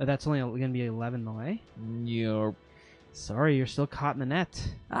 That's only going to be 11 though, eh? you're Sorry, you're still caught in the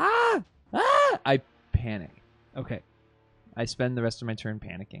net. Ah! Ah! I panic. Okay. I spend the rest of my turn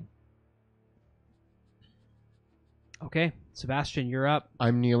panicking. Okay, Sebastian, you're up.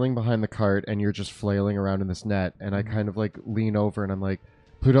 I'm kneeling behind the cart, and you're just flailing around in this net, and I kind of like lean over, and I'm like,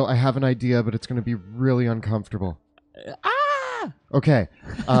 Pluto, I have an idea, but it's going to be really uncomfortable. Ah! Okay.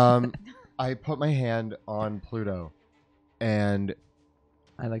 I put my hand on Pluto, and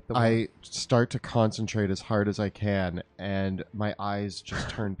I like the I start to concentrate as hard as I can, and my eyes just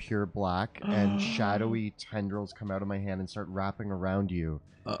turn pure black, and shadowy tendrils come out of my hand and start wrapping around you,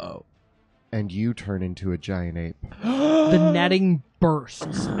 Uh-oh. and you turn into a giant ape. The netting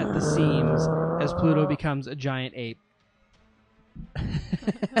bursts at the seams as Pluto becomes a giant ape.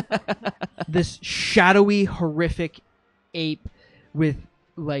 This shadowy, horrific ape with,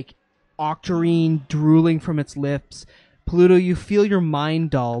 like, octarine drooling from its lips. Pluto, you feel your mind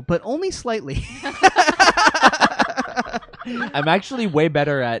dull, but only slightly. I'm actually way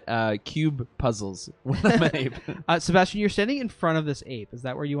better at cube puzzles when I'm an ape. Sebastian, you're standing in front of this ape. Is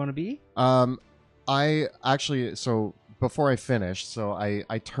that where you want to be? I actually, so before I finish, so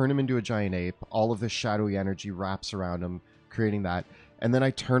I turn him into a giant ape. All of this shadowy energy wraps around him, creating that. And then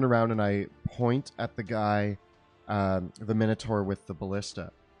I turn around and I point at the guy, the Minotaur with the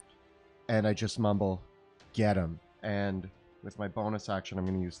ballista. And I just mumble, get him. And with my bonus action, I'm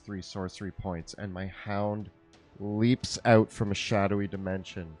going to use 3 sorcery points. And my hound leaps out from a shadowy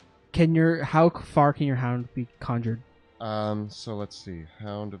dimension. How far can your hound be conjured? So let's see.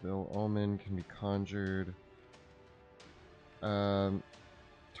 Hound of Ill Omen can be conjured. Target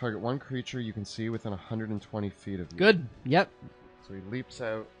one creature you can see within 120 feet of you. Good. Yep. So he leaps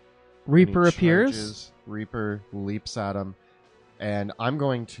out. Reaper and he appears. charges. Reaper leaps at him. And I'm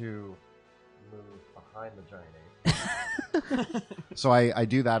going to move behind the giant ape. So I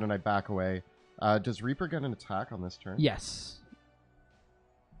do that and I back away. Does Reaper get an attack on this turn? Yes.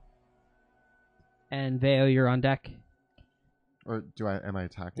 And Vale, you're on deck. Or am I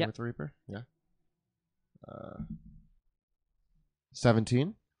attacking with the Reaper? Yeah.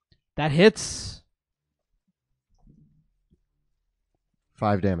 17. That hits.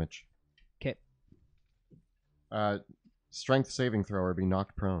 5 damage. Okay. Strength saving throw or be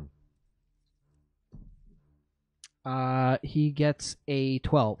knocked prone. He gets a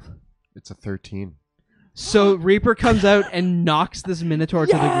 12. It's a 13. So Reaper comes out and knocks this Minotaur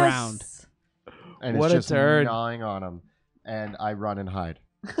to the ground. And What a it's just turd. gnawing on him. And I run and hide.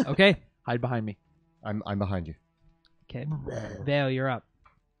 Okay. Hide behind me. I'm behind you. Okay. Vale, you're up.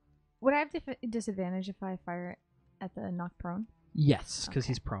 Would I have disadvantage if I fire at the knock prone? Yes, because Okay.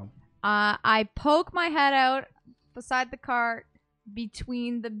 he's prone. I poke my head out beside the cart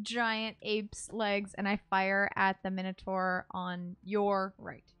between the giant ape's legs, and I fire at the Minotaur on your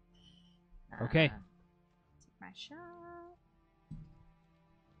right. Okay. Take my shot.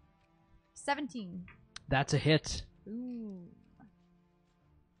 17. That's a hit. Ooh.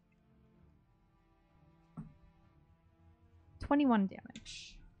 $21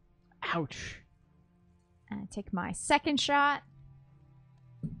 damage. Ouch. And I take my second shot.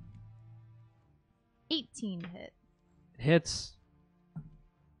 18 hit. Hits.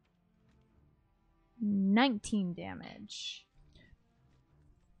 19 damage.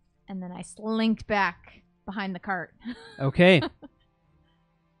 And then I slinked back behind the cart. Okay.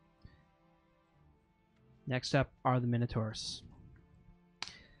 Next up are the Minotaurs.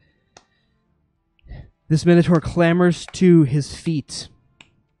 This Minotaur clambers to his feet.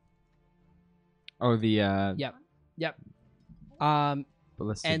 Oh, the Yep.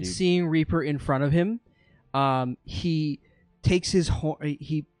 ballista And dude. seeing Reaper in front of him, he takes his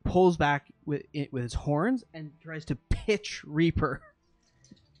he pulls back with his horns and tries to pitch Reaper.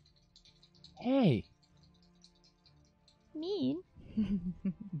 Hey. Mean.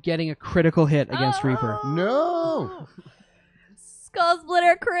 Getting a critical hit against Reaper. No! Skull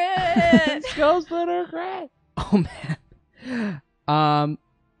splitter crit. Skull splitter crit. Oh man.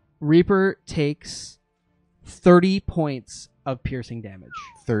 Reaper takes 30 points of piercing damage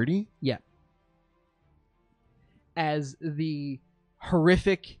 30? as the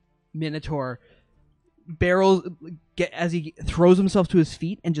horrific Minotaur as he throws himself to his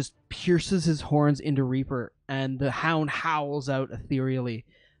feet and just pierces his horns into Reaper, and the hound howls out ethereally.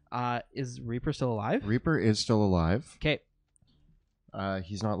 Is Reaper still alive? Reaper is still alive. Okay,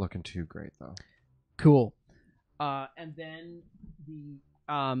 He's not looking too great, though. cool. And then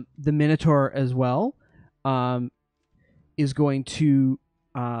the Minotaur as well is going to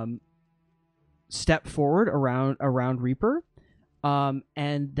step forward around Reaper, and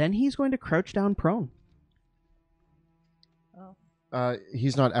then he's going to crouch down prone. Oh.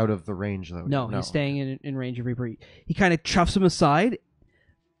 He's not out of the range though. No, he's staying in range of Reaper. He kind of chuffs him aside,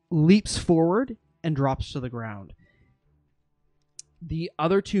 leaps forward, and drops to the ground. The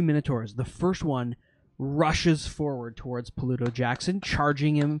other two Minotaurs, the first one rushes forward towards Paluto Jackson,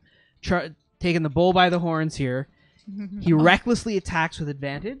 charging him, taking the bull by the horns here. He recklessly attacks with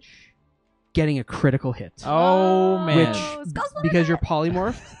advantage, getting a critical hit. Oh, man. Which, because you're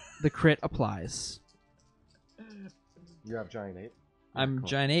polymorphed, the crit applies. You have giant ape. I'm Cool.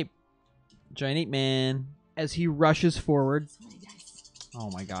 giant ape. Giant ape man. As he rushes forward, Oh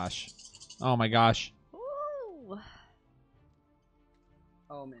my gosh. Oh my gosh. Ooh.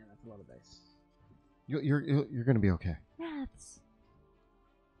 oh man, that's a lot of dice. You're gonna be okay. That's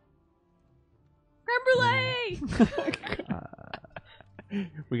creme brulee.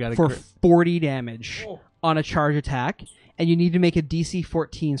 We got For 40 damage on a charge attack, and you need to make a DC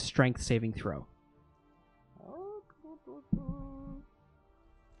 14 strength saving throw.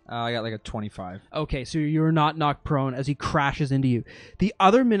 I got like a 25. Okay, so you're not knocked prone as he crashes into you. The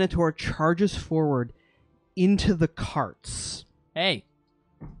other Minotaur charges forward into the carts, Hey.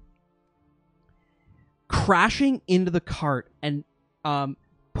 crashing into the cart and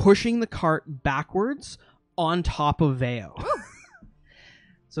pushing the cart backwards on top of Veo.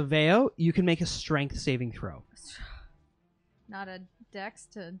 So Veo, you can make a strength saving throw. Not a dex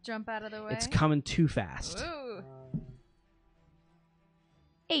to jump out of the way. It's coming too fast. Ooh.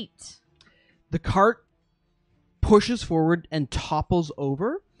 8. The cart pushes forward and topples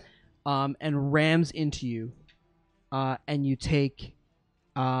over and rams into you. And you take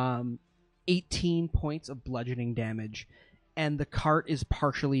 18 points of bludgeoning damage. And the cart is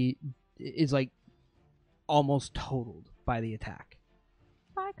like almost totaled by the attack.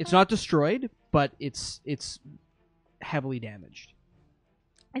 It's not destroyed, but it's heavily damaged.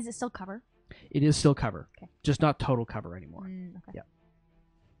 Is it still cover? It is still cover. Okay. Just not total cover anymore. Okay. Yep.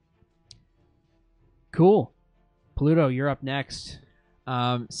 Cool. Pluto, you're up next.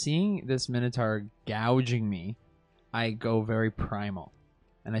 Seeing this Minotaur gouging me, I go very primal.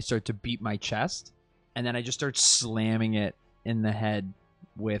 And I start to beat my chest. And then I just start slamming it in the head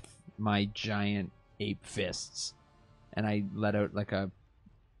with my giant ape fists. And I let out like a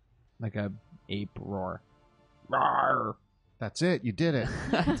ape roar. Roar! That's it. You did it.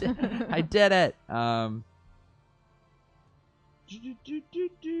 I did it.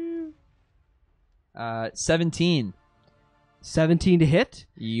 17. 17 to hit.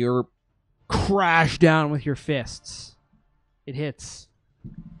 You're Crash down with your fists. It hits.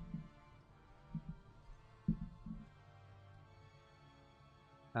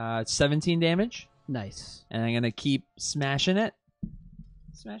 uh 17 damage, Nice. and I'm gonna keep smashing it.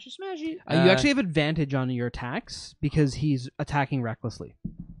 Smash it, smash it. You actually have advantage on your attacks because he's attacking recklessly.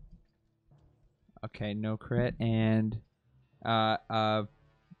 Okay, no crit and like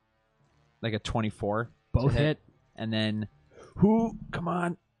a 24. Both to hit. And then come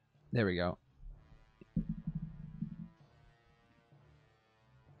on. There we go.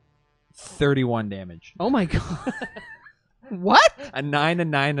 31 damage. Oh my god. What? A 9, a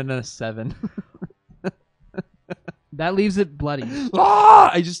 9, and a 7. That leaves it bloody.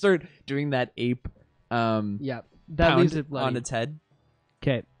 I just start doing that ape Yep. That pound leaves it bloody. on its head.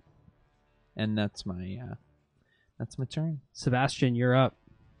 Okay. And that's my turn. Sebastian, you're up.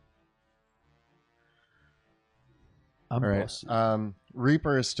 All right.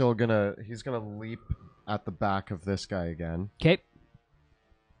 Reaper is still he's gonna leap at the back of this guy again. Okay.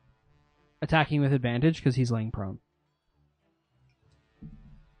 Attacking with advantage because he's laying prone.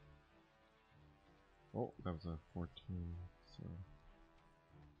 Oh, that was a 14. So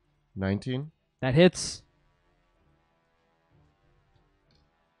 19. That hits.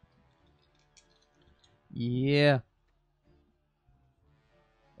 Yeah.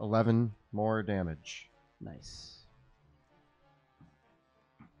 11 more damage. Nice.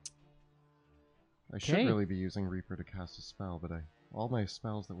 I should Okay. really be using Reaper to cast a spell, but all my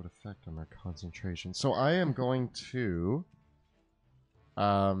spells that would affect him are concentration. So I am going to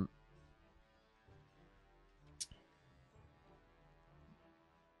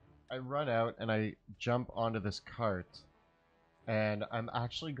I run out and I jump onto this cart, and I'm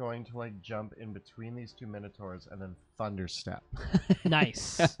actually going to jump in between these two Minotaurs and then thunder step.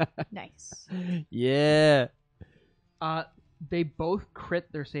 Nice. Nice. Yeah. They both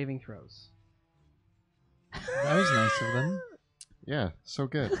crit their saving throws. That was nice of them. Yeah, so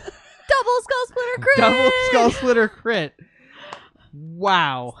good. Double skull splitter crit. Double skull splitter crit.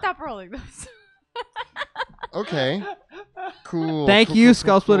 Wow. Stop rolling those. Okay. Cool. Thank cool, you, cool,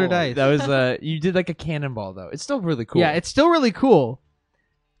 Skull cool, Splitter cool. Dice. That was you did like a cannonball though. It's still really cool. Yeah, it's still really cool.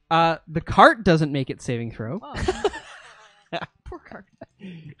 The cart doesn't make its saving throw. Whoa. Poor cart.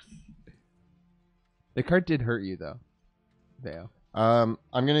 The cart did hurt you though, Veo. I'm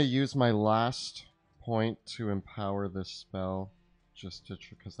gonna use my last point to empower this spell, just to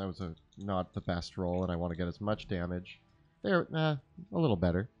because that was not the best roll, and I want to get as much damage. There, a little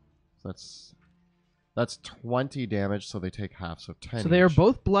better. So that's 20 damage, so they take half, so 10. So they are each.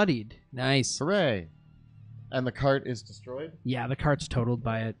 both bloodied. Nice. Hooray! And the cart is destroyed. Yeah, the cart's totaled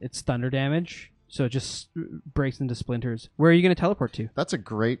by it. It's thunder damage, so it just breaks into splinters. Where are you going to teleport to? That's a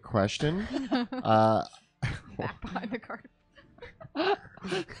great question. Back behind the cart.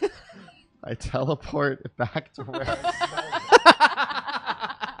 I teleport back to where I started.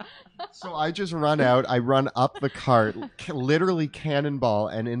 So I just run out. I run up the cart, literally cannonball,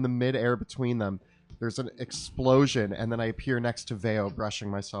 and in the midair between them, there's an explosion, and then I appear next to Veo, brushing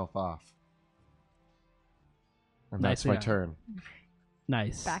myself off. And that's Nicely my done. turn.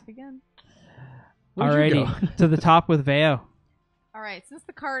 Nice. Back again. Where'd you Alrighty, to the top with Veo. All right, since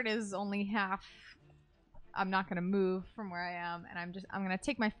the cart is only half, I'm not going to move from where I am, and I'm going to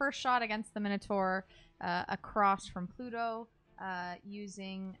take my first shot against the Minotaur across from Pluto,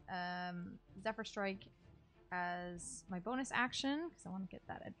 using Zephyr Strike as my bonus action because I want to get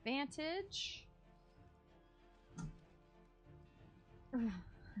that advantage.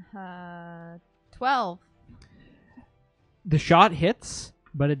 12. The shot hits,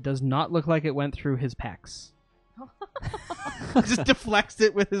 but it does not look like it went through his pecs. Just deflects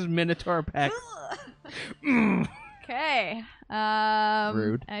it with his Minotaur pecs. Okay.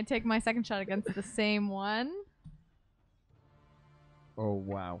 Rude. And I take my second shot against the same one. Oh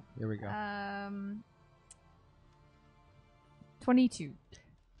wow. Here we go. 22.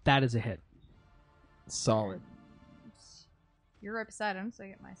 That is a hit. Solid. You're right beside him, so I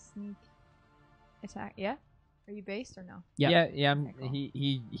get my sneak attack. Yeah? Are you based or no? Yeah. Yeah. Okay, cool.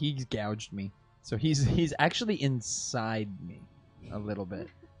 He's gouged me. So he's actually inside me a little bit.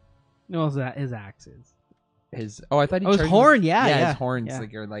 No, that his axe is. I thought he his charged horn, me. yeah. His horns yeah.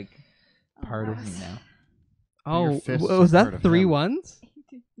 are like part of me now. Your Oh, fists was are part that of 3 him. ones?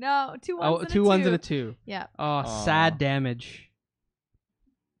 No, 2 ones Oh, and a 2 ones 2. and a 2. Yeah, Oh, Aw. sad damage.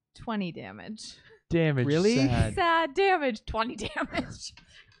 20 damage. Damage. Really? Sad. Sad damage. 20 damage.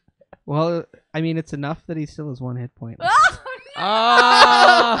 Well, I mean, it's enough that he still has 1 hit point.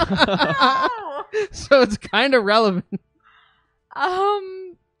 Ah! Oh, So it's kind of relevant.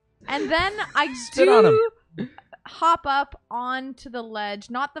 and then I Spit on do hop up onto the ledge,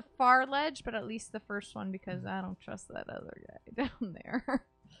 not the far ledge, but at least the first one because I don't trust that other guy down there.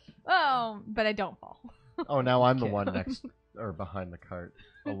 Oh, but I don't fall. Oh, now I'm the Okay. one next or behind the cart,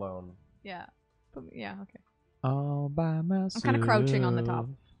 alone. Yeah. Yeah, okay. All by myself. I'm kind of crouching on the top.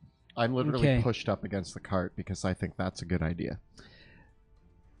 I'm literally Okay. pushed up against the cart because I think that's a good idea.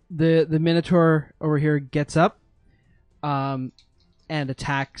 The Minotaur over here gets up and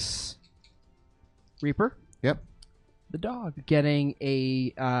attacks Reaper, Yep, The dog. getting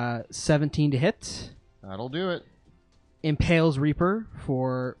a 17 to hit. that'll do it. Impales Reaper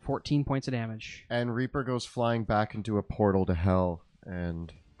for 14 points of damage. And Reaper goes flying back into a portal to hell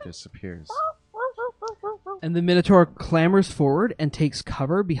and disappears. And the Minotaur clambers forward and takes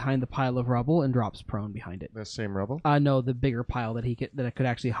cover behind the pile of rubble and drops prone behind it. The same rubble? No, the bigger pile that could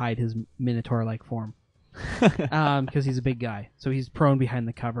actually hide his Minotaur-like form. Because he's a big guy. So he's prone behind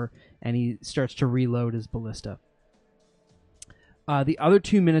the cover, and he starts to reload his ballista. The other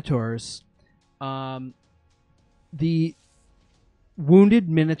 2 Minotaurs, the wounded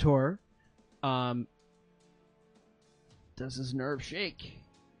Minotaur, does his nerve shake?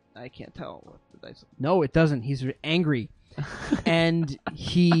 I can't tell what the dice. No, it doesn't. He's angry, and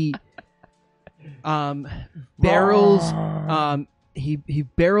he barrels. He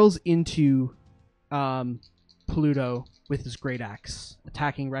barrels into Pluto with his great axe,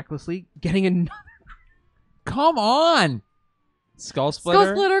 attacking recklessly, getting another. Come on. Skull Splitter.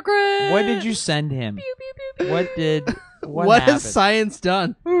 Skull Splitter crit! What did you send him? Pew, pew, pew, pew. What did? What happened? has science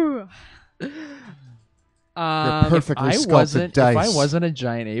done? You're perfectly I sculpted wasn't. dice. If I wasn't a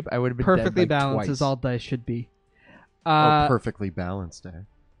giant ape, I would have been Perfectly dead like balanced twice. as all dice should be. Perfectly balanced, eh?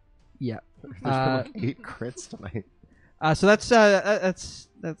 Yeah. There's been like 8 crits tonight. So that's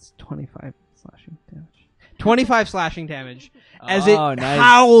 25 slashing damage. 25 slashing damage as it Oh, nice.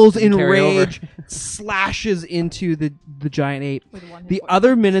 howls in Carry over. rage, slashes into the giant ape. With 1 hit The point.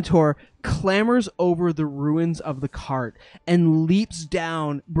 other Minotaur clambers over the ruins of the cart and leaps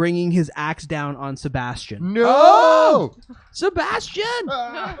down, bringing his axe down on Sebastian, No! Sebastian.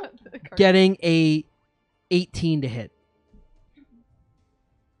 Ah! The cart. getting a 18 to hit.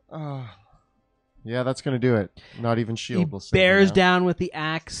 Ah. Yeah, that's going to do it. Not even He shield will save me bears now. down with the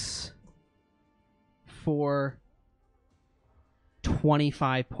axe for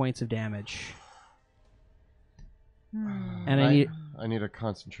 25 points of damage. Hmm. And I need a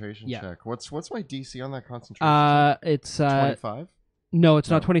concentration Yeah. check. What's my DC on that concentration check? it's 25? no, it's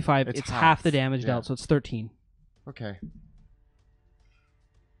not No, 25. it's It's half the half. damage Yeah. dealt, so it's 13. Okay.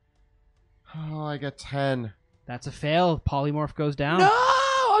 Oh, I get 10. That's a fail. Polymorph goes down. No,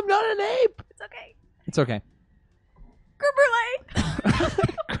 I'm not an ape. It's okay. It's okay. Creme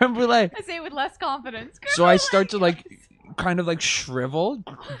brulee. Creme brulee. I say it with less confidence. Creme So I brulee. start to like kind of like shrivel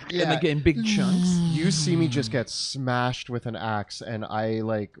and like in big chunks. You see me just get smashed with an axe, and I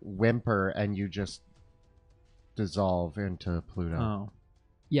like whimper, and you just dissolve into Pluto. Oh.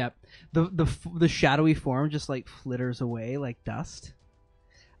 Yep. The shadowy form just like flitters away like dust.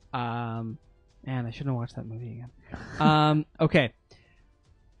 Man, I shouldn't have watched that movie again. Okay.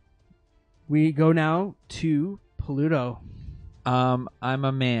 We go now to Pluto. I'm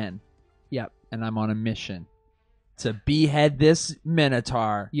a man. Yep. And I'm on a mission to behead this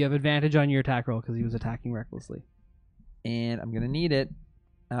Minotaur. You have advantage on your attack roll because he was attacking recklessly. And I'm gonna need it.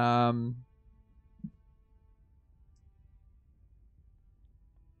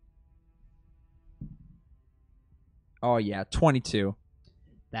 Oh yeah, 22.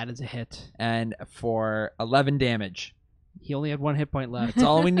 That is a hit. And for 11 damage. He only had 1 hit point left. That's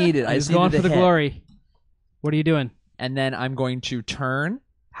all we needed. I He's just going needed for a the hit. glory. What are you doing? And then I'm going to turn.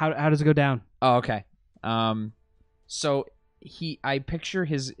 How does it go down? Oh, okay. So I picture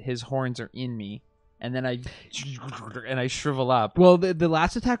his horns are in me, and then I shrivel up. Well, the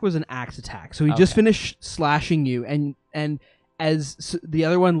last attack was an axe attack, so he just Okay. finished slashing you, and as the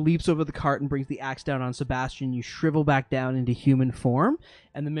other one leaps over the cart and brings the axe down on Sebastian, you shrivel back down into human form,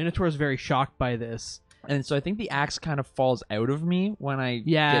 and the Minotaur is very shocked by this. And so I think the axe kind of falls out of me when I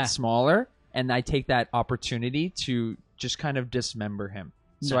Yeah. get smaller, and I take that opportunity to just kind of dismember him.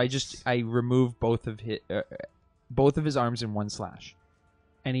 So Nice. I remove both of his arms in one slash,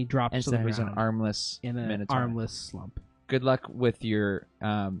 And he drops and to so the he's an ground armless in an Minotaur. armless slump. Good luck with your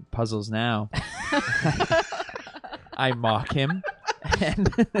puzzles now. I mock him. And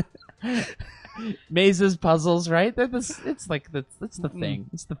Maze's puzzles, right? It's the thing.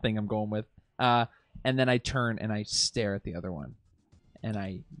 It's the thing I'm going with. And then I turn and I stare at the other one, and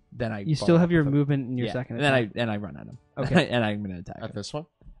I You follow still have up your with him. movement in your Yeah. second And attack. then I run at him. Okay. And I'm gonna attack At him. this one?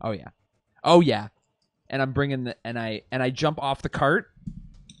 Oh yeah. And I'm bringing and I jump off the cart,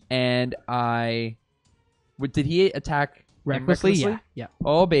 and did he attack him recklessly? Yeah.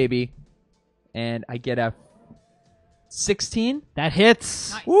 Oh baby, and I get a 16. That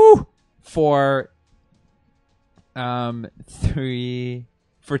hits. Nice. Woo! For 10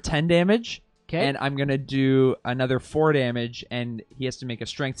 damage. Okay. And I'm gonna do another 4 damage, and he has to make a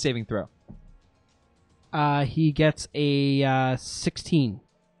strength saving throw. He gets a 16.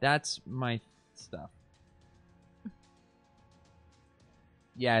 That's my stuff.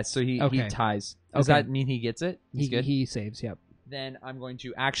 Yeah, so he Okay. ties. Does Okay. that mean he gets it? He's good. He saves. Yep. Then I'm going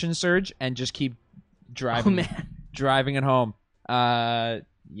to action surge and just keep driving. Oh man. Driving it home.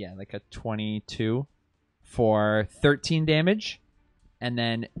 Yeah, like a 22 for 13 damage, and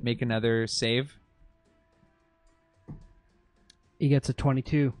then make another save. He gets a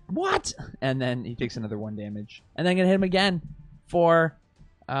 22. What? And then he takes another 1 damage, and then I'm gonna hit him again for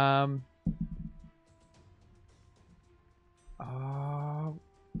I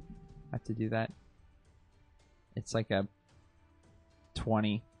have to do that. It's like a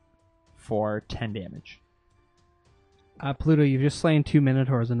 20 for 10 damage. Pluto, you've just slain 2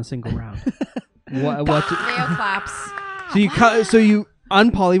 Minotaurs in a single round. what? Leo claps. So you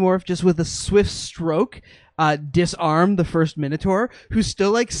unpolymorph just with a swift stroke, disarm the first Minotaur, who's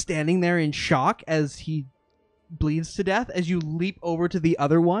still like standing there in shock as he bleeds to death. As you leap over to the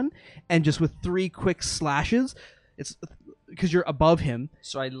other one, and just with 3 quick slashes, it's because you're above him.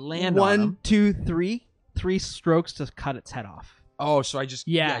 So I land on 1, him. 2, 3, 3 strokes to cut its head off. Oh, so I just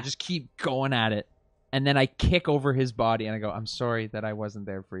Yeah. I just keep going at it. And then I kick over his body and I go, "I'm sorry that I wasn't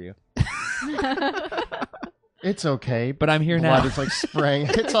there for you. It's okay. But I'm here Blood now." is like spraying.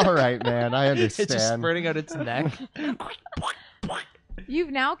 It's all right, man. I understand. It's just spurting out its neck. You've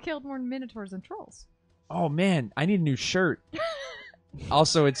now killed more Minotaurs than trolls. Oh man, I need a new shirt.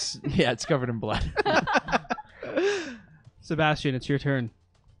 Also, it's covered in blood. Sebastian, it's your turn.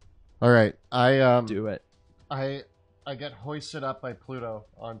 All right. Do it. I get hoisted up by Pluto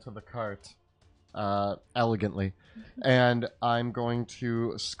onto the cart, elegantly, and I'm going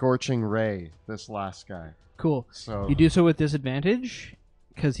to Scorching Ray this last guy. Cool. So You do so with disadvantage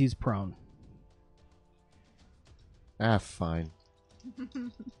because he's prone. fine.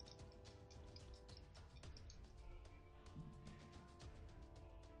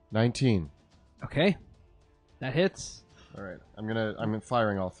 $19. Okay. That hits. All right. I'm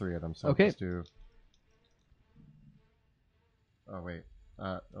firing all three of them. So Okay. let's do. Oh wait.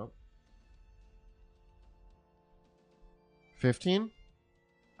 15.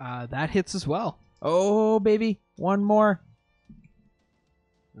 That hits as well. Oh, baby. One more.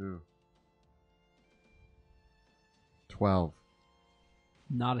 Ooh. 12.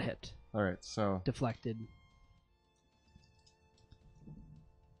 Not a hit. All right. So Deflected.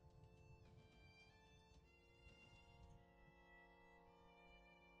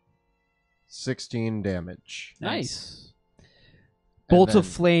 $16 damage. Nice. And Bolts of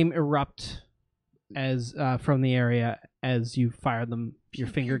then- flame erupt as from the area as you fire them, your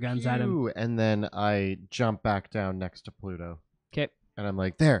finger guns at him. Pew! And then I jump back down next to Pluto. Okay. And I'm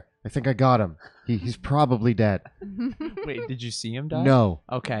like, there. I think I got him. He's probably dead. Wait, did you see him die? No.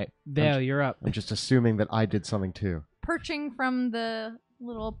 Okay. Vale, you're up. I'm just assuming that I did something too. Perching from the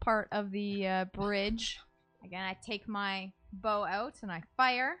little part of the bridge. Again, I take my bow out and I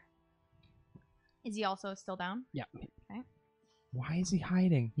fire. Is he also still down? Yeah. Why is he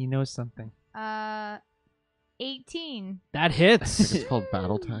hiding? He knows something. 18. That hits. It's called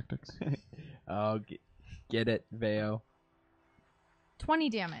battle tactics. Oh, get it, Veo. 20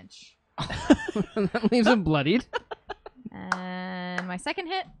 damage. That leaves him bloodied. And my second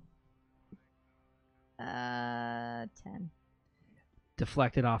hit. 10.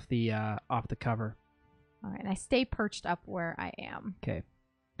 Deflected off the cover. All right, and I stay perched up where I am. Okay.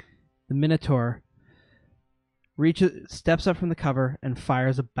 The Minotaur steps up from the cover and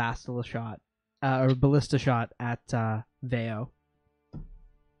fires a ballista shot at Veo,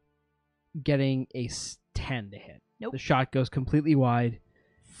 getting a 10 to hit. Nope. The shot goes completely wide.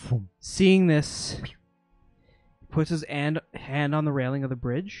 Seeing this, he puts his hand on the railing of the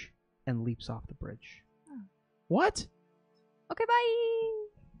bridge and leaps off the bridge. What? Okay, bye.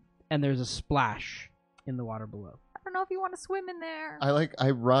 And there's a splash in the water below. I don't know if you want to swim in there. I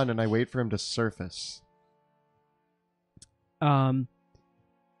run and I wait for him to surface.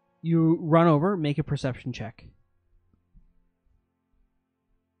 You run over, make a perception check.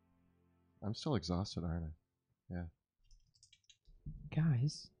 I'm still exhausted, aren't I? Yeah.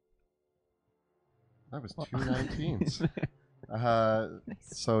 Guys. That was 2 19s.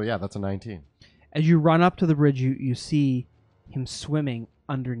 So yeah, that's a 19. As you run up to the bridge, you see him swimming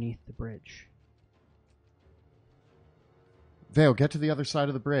underneath the bridge. Vale, get to the other side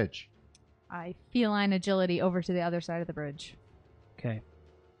of the bridge. I feline agility over to the other side of the bridge. Okay.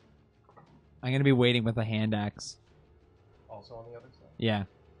 I'm going to be waiting with a hand axe. Also on the other side. Yeah.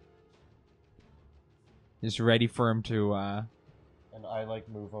 Just ready for him to, And I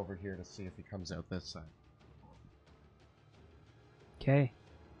move over here to see if he comes out this side. Okay.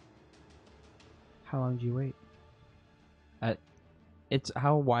 How long do you wait? It's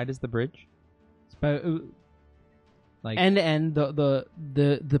how wide is the bridge? It's about Like end to end.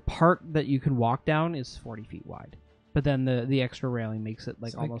 The part that you can walk down is 40 feet wide, but then the extra railing makes it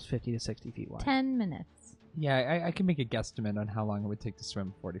It's like- almost 50 to 60 feet wide. 10 minutes. yeah, I can make a guesstimate on how long it would take to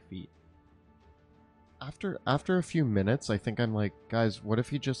swim 40 feet. After a few minutes, I think I'm like, guys, what if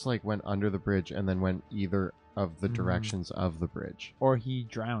he just went under the bridge and then went either of the Mhm. directions of the bridge? Or he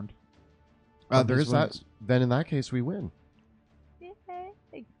drowned. There his is that. wounds. Then in that case, we win.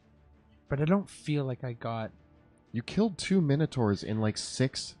 Yay. But I don't feel like I got... You killed 2 minotaurs in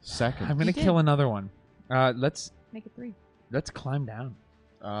 6 seconds. I'm going to did. kill another one. Let's Make it 3. climb down.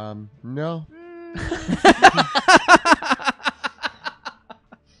 No.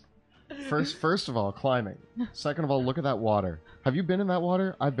 First of all, climbing. Second of all, look at that water. Have you been in that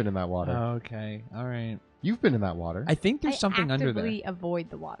water? I've been in that water. Okay, all right. You've been in that water. I think there's something under there. actively avoid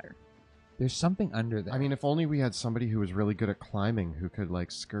the water. There's something under there. I mean, if only we had somebody who was really good at climbing who could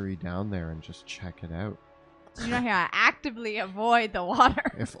scurry down there and just check it out. You know how I actively avoid the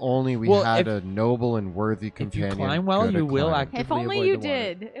water. If only we Well, had if- a noble and worthy if you companion. climb well, good at you will climbing. actively If only avoid you the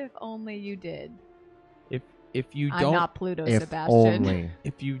water. did. If only you did. If you I'm don't not Pluto, If Sebastian. only.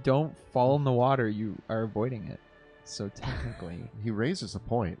 if you don't fall in the water, you are avoiding it. So technically, He raises a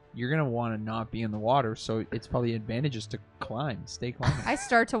point. you're gonna want to not be in the water. So it's probably advantageous to climb. Stay climbing. I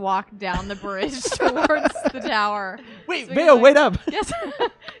start to walk down the bridge towards the tower. Wait, So Vale, you're wait up! Yes,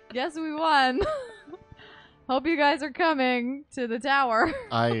 yes, we won. Hope you guys are coming to the tower.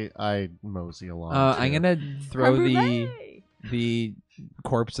 I mosey along. I'm too. gonna throw Hooray! the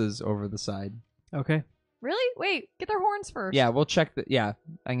corpses over the side. Okay. Really? Wait, get their horns first. Yeah, we'll check the. Yeah,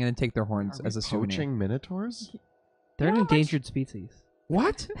 I'm gonna take their horns Are as we a souvenir. poaching minotaurs? They're an know how much- endangered species.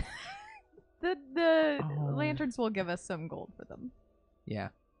 What? The Oh. lanterns will give us some gold for them. Yeah.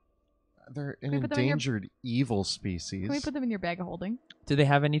 They're an we put them in your- endangered evil species. Can we put them in your bag of holding? Do they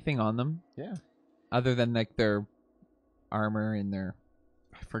have anything on them Yeah. other than their armor in there.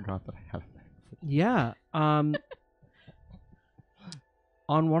 I forgot that I had it. Yeah. On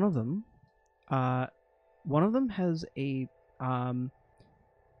one of them has a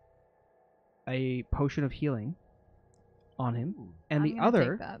potion of healing on him, and the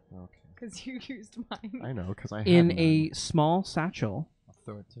other Okay. because you used mine. I know, because I in had a none. small satchel. I'll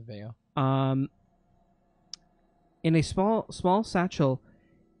throw it to Vale. In a small satchel,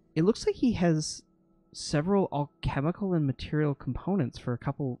 it looks like he has several alchemical and material components for a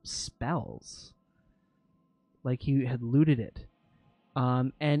couple spells. Like he had looted it.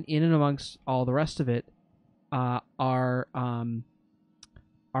 And in and amongst all the rest of it are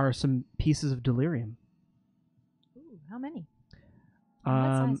some pieces of delirium. Ooh, how many?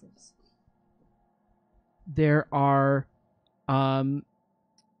 Um, What sizes? There are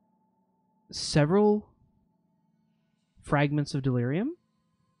several fragments of delirium.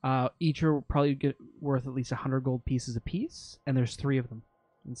 Each are probably worth at least 100 gold pieces apiece, and there's 3 of them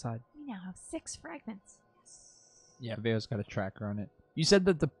inside. We now have 6 fragments. Yeah, Vale's got a tracker on it. You said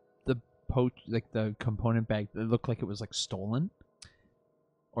that the the component bag, it looked like it was like stolen,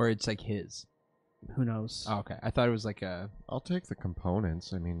 or it's like his. Who knows? Oh, okay, I thought it was like a. I'll take the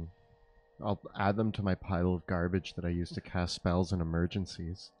components. I mean, I'll add them to my pile of garbage that I use to cast spells in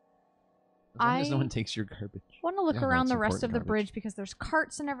emergencies. As long as no I- one takes your garbage. Want to look Yeah, around that's the rest of important the garbage. bridge because there's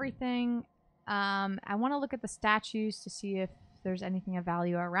carts and everything. I want to look at the statues to see if there's anything of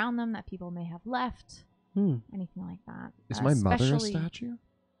value around them that people may have left. Anything like that. Is my mother a Especially- statue?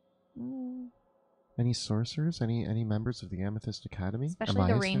 Mm, Any sorcerers? Any members of the Amethyst Academy? especially Am I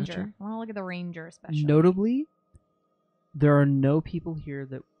the a ranger. statue? I want to look at the ranger especially. Notably, there are no people here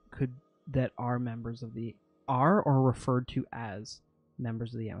that are members of or referred to as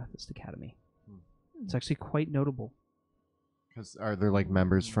members of the Amethyst Academy. It's actually quite notable. Because are there like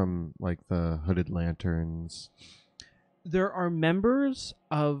members from like the Hooded Lanterns? There are members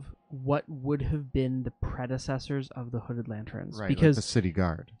of what would have been the predecessors of the Hooded Lanterns, Right, because like the city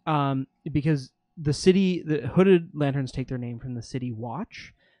guard. because the Hooded Lanterns take their name from the city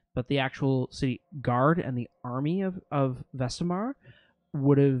watch, but the actual city guard and the army of Vestamar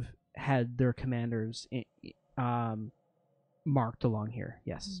would have had their commanders marked along here.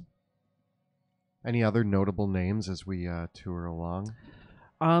 Yes. Any other notable names as we tour along?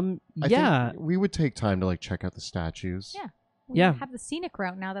 I I think we would take time to like check out the statues. Yeah. We Yeah. have the scenic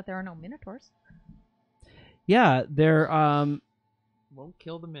route now that there are no minotaurs. yeah. They're Won't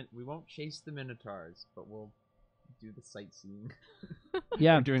kill the we won't chase the minotaurs, but we'll do the sightseeing.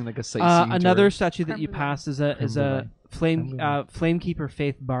 yeah. We're doing like a sightseeing Another tour. statue that you Creme pass is a Creme flamekeeper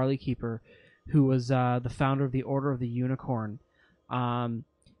Faith Barleykeeper, who was the founder of the Order of the Unicorn, and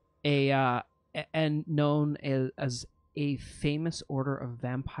known as a famous order of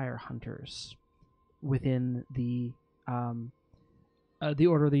vampire hunters within the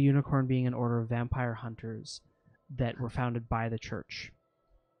Order of the Unicorn being an order of vampire hunters that were founded by the church.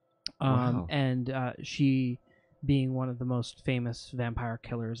 Wow. And she being one of the most famous vampire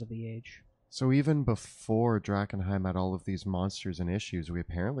killers of the age. So even before Drakkenheim had all of these monsters and issues, we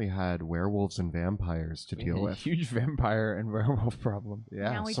apparently had werewolves and vampires to deal A with. huge vampire and werewolf problem.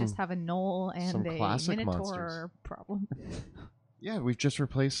 Yeah, now we some- just have a gnoll some and a classic minotaur monsters. problem. yeah, we've just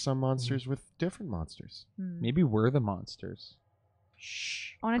replaced some monsters with different monsters. Maybe we're the monsters.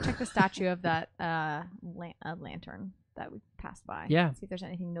 Shh. I want to check the statue of that lantern that we passed by. Yeah. See if there's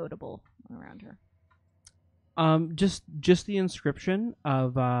anything notable around her. Just the inscription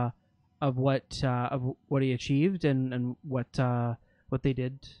of what he achieved and what they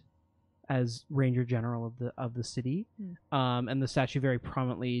did as Ranger General of the city. And the statue very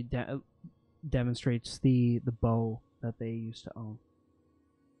prominently demonstrates the bow that they used to own.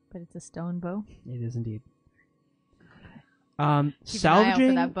 But it's a stone bow. It is indeed. Keep an eye out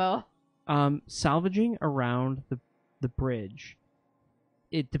for that bow. Salvaging around the bridge.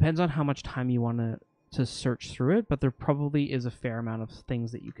 It depends on how much time you want to search through it, but there probably is a fair amount of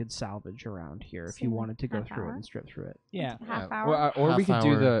things that you could salvage around here if you So, wanted to go half through hour? it and strip through it. Yeah. Half Yeah. hour. Well, or we Half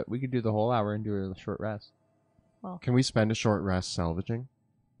could hour. do the whole hour and do a short rest. Can we spend a short rest salvaging?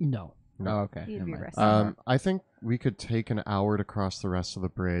 No. No. Oh, okay. You'd never be mind. resting. I think we could take an hour to cross the rest of the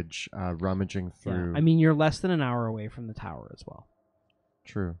bridge, rummaging Yeah. through. I mean, you're less than an hour away from the tower as well.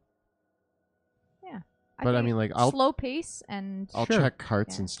 True. I But I think mean, like, I'll slow pace and I'll Sure. check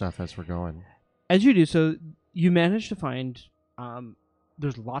carts Yeah. and stuff as we're going. As you do so, you manage to find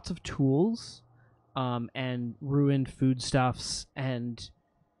there's lots of tools and ruined foodstuffs and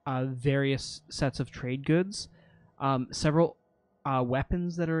various sets of trade goods, several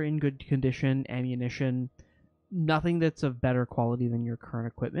weapons that are in good condition, ammunition, nothing that's of better quality than your current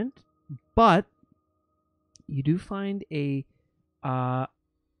equipment. But you do find a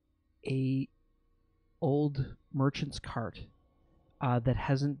old merchant's cart that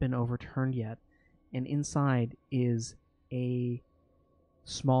hasn't been overturned yet, and inside is a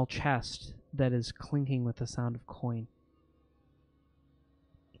small chest that is clinking with the sound of coin.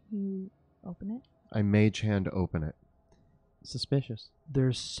 Can you open it? I mage hand open it. Suspicious.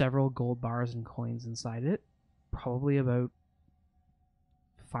 There's several gold bars and coins inside it, probably about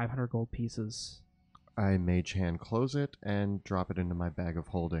 500 gold pieces. I mage hand close it and drop it into my bag of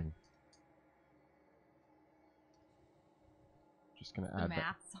holding. Just gonna The add that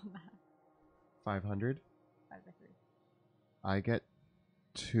maths on that. 500. 5 by 3. I get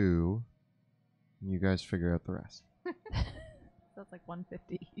 2. You guys figure out the rest. So that's like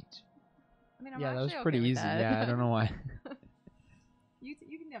 150 each. I mean, I'm Yeah, that was actually pretty okay with easy. that. Yeah, I don't know why. You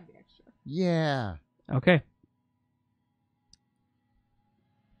can have the extra. Yeah. Okay.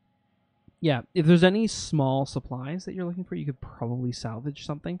 Yeah, if there's any small supplies that you're looking for, you could probably salvage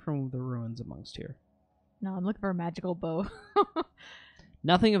something from the ruins amongst here. No, I'm looking for a magical bow.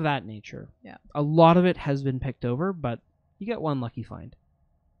 Nothing of that nature. Yeah. A lot of it has been picked over, but you get one lucky find.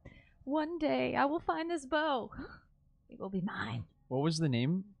 One day I will find this bow. It will be mine. What was the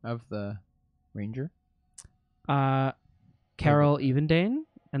name of the ranger? Carol Evendane,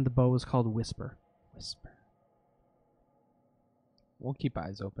 and the bow was called Whisper. Whisper. We'll keep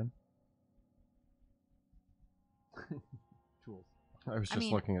eyes open. Tools. I was I just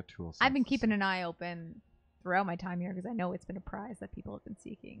mean, looking at tools. I've been keeping an eye open throughout my time here because I know it's been a prize that people have been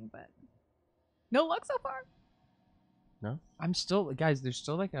seeking, but no luck so far. No? I'm still, guys. There's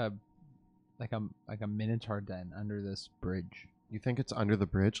still like a minotaur den under this bridge. You think it's under the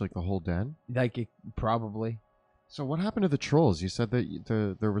bridge, like the whole den? Like it, probably. So what happened to the trolls? You said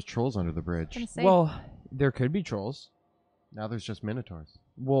that there was trolls under the bridge. Gonna say, Well, there could be trolls. Now there's just minotaurs.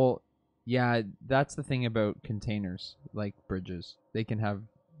 Well, yeah, that's the thing about containers, like bridges. They can have.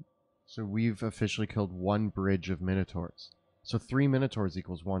 So we've officially killed 1 bridge of minotaurs. So 3 minotaurs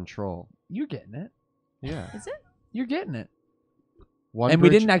equals 1 troll. You're getting it. Yeah. is it? You're getting it. 1 And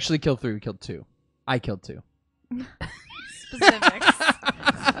bridge, we didn't actually kill 3. We killed 2. I killed 2. Specifics.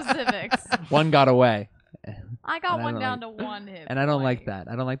 Specifics. 1 got away. I got And I one don't down to 1 hit. And I don't like point. that.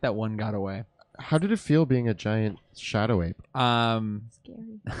 I don't like that 1 got away. How did it feel being a giant shadow ape?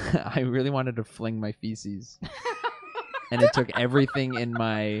 Scary. I really wanted to fling my feces. And it took everything in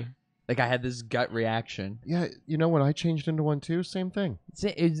my... Like, I had this gut reaction. Yeah, you know when I changed into one too, same thing.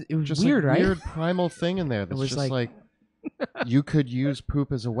 It was Just weird, like right? weird primal thing in there that's was just like- you could use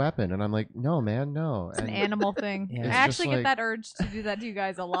poop as a weapon, and I'm like, no, man, no. It's an And animal thing. Yeah. I It's actually just get like- that urge to do that to you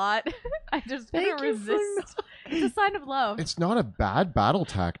guys a lot. I just Thank couldn't you for resist. It's a sign of love. it's not a bad battle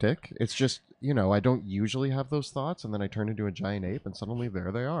tactic. It's just, I don't usually have those thoughts, and then I turn into a giant ape, and suddenly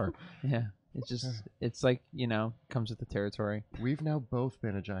there they are. Yeah. It's just... It's like, comes with the territory. We've now both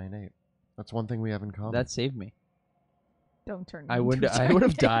been a giant ape. That's one thing we have in common. That saved me. Don't turn. I me would into a I would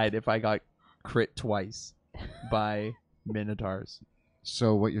have giant. died if I got crit twice by minotaurs.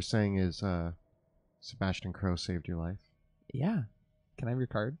 So what you're saying is Sebastian Crow saved your life? Yeah. Can I have your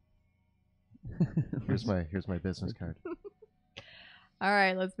card? Here's my business card. All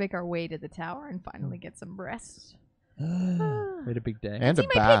right, let's make our way to the tower and finally get some rest. We had a big day. And See a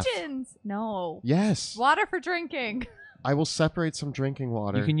my bath. pigeons. No. Yes. Water for drinking. I will separate some drinking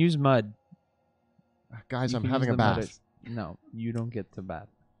water. You can use mud. Guys, You I'm can having use a the mud bath. as- No, you don't get to bath.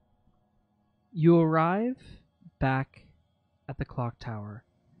 You arrive back at the clock tower,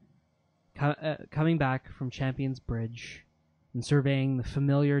 coming back from Champion's Bridge and surveying the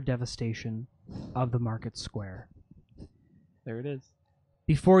familiar devastation of the market square. There it is.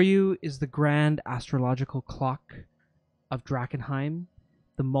 Before you is the grand astrological clock of Drakkenheim,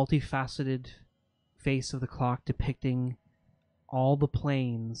 the multifaceted face of the clock depicting all the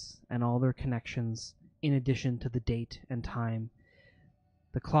planes and all their connections in addition to the date and time.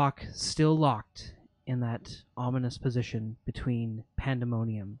 The clock still locked in that ominous position between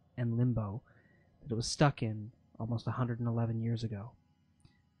pandemonium and limbo that it was stuck in almost 111 years ago.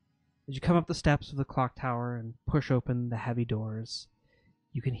 As you come up the steps of the clock tower and push open the heavy doors,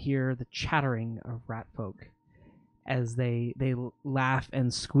 you can hear the chattering of rat folk as they laugh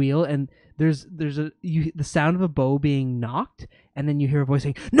and squeal, and there's the sound of a bow being knocked, and then you hear a voice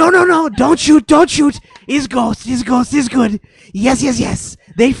saying, "No, don't shoot, is ghost, is good. Yes,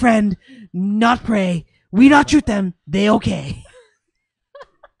 they friend, not prey. We not shoot them, they okay."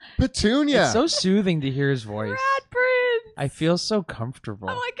 Petunia! It's so soothing to hear his voice. Rat Prince. I feel so comfortable.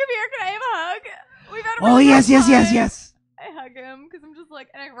 I'm like, come here, can I have a hug? We've had a Oh really yes. good time. I hug him because I'm just like,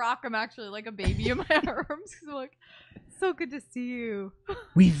 and I rock him actually like a baby in my arms because I'm like, so good to see you.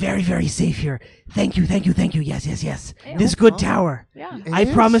 We very, very safe here. Thank you. Yes. Yeah. This good tower. Yeah. It I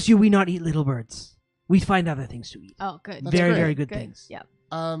is? promise you we not eat little birds. We find other things to eat. Oh, good. That's Very, great. very good things. Yeah.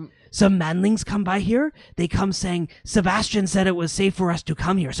 Some manlings come by here. They come saying, Sebastian said it was safe for us to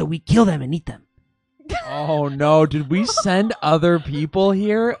come here, so we kill them and eat them. Oh no! Did we send other people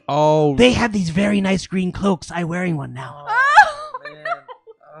here? Oh, They have these very nice green cloaks. I'm wearing one now. man.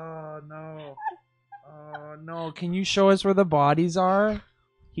 Oh no! Oh no! Can you show us where the bodies are?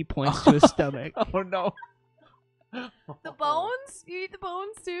 He points to his stomach. Oh no! The bones? You eat the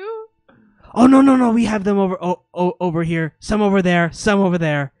bones too? Oh, no. We have them over here. Some over there. Some over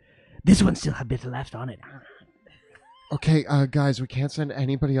there. This one still has a bit left on it. Okay, guys, we can't send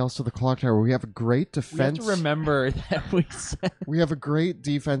anybody else to the clock tower. We have a great We have defense. to remember that we said. We have a great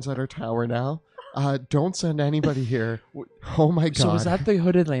defense at our tower now. Don't send anybody here. Oh my god. So was that the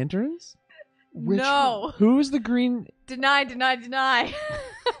hooded lanterns? Which No. Who's the green? Deny.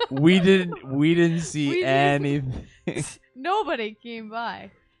 We didn't see We didn't. anything. Nobody came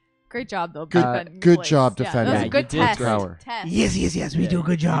by. Great job, though. Good- defending the good place. job Yeah, defending that was the a good good test. tower. Yes. We do a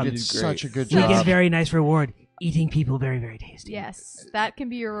good job. You did did great. such a good We job. get very nice reward. Eating people very, very tasty. Yes, that can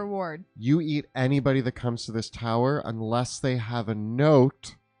be your reward. You eat anybody that comes to this tower unless they have a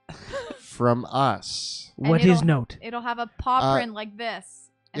note from us. And What is note? It'll have a paw Uh, print like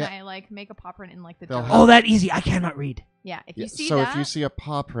this, and yeah. I make a paw print in the They'll dirt. have- Oh, that easy. I cannot read. Yeah, if Yeah, you see so that, if you see a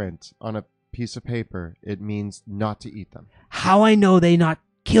paw print on a piece of paper, it means not to eat them. How I know they not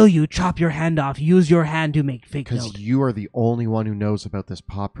kill you, chop your hand off, use your hand to make fake Because note. you are the only one who knows about this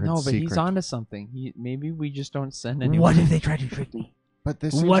paw print No, but secret. he's onto something. Maybe we just don't send anyone. What if they try to trick me? But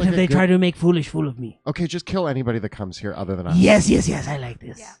this seems What like if a they good- try to make foolish fool of me? Okay, just kill anybody that comes here other than us. Yes, I like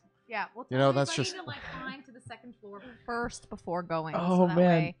this. yeah. We'll You tell know, that's everybody just- to climb to the second floor first before going. Oh, so that man.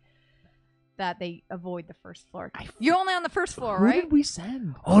 way that they avoid the first floor. You're only on the first floor, Who right? did we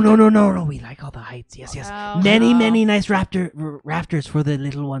send? Oh, no. We like all the heights. Yes. Oh, Many, no. many nice rafters for the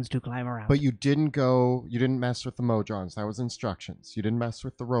little ones to climb around. But you didn't mess with the Mojons. That was instructions. You didn't mess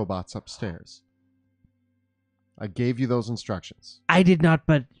with the robots upstairs. I gave you those instructions. I did not,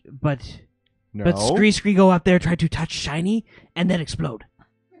 but No. Scree go up there, try to touch Shiny, and then explode.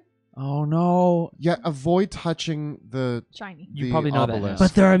 Oh no! Yeah, avoid touching the Shiny. You the probably know that. obelisk.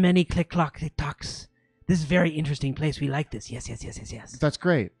 But there are many click-clock, tick-tocks. This is a very interesting place. We like this. Yes. That's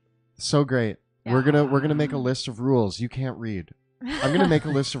great. So great. Yeah. We're gonna make a list of rules. You can't read. I'm gonna make a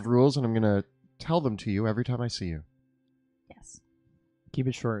list of rules and I'm gonna tell them to you every time I see you. Yes. Keep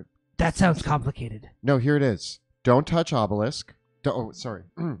it short. That sounds complicated. No, here it is. Don't touch obelisk. Don't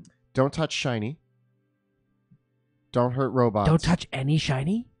touch shiny. Don't hurt robots. Don't touch any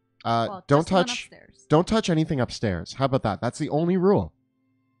Shiny? Well, don't just the one touch. upstairs. Don't touch anything upstairs. How about that? That's the only rule.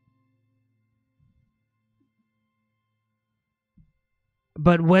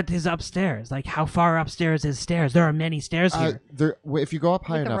 But what is upstairs? Like, how far upstairs is stairs? There are many stairs here. If you go up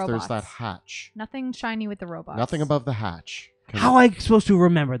high With the enough, there's that robots. hatch. Nothing shiny with the robots. Nothing above the hatch. How am I supposed to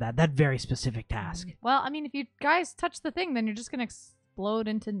remember that? That very specific task. Well, I mean, if you guys touch the thing, then you're just gonna explode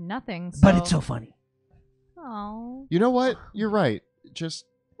into nothing. So. But it's so funny. Oh, You know what? You're right. Just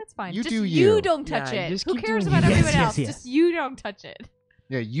that's fine. You just do you. don't touch Yeah, it. just Who keep cares doing about you. everyone Yes, else? yes. Just you don't touch it.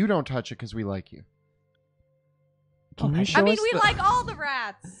 yeah, you don't touch it because we like you. Can Okay. you show I mean, us we the, like all the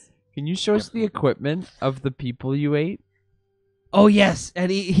rats. Can you show us the equipment of the people you ate? Oh, yes.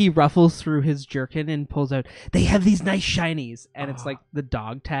 And he ruffles through his jerkin and pulls out. They have these nice shinies. And it's like the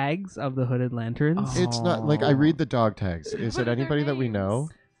dog tags of the hooded lanterns. Oh. It's not like I read the dog tags. Is What it are their anybody that we know?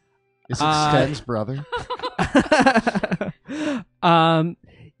 names? Is it Sten's brother?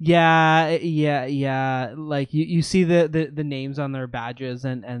 Yeah. Like you see the names on their badges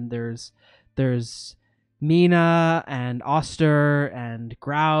and there's Mina and Oster and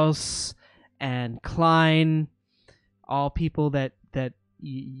Grouse and Klein, all people that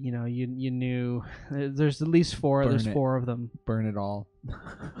you knew. There's at least four. Burn There's it. 4 of them. Burn it all.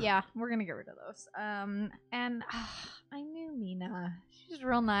 Yeah, we're gonna get rid of those. And I knew Mina. She's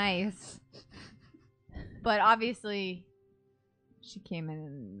real nice, but obviously, she came in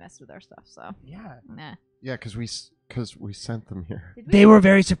and messed with our stuff. So Yeah. nah. Yeah, because we sent them here. Did we? They were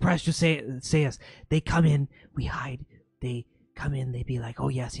very surprised to say us. They come in, we hide. They come in, they be like, oh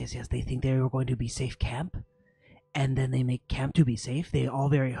yes. They think they were going to be safe camp. And then they make camp to be safe. They all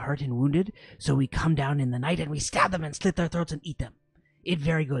very hurt and wounded. So we come down in the night and we stab them and slit their throats and eat them. It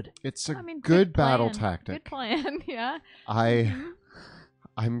very good. It's a I mean, good battle plan. tactic. Good plan. Yeah.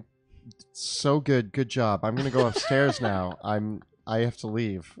 I'm so good. Good job. I'm gonna go upstairs now. I have to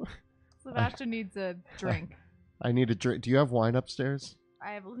leave. Sebastian needs a drink. I need a drink. Do you have wine upstairs?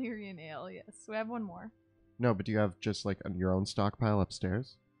 I have Illyrian ale. Yes, we have one more. No, but do you have just like your own stockpile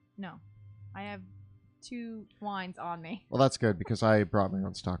upstairs? No. I have 2 wines on me. Well, that's good because I brought my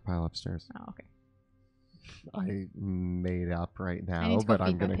own stockpile upstairs. Oh, okay. I made up right I now, need to but go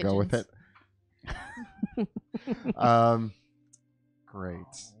I'm feed my going to go with it. pigeons. Great.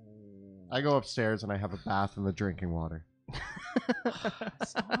 I go upstairs and I have a bath in the drinking water.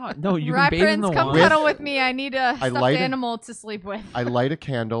 Stop. No, you can bathe in Reference, the come water. cuddle with me. I need a stuffed light it. animal to sleep with. I light a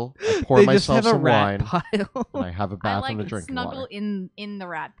candle, I pour They just myself have a some rat wine, pile. and I have a I bath like in the to drinking snuggle water. in the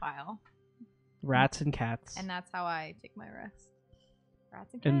rat pile. Rats and cats. And that's how I take my rest.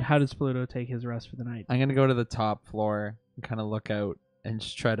 Rats and cats. And how does Pluto take his rest for the night? I'm gonna go to the top floor and kind of look out and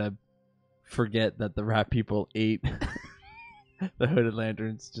just try to forget that the rat people ate the hooded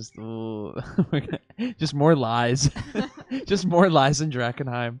lanterns. Just, just more lies. Just more lies in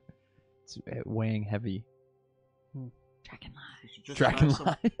Drakkenheim. It's weighing heavy. Dragon lies. Dragon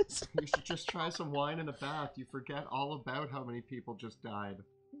lies. You should just try some wine in a bath. You forget all about how many people just died.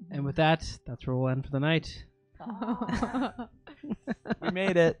 And with that, that's where we'll end for the night. We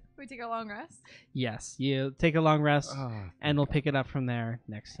made it. We take a long rest. Yes, you take a long rest, Oh, and we'll pick it up from there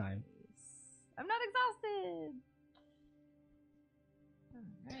next time. I'm not exhausted.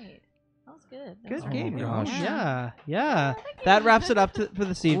 All right. That was good. That was Good Oh game, my y'all. gosh. Yeah. That wraps it up for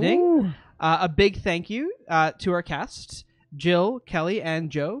this evening. A big thank you to our cast, Jill, Kelly,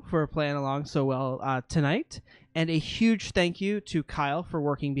 and Joe, for playing along so well tonight. And a huge thank you to Kyle for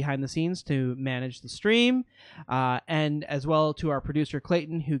working behind the scenes to manage the stream. And as well to our producer,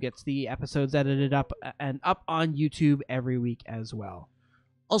 Clayton, who gets the episodes edited up and up on YouTube every week as well.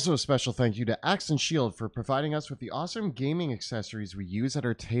 Also, a special thank you to Axe and Shield for providing us with the awesome gaming accessories we use at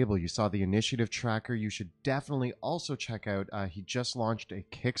our table. You saw the initiative tracker. You should definitely also check out. He just launched a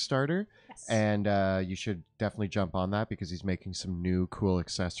Kickstarter, Yes. and you should definitely jump on that because he's making some new cool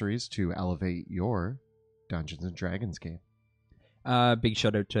accessories to elevate your Dungeons and Dragons game. Big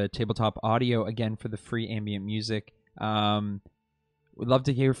shout out to Tabletop Audio again for the free ambient music. We'd love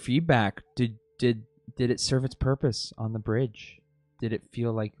to hear feedback. Did it serve its purpose on the bridge? Did it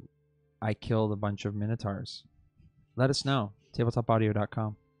feel like I killed a bunch of minotaurs? Let us know.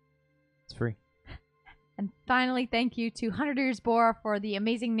 Tabletopaudio.com. It's free. And finally, thank you to 100 Years Bor for the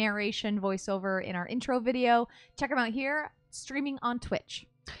amazing narration voiceover in our intro video. Check him out here, streaming on Twitch.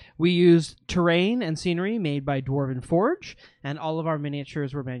 We used terrain and scenery made by Dwarven Forge, and all of our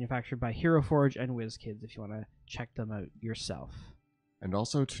miniatures were manufactured by Hero Forge and WizKids if you want to check them out yourself. And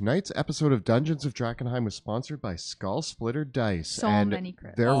also, tonight's episode of Dungeons of Drakkenheim was sponsored by Skull Splitter Dice. So and many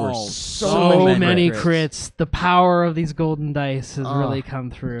crits. There were Oh, so So many many crits. The power of these golden dice has Ah. really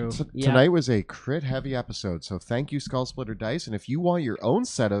come through. Yeah. Tonight was a crit-heavy episode, so thank you, Skull Splitter Dice. And if you want your own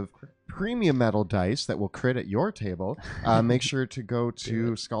set of premium metal dice that will crit at your table, make sure to go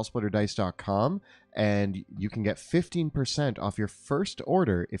to skullsplitterdice.com, and you can get 15% off your first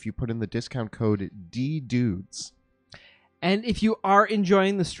order if you put in the discount code DDUDES. And if you are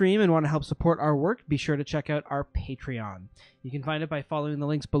enjoying the stream and want to help support our work, be sure to check out our Patreon. You can find it by following the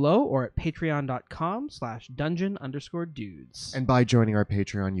links below or at patreon.com/dungeon_dudes. And by joining our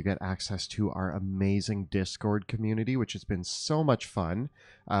Patreon, you get access to our amazing Discord community, which has been so much fun.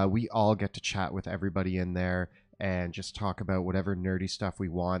 We all get to chat with everybody in there and just talk about whatever nerdy stuff we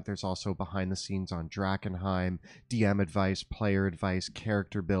want. There's also behind the scenes on Drakkenheim, DM advice, player advice,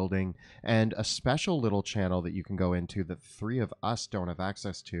 character building, and a special little channel that you can go into that 3 of us don't have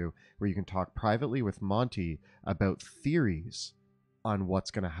access to, where you can talk privately with Monty about theories on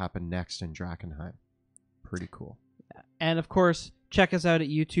what's going to happen next in Drakkenheim. Pretty cool. And of course, check us out at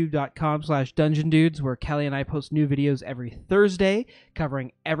youtube.com/dungeondudes, where Kelly and I post new videos every Thursday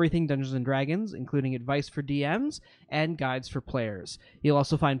covering everything Dungeons & Dragons, including advice for DMs and guides for players. You'll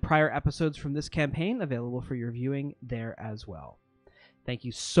also find prior episodes from this campaign available for your viewing there as well. Thank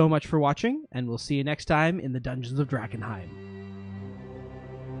you so much for watching, and we'll see you next time in the Dungeons of Drakkenheim.